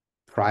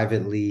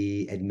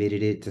privately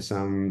admitted it to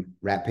some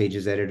Rap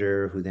Pages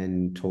editor who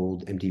then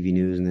told MTV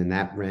News, and then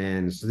that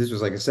ran. So this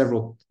was like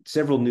several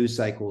news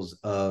cycles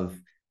of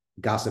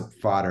gossip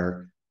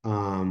fodder.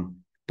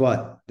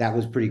 But that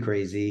was pretty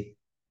crazy.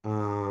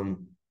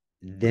 Then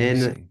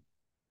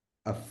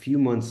a few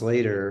months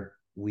later,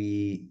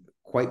 we,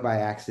 quite by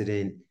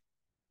accident,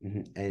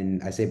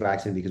 and I say by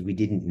accident because we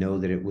didn't know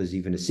that it was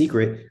even a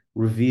secret,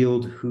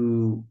 revealed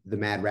who the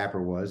Mad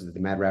Rapper was. That the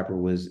Mad Rapper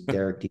was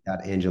Derek D.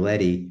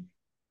 Angeletti.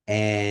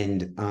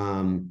 And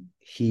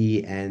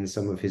he and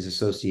some of his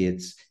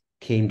associates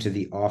came to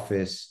the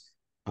office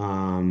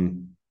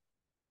asking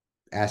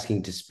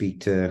to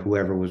speak to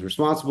whoever was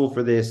responsible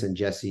for this. And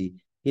Jesse,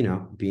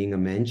 being a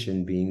mensch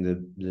and being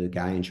the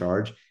guy in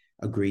charge,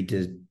 agreed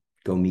to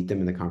go meet them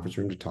in the conference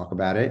room to talk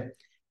about it.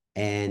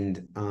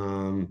 And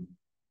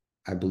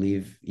I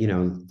believe,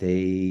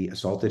 they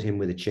assaulted him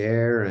with a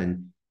chair,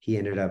 and he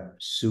ended up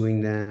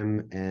suing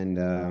them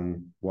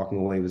and walking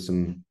away with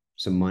some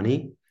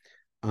money.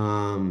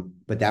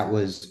 But that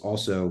was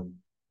also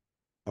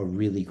a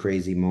really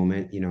crazy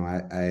moment.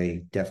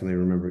 I definitely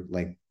remember,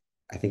 like,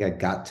 I think I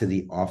got to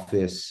the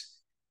office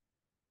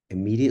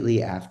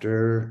immediately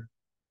after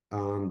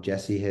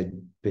Jesse had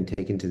been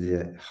taken to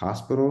the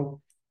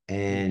hospital.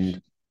 And,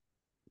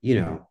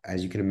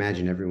 as you can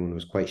imagine, everyone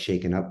was quite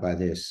shaken up by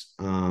this.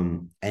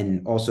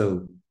 And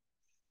also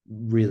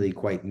really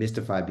quite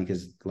mystified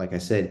because, like I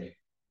said,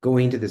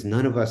 going into this,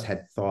 none of us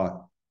had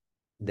thought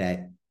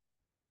that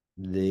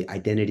the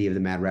identity of the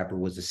Mad Rapper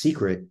was a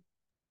secret.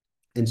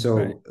 And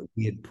so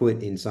we had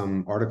put in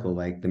some article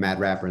like the Mad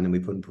Rapper, and then we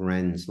put in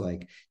parens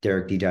like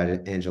Derek D.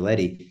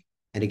 Angeletti.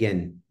 And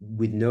again,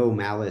 with no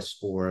malice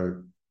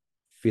or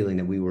feeling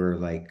that we were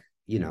like,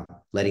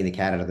 letting the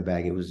cat out of the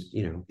bag. It was,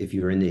 if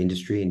you were in the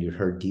industry and you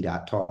heard D.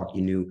 talk,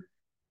 you knew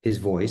his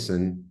voice,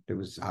 and it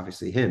was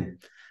obviously him.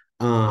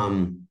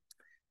 And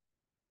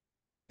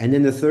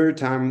then the third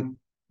time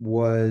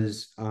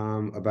was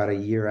about a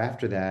year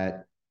after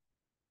that.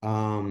 We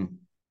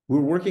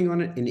were working on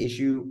an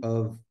issue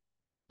of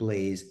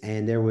Blaze,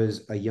 and there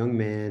was a young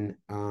man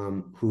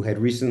who had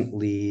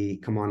recently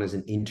come on as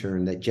an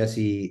intern that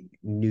Jesse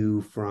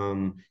knew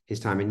from his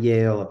time in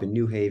Yale, up in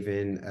New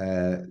Haven.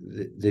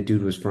 The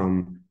dude was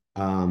from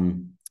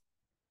Harlem,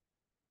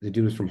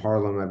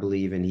 I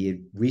believe, and he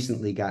had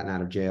recently gotten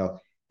out of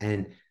jail.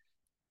 And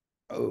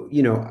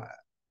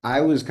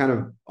I was kind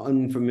of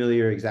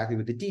unfamiliar exactly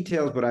with the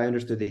details, but I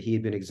understood that he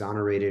had been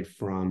exonerated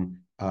from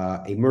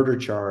a murder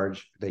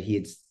charge that he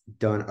had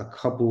done a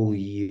couple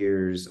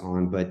years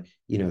on, but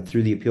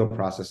through the appeal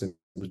process, it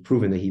was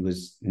proven that he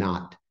was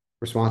not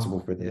responsible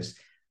for this.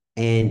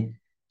 And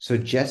so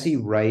Jesse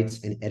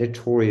writes an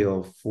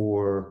editorial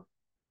for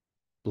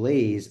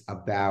Blaze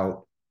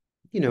about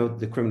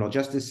the criminal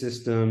justice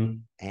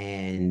system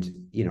and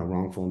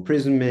wrongful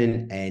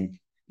imprisonment, and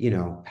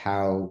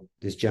how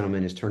this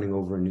gentleman is turning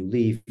over a new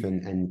leaf,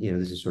 and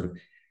this is sort of,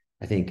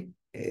 I think,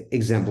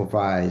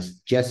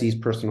 exemplifies Jesse's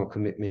personal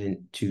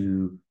commitment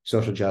to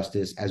social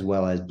justice as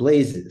well as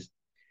Blaze's.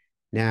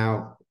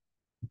 Now,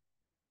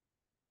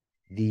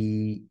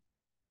 the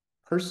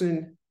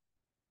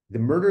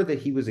murder that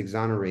he was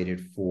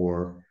exonerated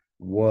for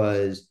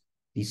was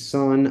the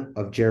son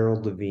of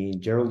Gerald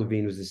Levine. Gerald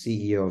Levine was the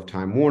CEO of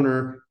Time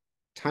Warner.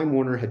 Time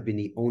Warner had been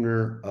the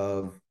owner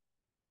of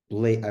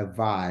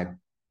Vibe.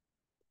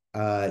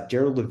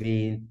 Gerald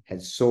Levine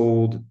had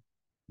sold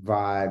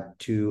Vibe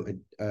to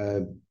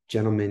a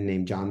gentleman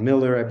named John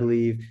Miller, I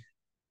believe.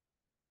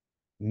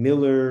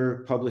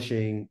 Miller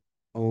Publishing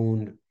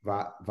owned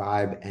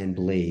Vibe and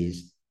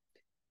Blaze.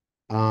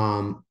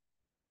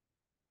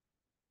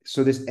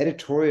 So this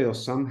editorial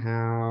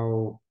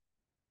somehow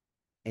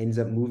ends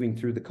up moving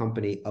through the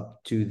company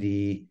up to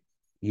the,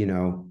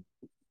 to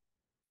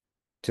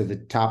the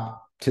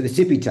top, to the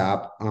tippy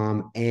top.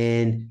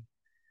 And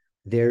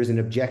there's an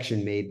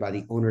objection made by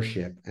the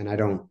ownership. And I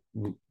don't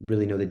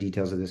really know the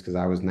details of this because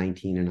I was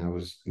 19 and I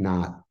was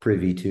not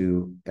privy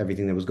to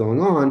everything that was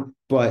going on.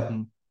 But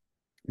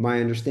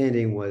my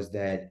understanding was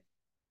that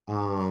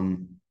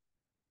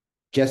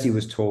Jesse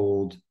was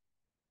told,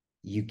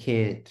 you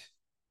can't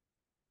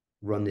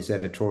run this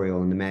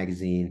editorial in the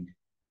magazine.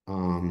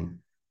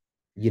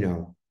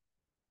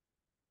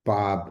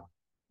 Bob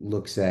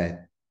looks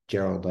at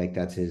Gerald like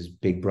that's his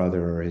big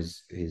brother or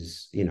his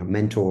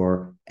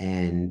mentor,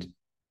 and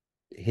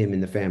him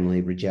and the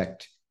family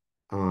reject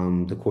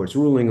the court's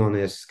ruling on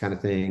this kind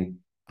of thing,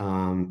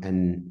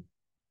 and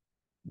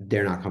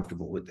they're not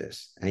comfortable with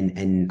this,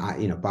 and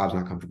Bob's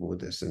not comfortable with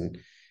this, and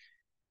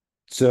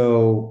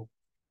so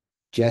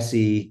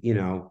Jesse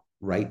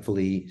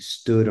rightfully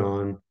stood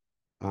on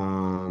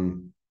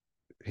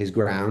his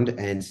ground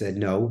and said,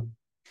 no,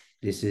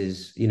 this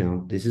is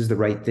the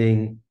right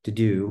thing to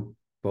do,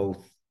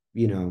 both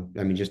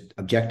just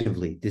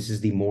objectively, this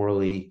is the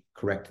morally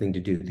correct thing to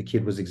do. The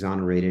kid was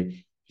exonerated.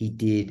 He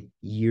did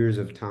years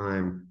of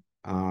time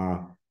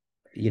on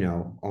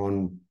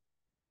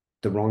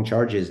the wrong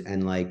charges,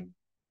 and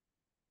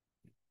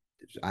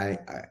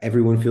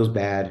everyone feels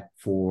bad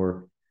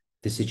for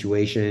the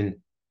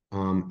situation,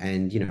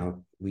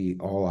 and we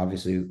all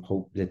obviously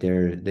hope that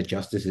that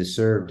justice is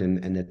served,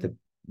 and that the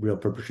real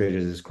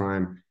perpetrators of this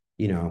crime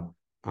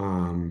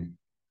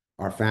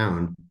are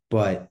found.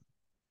 But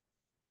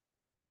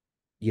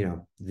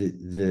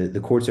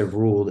the courts have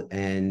ruled,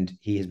 and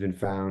he has been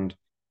found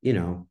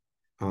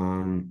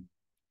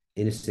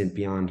innocent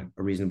beyond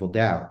a reasonable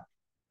doubt.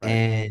 Right.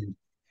 And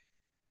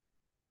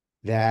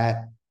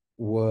that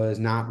was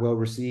not well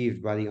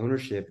received by the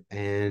ownership,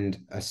 and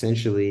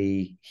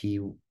essentially he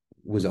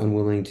was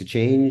unwilling to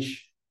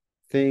change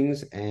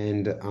things,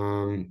 and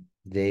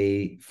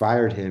they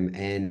fired him,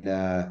 and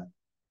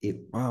it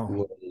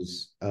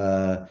was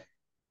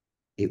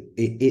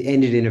it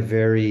ended in a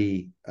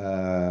very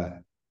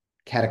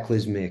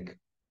cataclysmic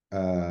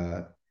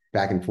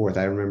back and forth.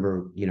 I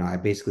remember, I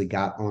basically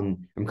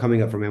I'm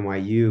coming up from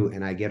NYU,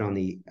 and I get on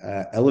the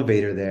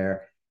elevator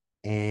there,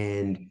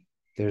 and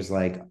there's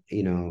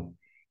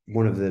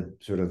one of the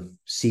sort of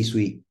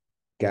C-suite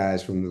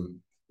guys from the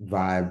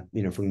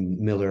Vibe,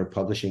 from Miller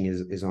Publishing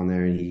is on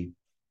there,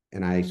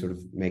 and I sort of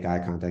make eye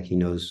contact. He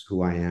knows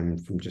who I am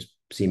from just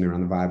seeing me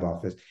around the Vibe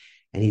office,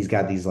 and he's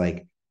got these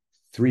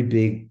three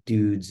big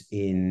dudes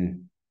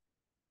in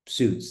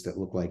suits that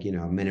look like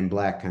Men in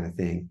Black kind of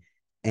thing.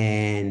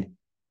 And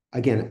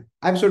again,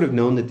 I've sort of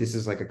known that this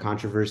is a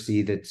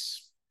controversy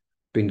that's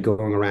been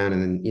going around,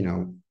 and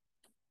then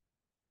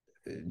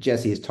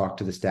Jesse has talked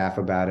to the staff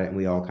about it, and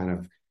we all kind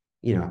of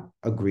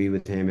agree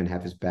with him and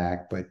have his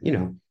back. But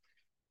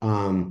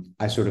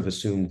I sort of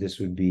assumed this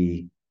would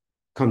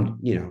come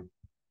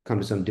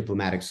to some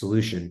diplomatic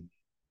solution.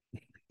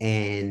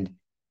 And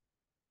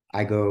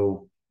I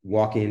go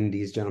walk in,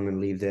 these gentlemen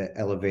leave the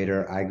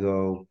elevator, I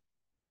go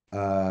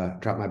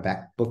drop my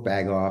book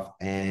bag off,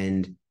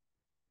 and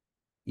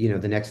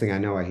the next thing I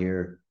know, I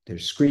hear they're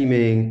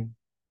screaming.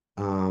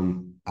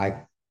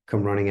 I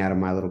come running out of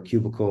my little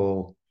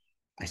cubicle.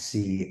 I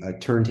see a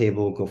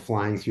turntable go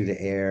flying through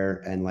the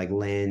air and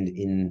land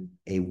in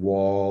a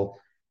wall.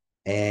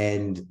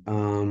 And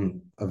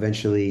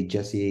eventually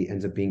Jesse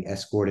ends up being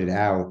escorted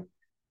out.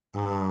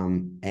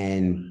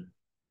 And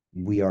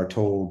we are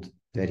told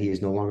that he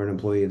is no longer an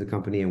employee of the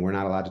company, and we're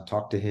not allowed to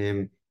talk to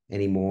him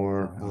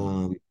anymore.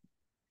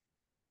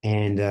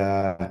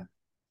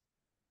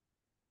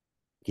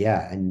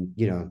 Yeah, and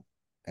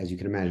as you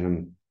can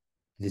imagine,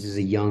 this is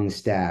a young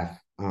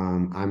staff.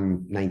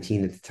 I'm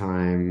 19 at the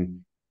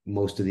time.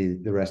 most of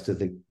the rest of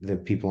the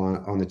people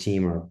on the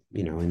team are,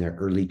 in their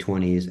early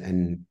 20s,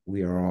 and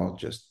we are all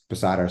just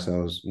beside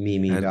ourselves.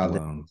 Mimi Head Valdez,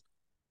 blown.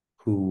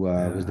 who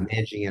was the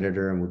managing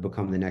editor and would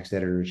become the next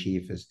editor in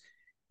chief, is,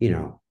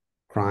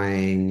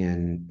 crying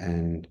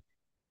and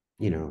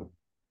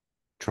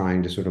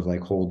trying to sort of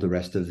like hold the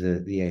rest of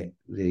the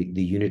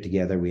unit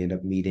together. We end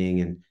up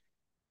meeting, and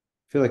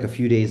I feel like a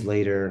few days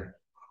later,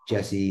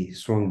 Jesse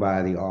swung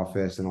by the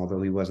office, and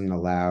although he wasn't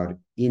allowed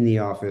in the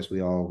office,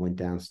 we all went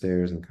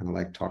downstairs and kind of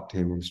like talked to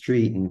him on the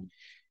street. And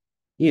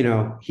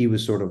he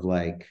was sort of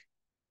like,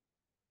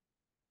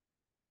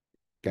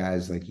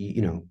 guys, like,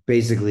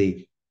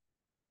 basically,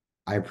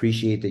 I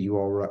appreciate that you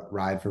all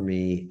ride for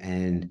me,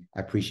 and I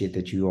appreciate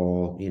that you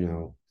all,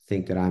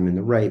 think that I'm in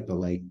the right, but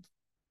like,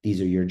 these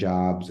are your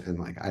jobs, and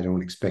like, I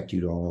don't expect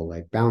you to all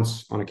like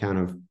bounce on account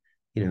of,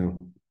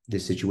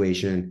 this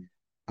situation.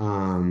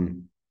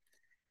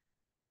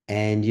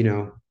 And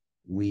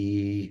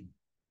we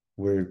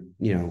were,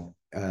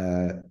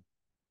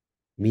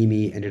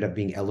 Mimi ended up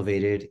being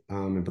elevated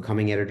and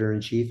becoming editor in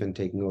chief and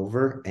taking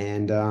over.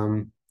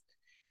 And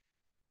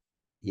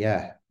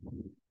yeah,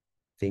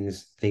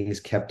 things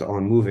kept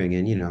on moving.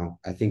 And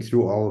I think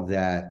through all of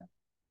that,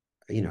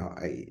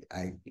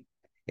 I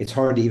it's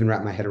hard to even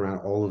wrap my head around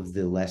all of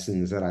the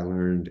lessons that I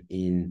learned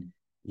in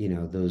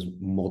those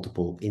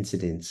multiple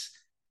incidents.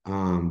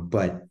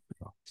 But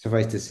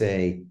suffice to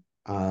say,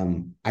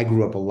 I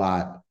grew up a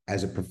lot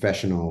as a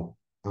professional,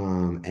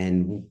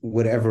 and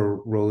whatever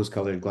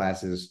rose-colored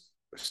glasses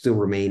still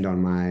remained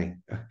on my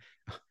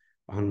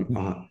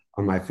on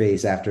my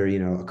face after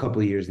a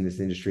couple of years in this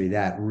industry,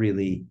 that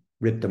really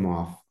ripped them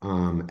off,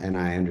 and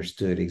I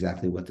understood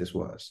exactly what this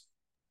was.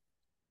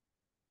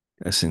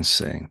 That's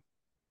insane.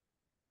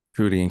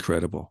 Truly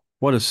incredible.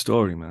 What a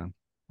story, man.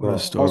 What a Well,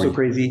 story. also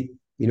crazy.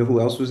 You know who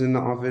else was in the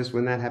office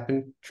when that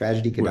happened?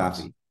 Tragedy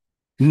Gaddafi.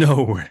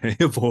 No way,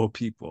 of all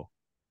people.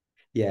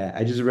 Yeah,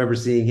 I just remember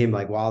seeing him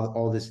like while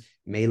all this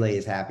melee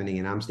is happening,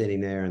 and I'm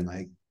standing there, and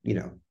like,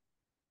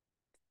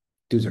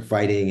 dudes are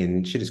fighting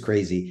and shit is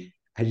crazy.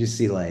 I just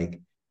see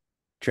like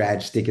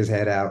Trad stick his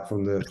head out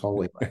from the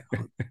hallway, like,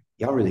 oh,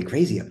 y'all really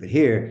crazy up in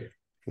here.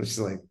 I was just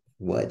like,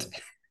 what?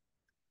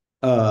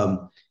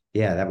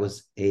 Yeah, that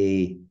was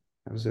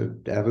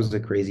a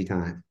crazy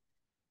time.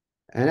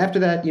 And after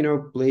that,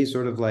 Blaze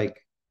sort of like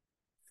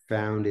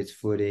found its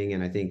footing.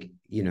 And I think,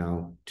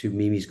 to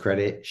Mimi's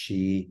credit,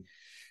 she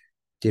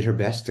did her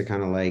best to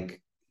kind of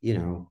like,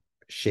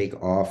 shake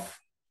off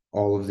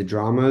all of the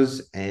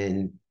dramas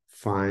and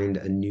find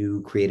a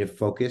new creative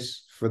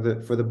focus for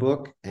the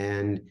book,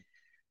 and,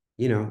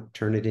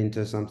 turn it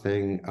into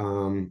something,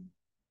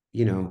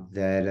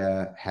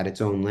 that had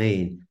its own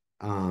lane.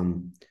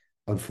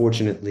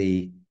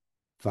 Unfortunately,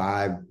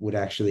 Vibe would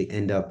actually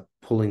end up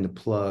pulling the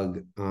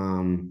plug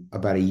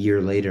about a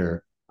year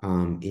later,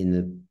 in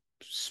the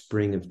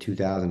spring of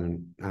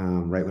 2000,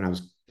 right when I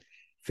was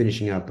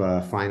finishing up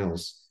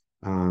finals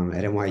at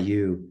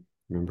NYU.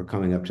 I remember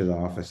coming up to the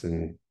office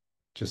and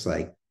just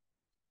like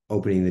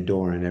opening the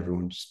door, and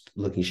everyone just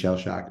looking shell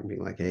shocked and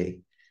being like, "Hey,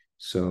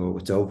 so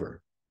it's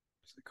over."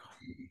 It's like, oh,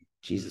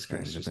 Jesus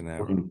Christ!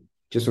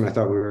 Just when I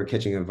thought we were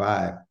catching a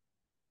vibe.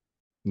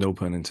 No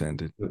pun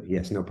intended.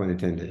 Yes, no pun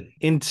intended.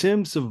 In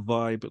terms of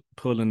Vibe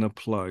pulling a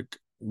plug,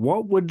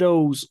 what were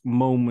those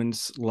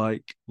moments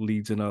like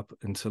leading up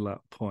until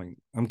that point?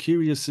 I'm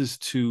curious as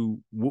to,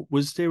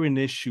 was there an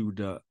issue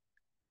that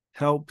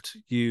helped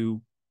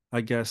you,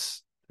 I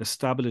guess,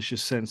 establish a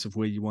sense of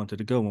where you wanted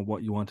to go and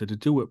what you wanted to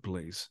do at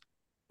Blaze?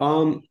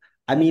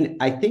 I mean,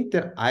 I think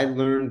that I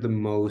learned the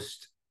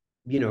most,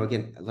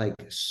 again, like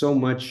so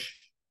much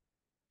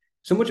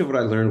of what I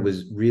learned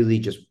was really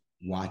just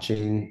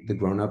watching the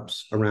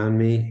grown-ups around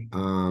me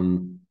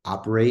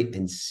operate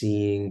and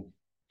seeing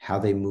how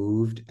they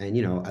moved. And,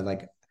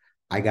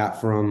 I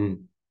got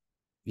from,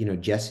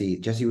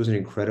 Jesse was an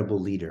incredible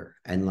leader,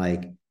 and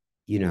like,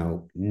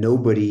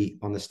 nobody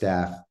on the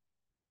staff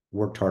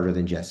worked harder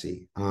than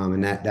Jesse.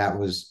 And that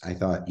was, I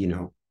thought,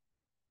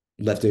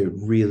 left a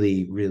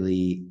really,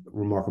 really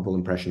remarkable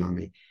impression on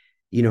me.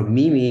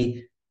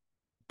 Mimi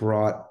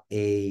brought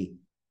a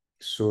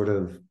sort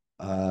of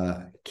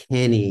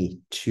canny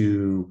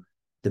to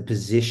the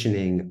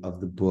positioning of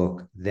the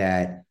book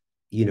that,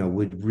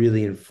 would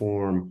really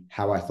inform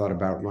how I thought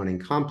about running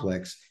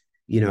Complex.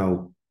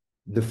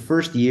 The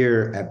first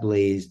year at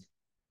Blaze,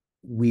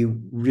 we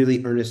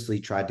really earnestly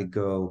tried to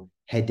go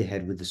head to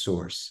head with the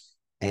source.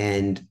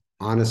 And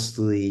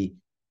honestly,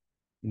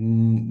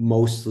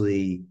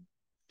 mostly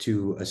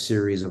to a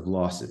series of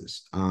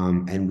losses.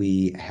 And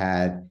we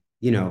had,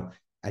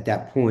 at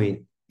that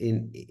point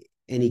in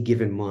any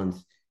given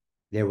month,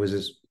 there was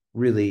this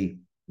really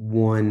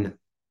one,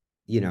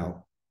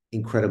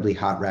 incredibly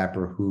hot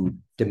rapper who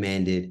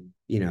demanded,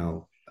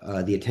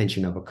 the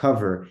attention of a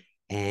cover.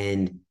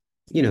 And,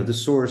 the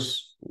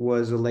source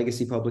was a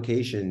legacy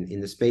publication in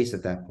the space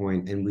at that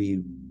point. And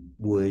we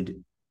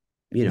would,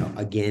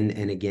 again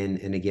and again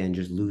and again,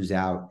 just lose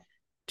out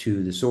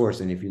to the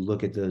source. And if you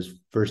look at those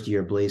first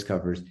year Blaze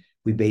covers,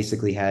 we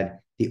basically had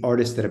the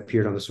artists that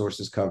appeared on the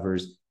source's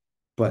covers,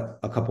 but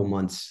a couple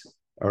months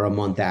or a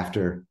month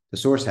after the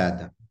source had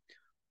them.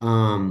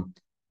 Um,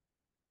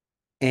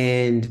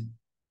 and,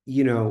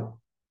 you know,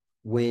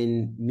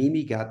 when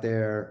Mimi got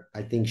there,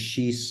 I think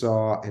she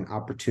saw an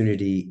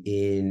opportunity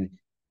in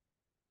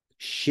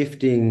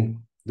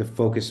shifting the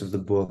focus of the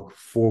book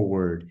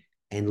forward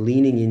and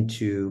leaning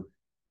into,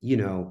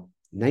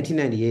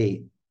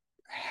 1998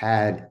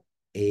 had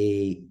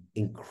a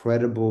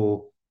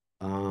incredible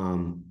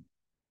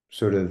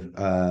sort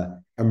of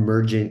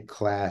emergent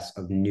class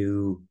of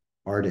new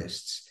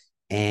artists.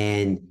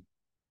 And,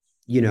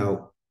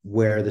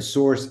 where the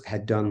source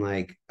had done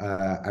like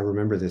I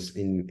remember this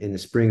in the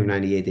spring of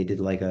 98, they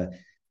did like a,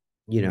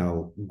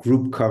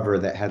 group cover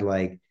that had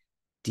like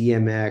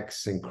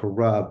DMX and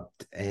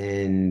Corrupt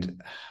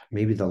and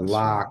maybe the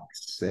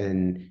Locks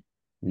and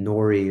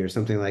Nori or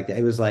something like that.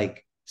 It was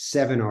like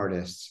 7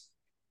 artists.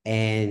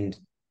 And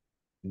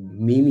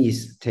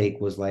Mimi's take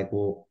was like,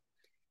 well,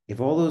 if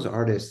all those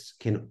artists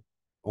can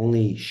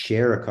only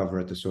share a cover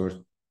at the source,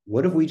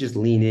 what if we just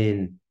lean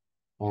in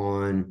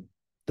on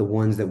the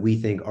ones that we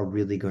think are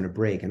really going to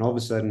break? And all of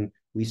a sudden,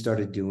 we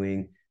started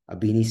doing a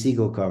Beanie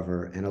Siegel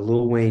cover and a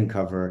Lil Wayne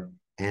cover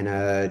and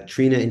a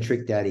Trina and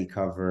Trick Daddy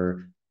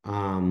cover.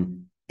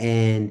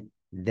 And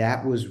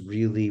that was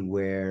really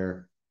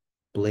where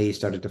Blaze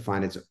started to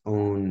find its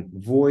own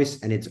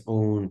voice and its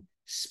own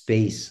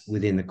space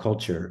within the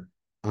culture.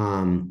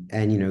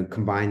 And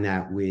combine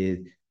that with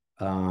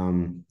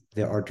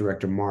the art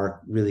director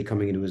Mark really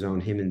coming into his own.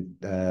 Him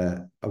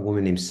and a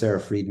woman named Sarah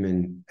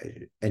Friedman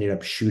ended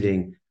up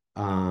shooting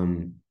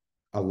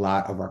a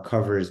lot of our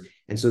covers.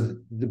 And so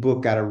the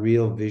book got a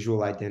real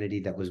visual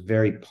identity that was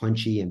very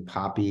punchy and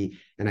poppy,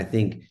 and I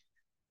think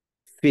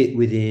fit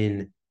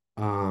within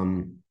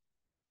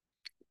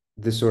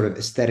the sort of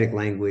aesthetic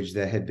language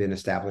that had been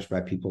established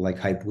by people like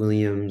Hype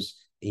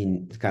Williams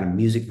in kind of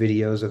music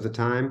videos of the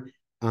time.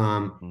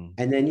 And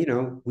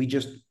then, we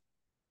just,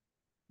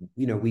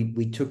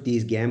 we took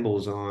these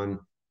gambles on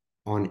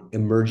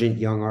emergent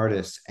young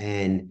artists,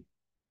 and,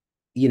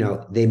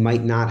 they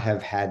might not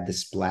have had the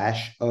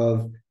splash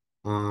of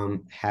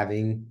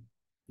having,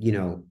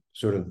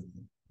 sort of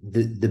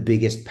the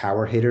biggest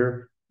power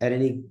hitter at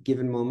any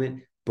given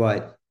moment,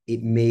 but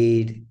it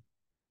made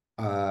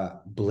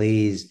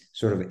Blaze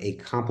sort of a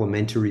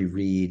complementary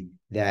read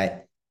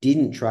that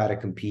didn't try to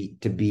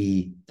compete to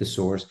be the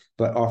source,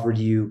 but offered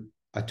you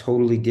a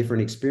totally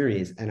different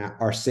experience. And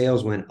our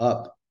sales went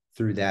up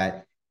through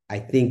that, I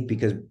think,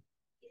 because,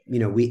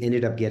 we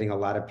ended up getting a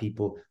lot of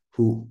people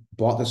who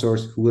bought the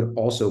source who would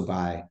also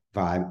buy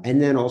Vibe.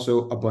 And then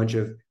also a bunch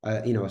of,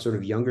 a sort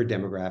of younger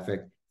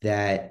demographic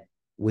that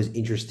was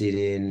interested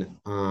in,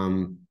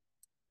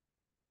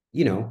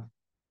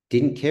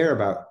 didn't care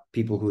about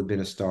people who had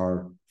been a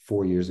star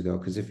 4 years ago.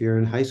 Because if you're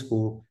in high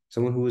school,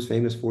 someone who was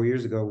famous 4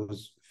 years ago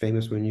was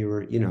famous when you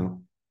were,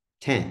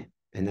 10.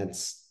 And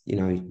that's,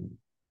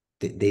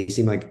 they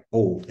seem like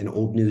old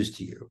news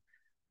to you.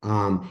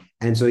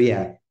 And so,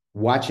 yeah,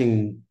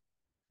 watching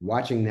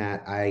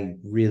that, I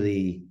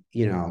really,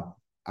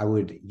 I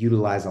would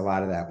utilize a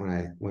lot of that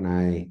when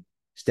I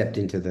stepped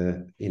into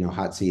the,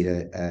 hot seat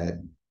at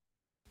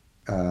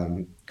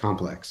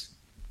Complex.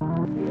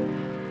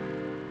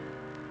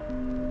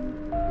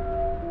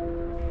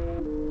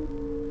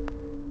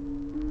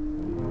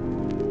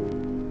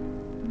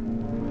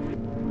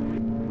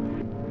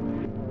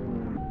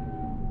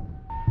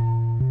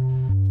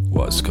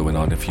 What's going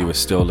on? If you are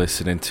still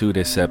listening to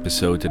this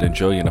episode and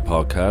enjoying the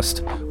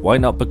podcast, why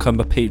not become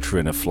a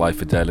patron of Fly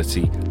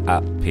Fidelity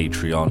at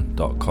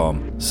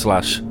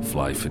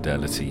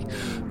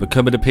patreon.com/flyfidelity.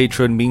 Becoming a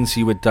patron means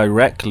you are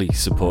directly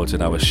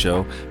supporting our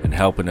show and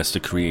helping us to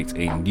create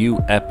a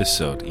new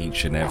episode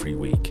each and every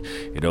week.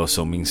 It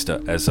also means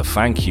that as a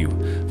thank you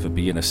for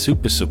being a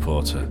super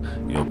supporter,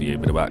 you'll be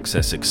able to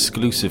access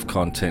exclusive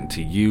content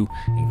to you,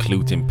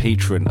 including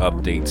patron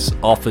updates,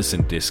 offers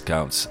and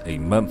discounts, a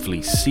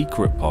monthly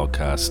secret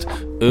podcast,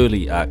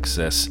 early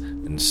access,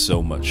 and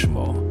so much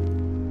more.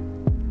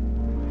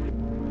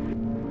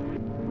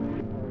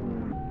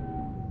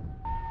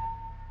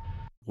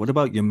 What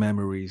about your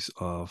memories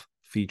of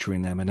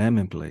featuring Eminem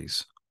in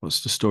Blaze?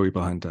 What's the story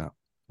behind that?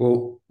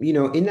 Well,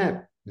 in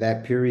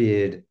that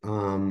period,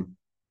 I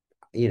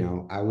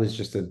was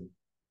just a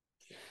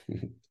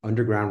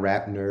underground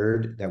rap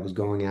nerd that was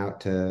going out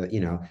to,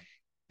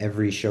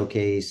 every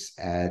showcase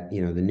at,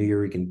 the New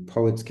Eurekan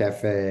Poets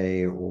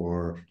Cafe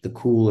or the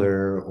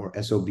Cooler or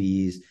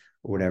SOBs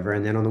or whatever.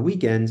 And then on the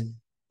weekends,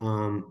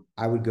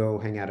 I would go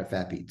hang out at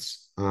Fat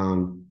Beats.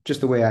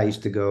 Just the way I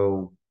used to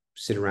go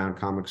sit around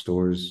comic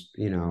stores,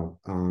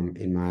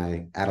 in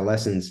my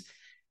adolescence.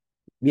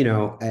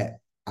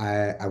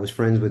 I was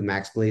friends with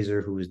Max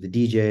Glazer, who was the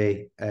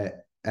DJ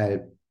at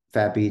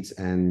Fat Beats,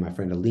 and my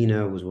friend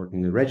Alina was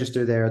working the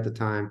register there at the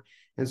time.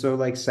 And so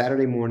like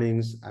Saturday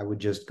mornings, I would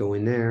just go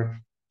in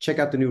there, check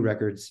out the new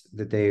records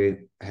that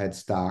they had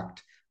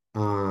stocked,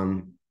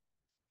 drink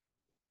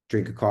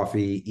a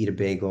coffee, eat a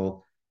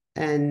bagel,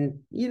 and,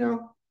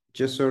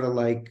 just sort of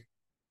like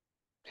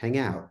hang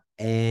out.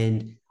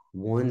 And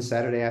one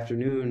Saturday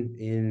afternoon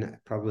in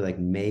probably like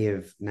May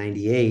of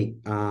 '98,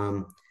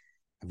 a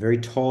very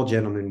tall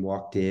gentleman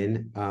walked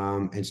in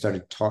and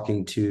started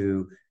talking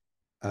to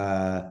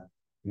uh,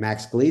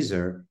 Max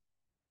Glazer.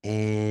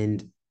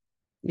 And,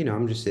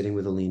 I'm just sitting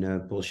with Alina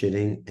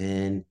bullshitting.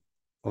 And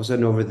all of a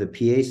sudden over the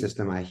PA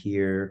system, I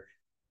hear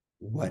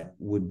what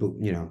would,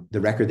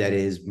 the record that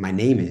is My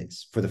Name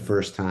Is for the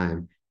first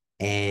time.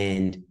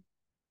 And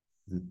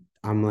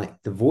I'm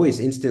like, the voice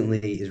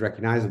instantly is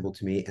recognizable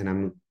to me. And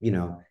I'm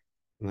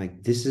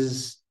like, this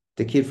is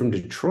the kid from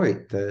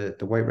Detroit, the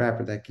white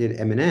rapper, that kid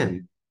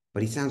Eminem,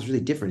 but he sounds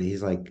really different.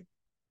 He's like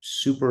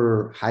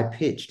super high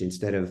pitched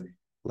instead of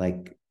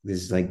like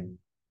this like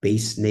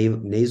bass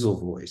nasal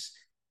voice.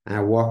 And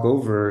I walk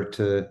over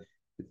to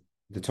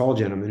the tall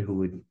gentleman who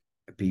would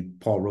be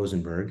Paul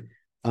Rosenberg.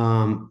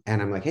 And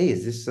I'm like, hey,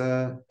 is this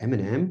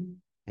Eminem?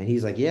 And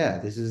he's like, yeah,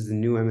 this is the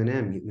new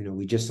Eminem.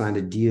 We just signed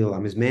a deal.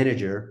 I'm his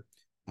manager.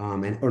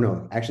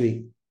 No,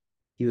 actually,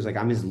 he was like,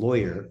 I'm his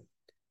lawyer.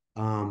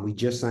 We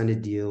just signed a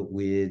deal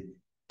with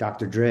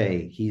Dr.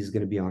 Dre. He's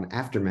going to be on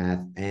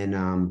Aftermath. And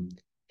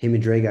him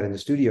and Dre got in the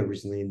studio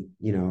recently,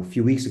 a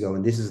few weeks ago.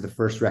 And this is the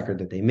first record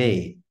that they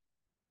made.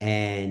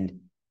 And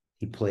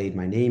he played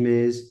My Name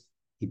Is,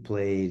 he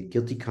played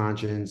Guilty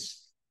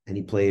Conscience, and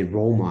he played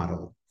Role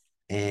Model.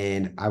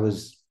 And I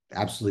was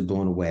absolutely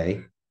blown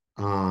away.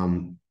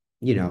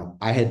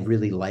 I had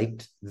really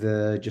liked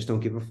the Just Don't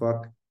Give a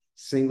Fuck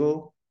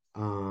single,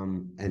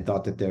 and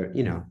thought that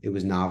it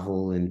was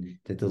novel and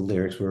that the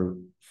lyrics were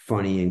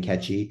funny and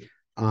catchy.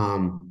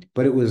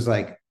 But it was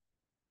like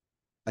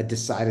a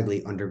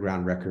decidedly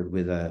underground record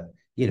with a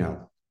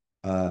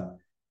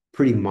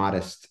pretty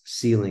modest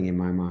ceiling in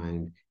my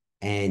mind.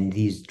 And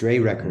these Dre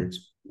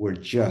records were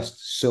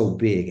just so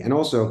big. And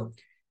also,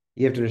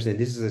 you have to understand,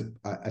 this is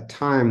a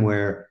time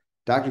where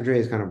Dr. Dre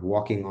is kind of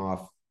walking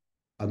off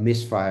a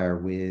misfire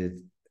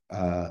with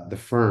the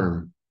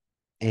Firm.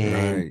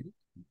 And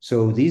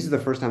so these are the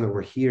first time that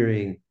we're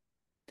hearing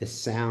the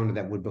sound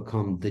that would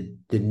become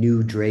the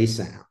new Dre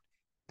sound.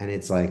 And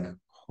it's like,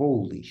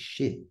 holy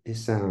shit,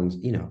 this sounds,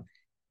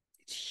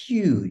 it's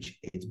huge,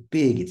 it's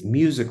big, it's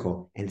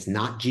musical, and it's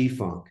not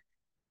G-Funk.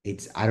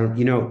 It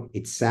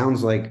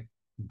sounds like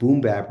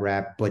boom bap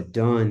rap, but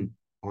done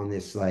on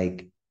this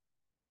like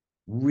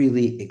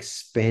really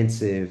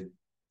expansive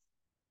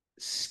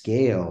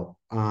scale.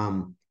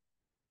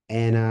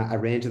 And I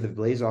ran to the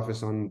Blaze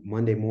office on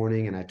Monday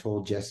morning, and I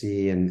told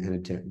Jesse and a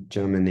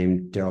gentleman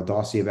named Daryl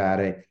Dawsey about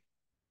it.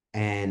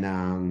 And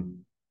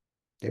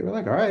they were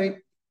like, all right,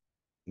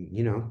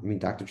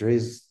 Dr.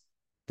 Dre's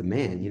the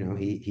man.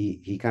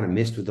 He kind of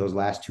missed with those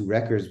last two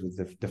records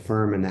with the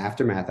Firm and the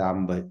Aftermath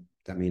album, but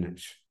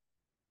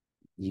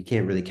you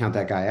can't really count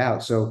that guy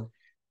out. So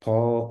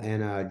Paul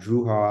and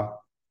Drew Haw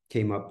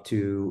came up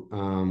to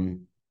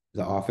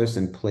the office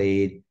and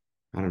played,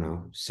 I don't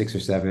know, 6 or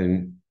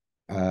 7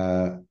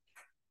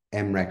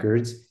 M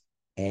records,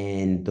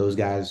 and those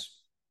guys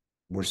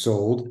were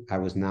sold. I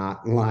was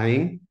not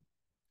lying.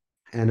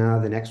 And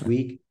the next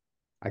week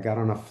I got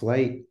on a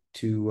flight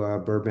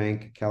to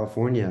Burbank,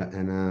 California,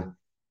 and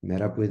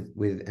met up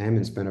with M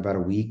and spent about a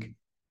week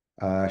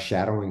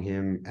shadowing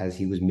him as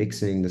he was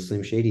mixing the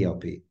Slim Shady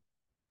LP.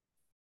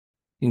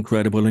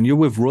 Incredible. And you're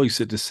with Royce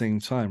at the same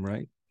time,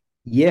 right?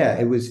 Yeah,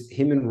 it was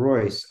him and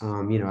Royce.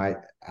 I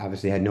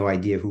obviously had no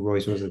idea who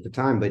Royce was at the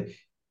time, but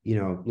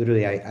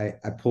literally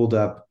I pulled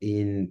up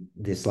in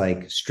this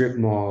like strip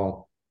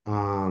mall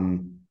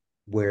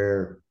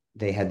where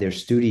they had their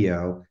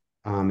studio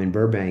in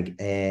Burbank.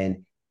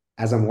 And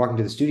as I'm walking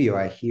to the studio,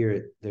 I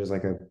hear there's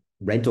like a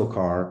rental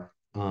car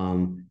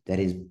that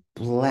is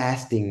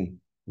blasting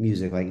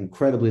music, like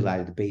incredibly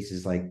loud. The bass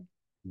is like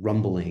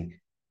rumbling.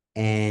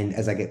 And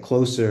as I get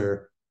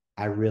closer,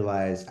 I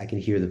realize I can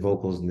hear the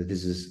vocals and that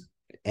this is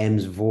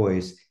M's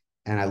voice.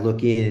 And I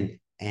look in,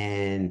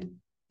 and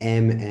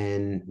M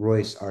and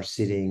Royce are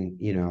sitting,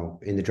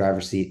 in the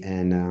driver's seat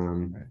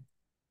and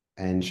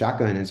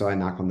shotgun. And so I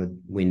knock on the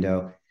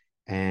window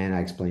and I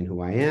explain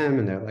who I am,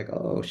 and they're like,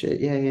 "Oh shit,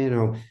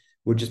 yeah,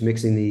 we're just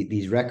mixing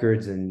these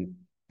records." And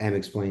M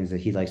explains that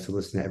he likes to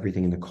listen to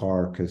everything in the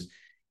car because,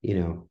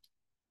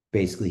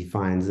 basically he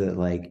finds that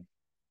like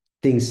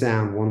things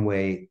sound one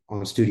way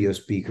on studio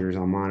speakers,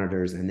 on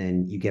monitors, and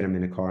then you get them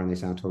in a car and they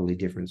sound totally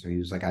different. So he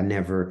was like, I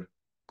never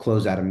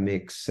close out a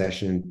mix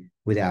session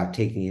without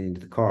taking it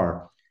into the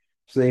car.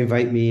 So they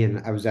invite me,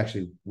 and I was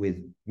actually with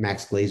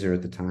Max Glazer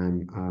at the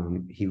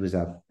time. He was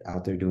out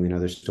there doing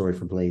another story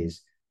for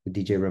Blaze with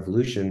DJ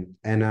Revolution.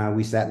 And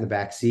we sat in the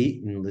back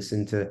seat and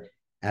listened to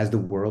As the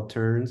World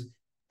Turns,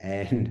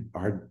 and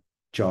our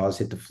jaws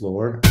hit the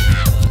floor.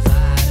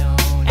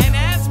 And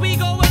as we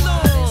go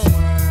along,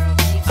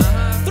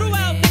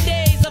 throughout the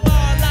days of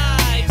our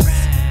lives,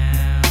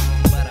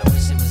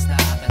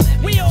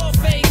 we all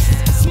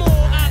face small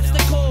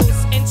obstacles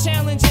and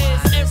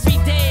challenges every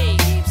day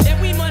that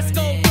we must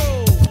go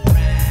through.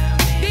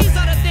 These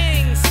are the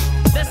things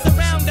that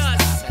surround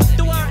us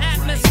through our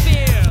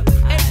atmosphere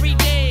every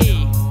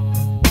day.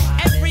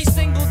 Every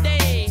single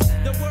day,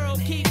 the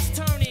world keeps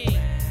turning,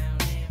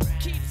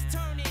 keeps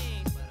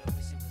turning.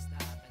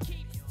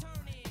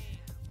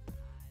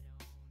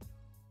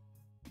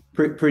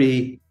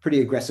 pretty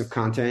aggressive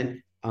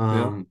content.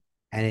 And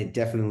it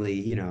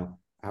definitely,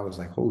 I was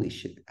like, holy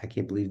shit, I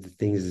can't believe the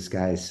things this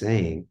guy is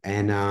saying.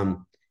 And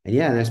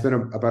yeah, and I spent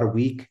about a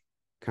week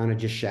kind of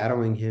just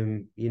shadowing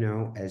him,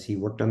 as he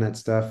worked on that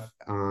stuff.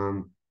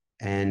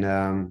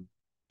 And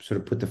sort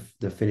of put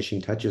the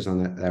finishing touches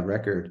on that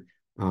record.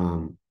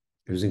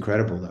 It was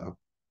incredible though.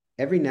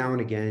 Every now and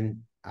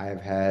again,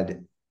 I've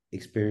had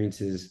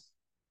experiences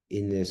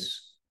in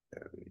this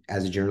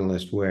as a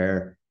journalist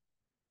where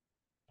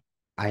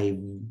I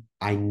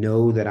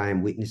know that I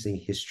am witnessing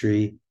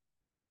history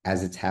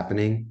as it's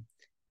happening,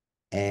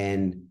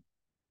 and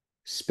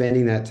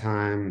spending that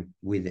time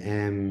with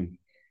M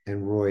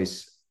and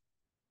Royce,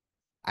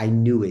 I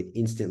knew it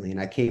instantly. And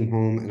I came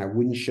home and I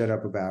wouldn't shut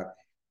up about,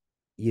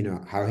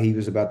 how he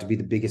was about to be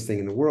the biggest thing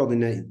in the world.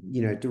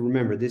 And, to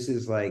remember, this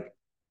is like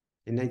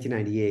in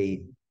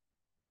 1998,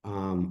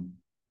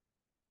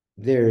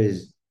 there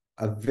is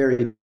a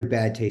very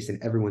bad taste in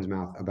everyone's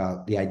mouth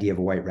about the idea of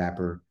a white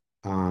rapper.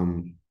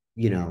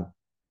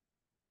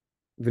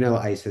 Vanilla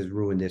Ice has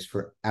ruined this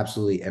for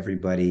absolutely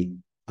everybody.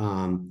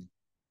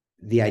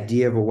 The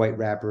idea of a white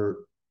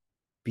rapper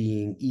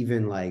being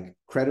even like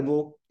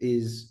credible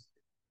is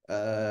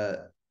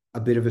a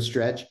bit of a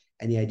stretch,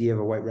 and the idea of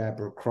a white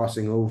rapper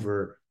crossing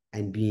over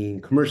and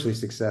being commercially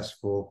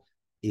successful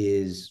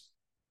is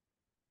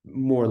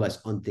more or less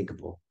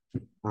unthinkable.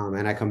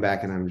 And I come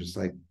back and I'm just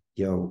like,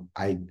 yo,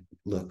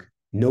 look,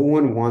 no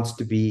one wants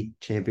to be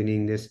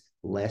championing this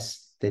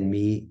less than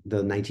me,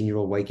 the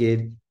 19-year-old white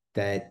kid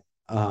that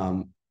is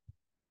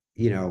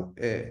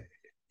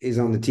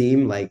on the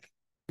team. Like,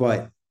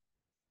 but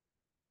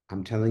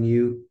I'm telling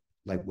you,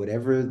 like,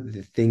 whatever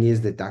the thing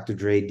is that Dr.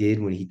 Dre did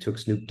when he took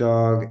Snoop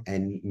Dogg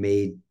and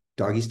made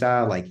Doggy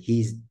Style, like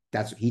he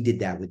did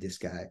that with this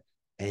guy.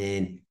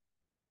 And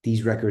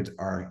these records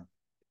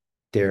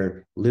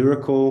they're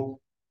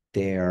lyrical,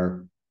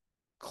 they're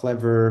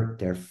clever,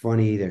 they're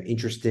funny, they're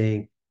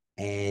interesting,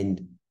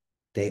 and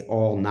they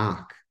all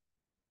knock.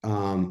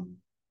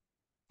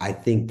 I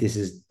think this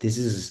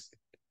is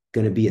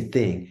going to be a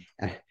thing.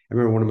 I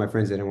remember one of my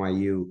friends at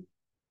NYU,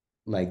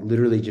 like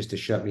literally just to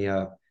shut me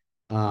up,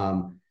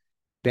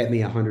 bet me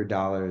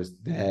 $100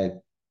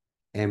 that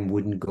M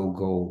wouldn't go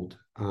gold.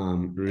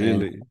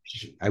 Really?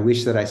 I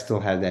wish that I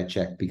still had that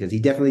check, because he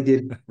definitely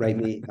did write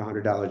me a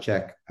 $100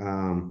 check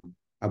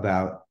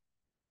about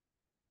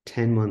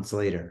 10 months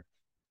later.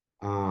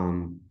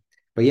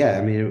 But yeah,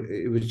 I mean,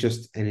 it was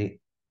just, and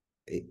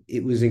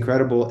it was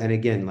incredible. And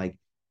again, like,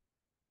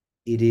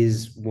 it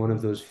is one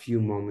of those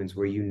few moments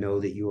where you know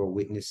that you are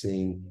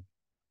witnessing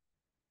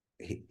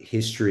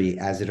history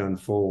as it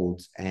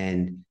unfolds,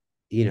 and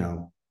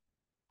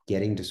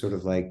getting to sort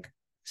of like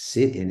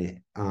sit in it.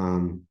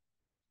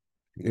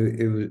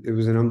 It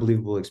was an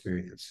unbelievable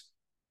experience.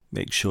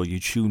 Make sure you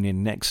tune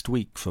in next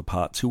week for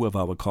part 2 of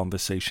our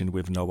conversation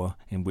with Noah,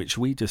 in which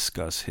we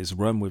discuss his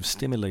run with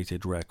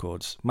Stimulated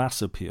Records,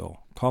 Mass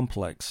Appeal,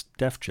 Complex,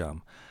 Def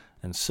Jam,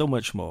 and so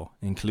much more,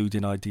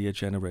 including Idea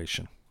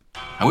Generation.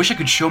 I wish I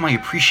could show my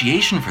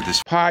appreciation for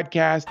this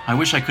podcast. I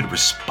wish I could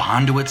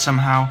respond to it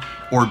somehow,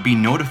 or be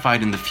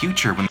notified in the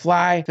future when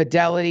Fly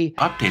Fidelity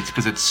updates,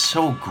 because it's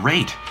so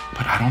great.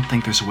 But I don't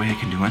think there's a way I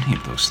can do any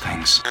of those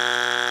things.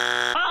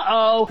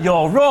 Uh-oh,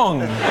 you're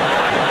wrong.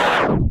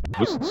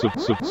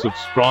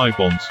 Subscribe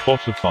on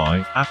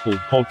Spotify, Apple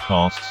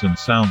Podcasts and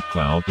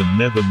SoundCloud and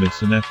never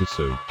miss an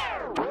episode.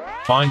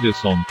 Find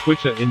us on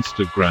Twitter,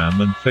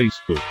 Instagram and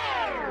Facebook.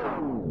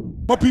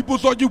 My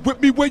peoples, are you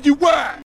with me where you at?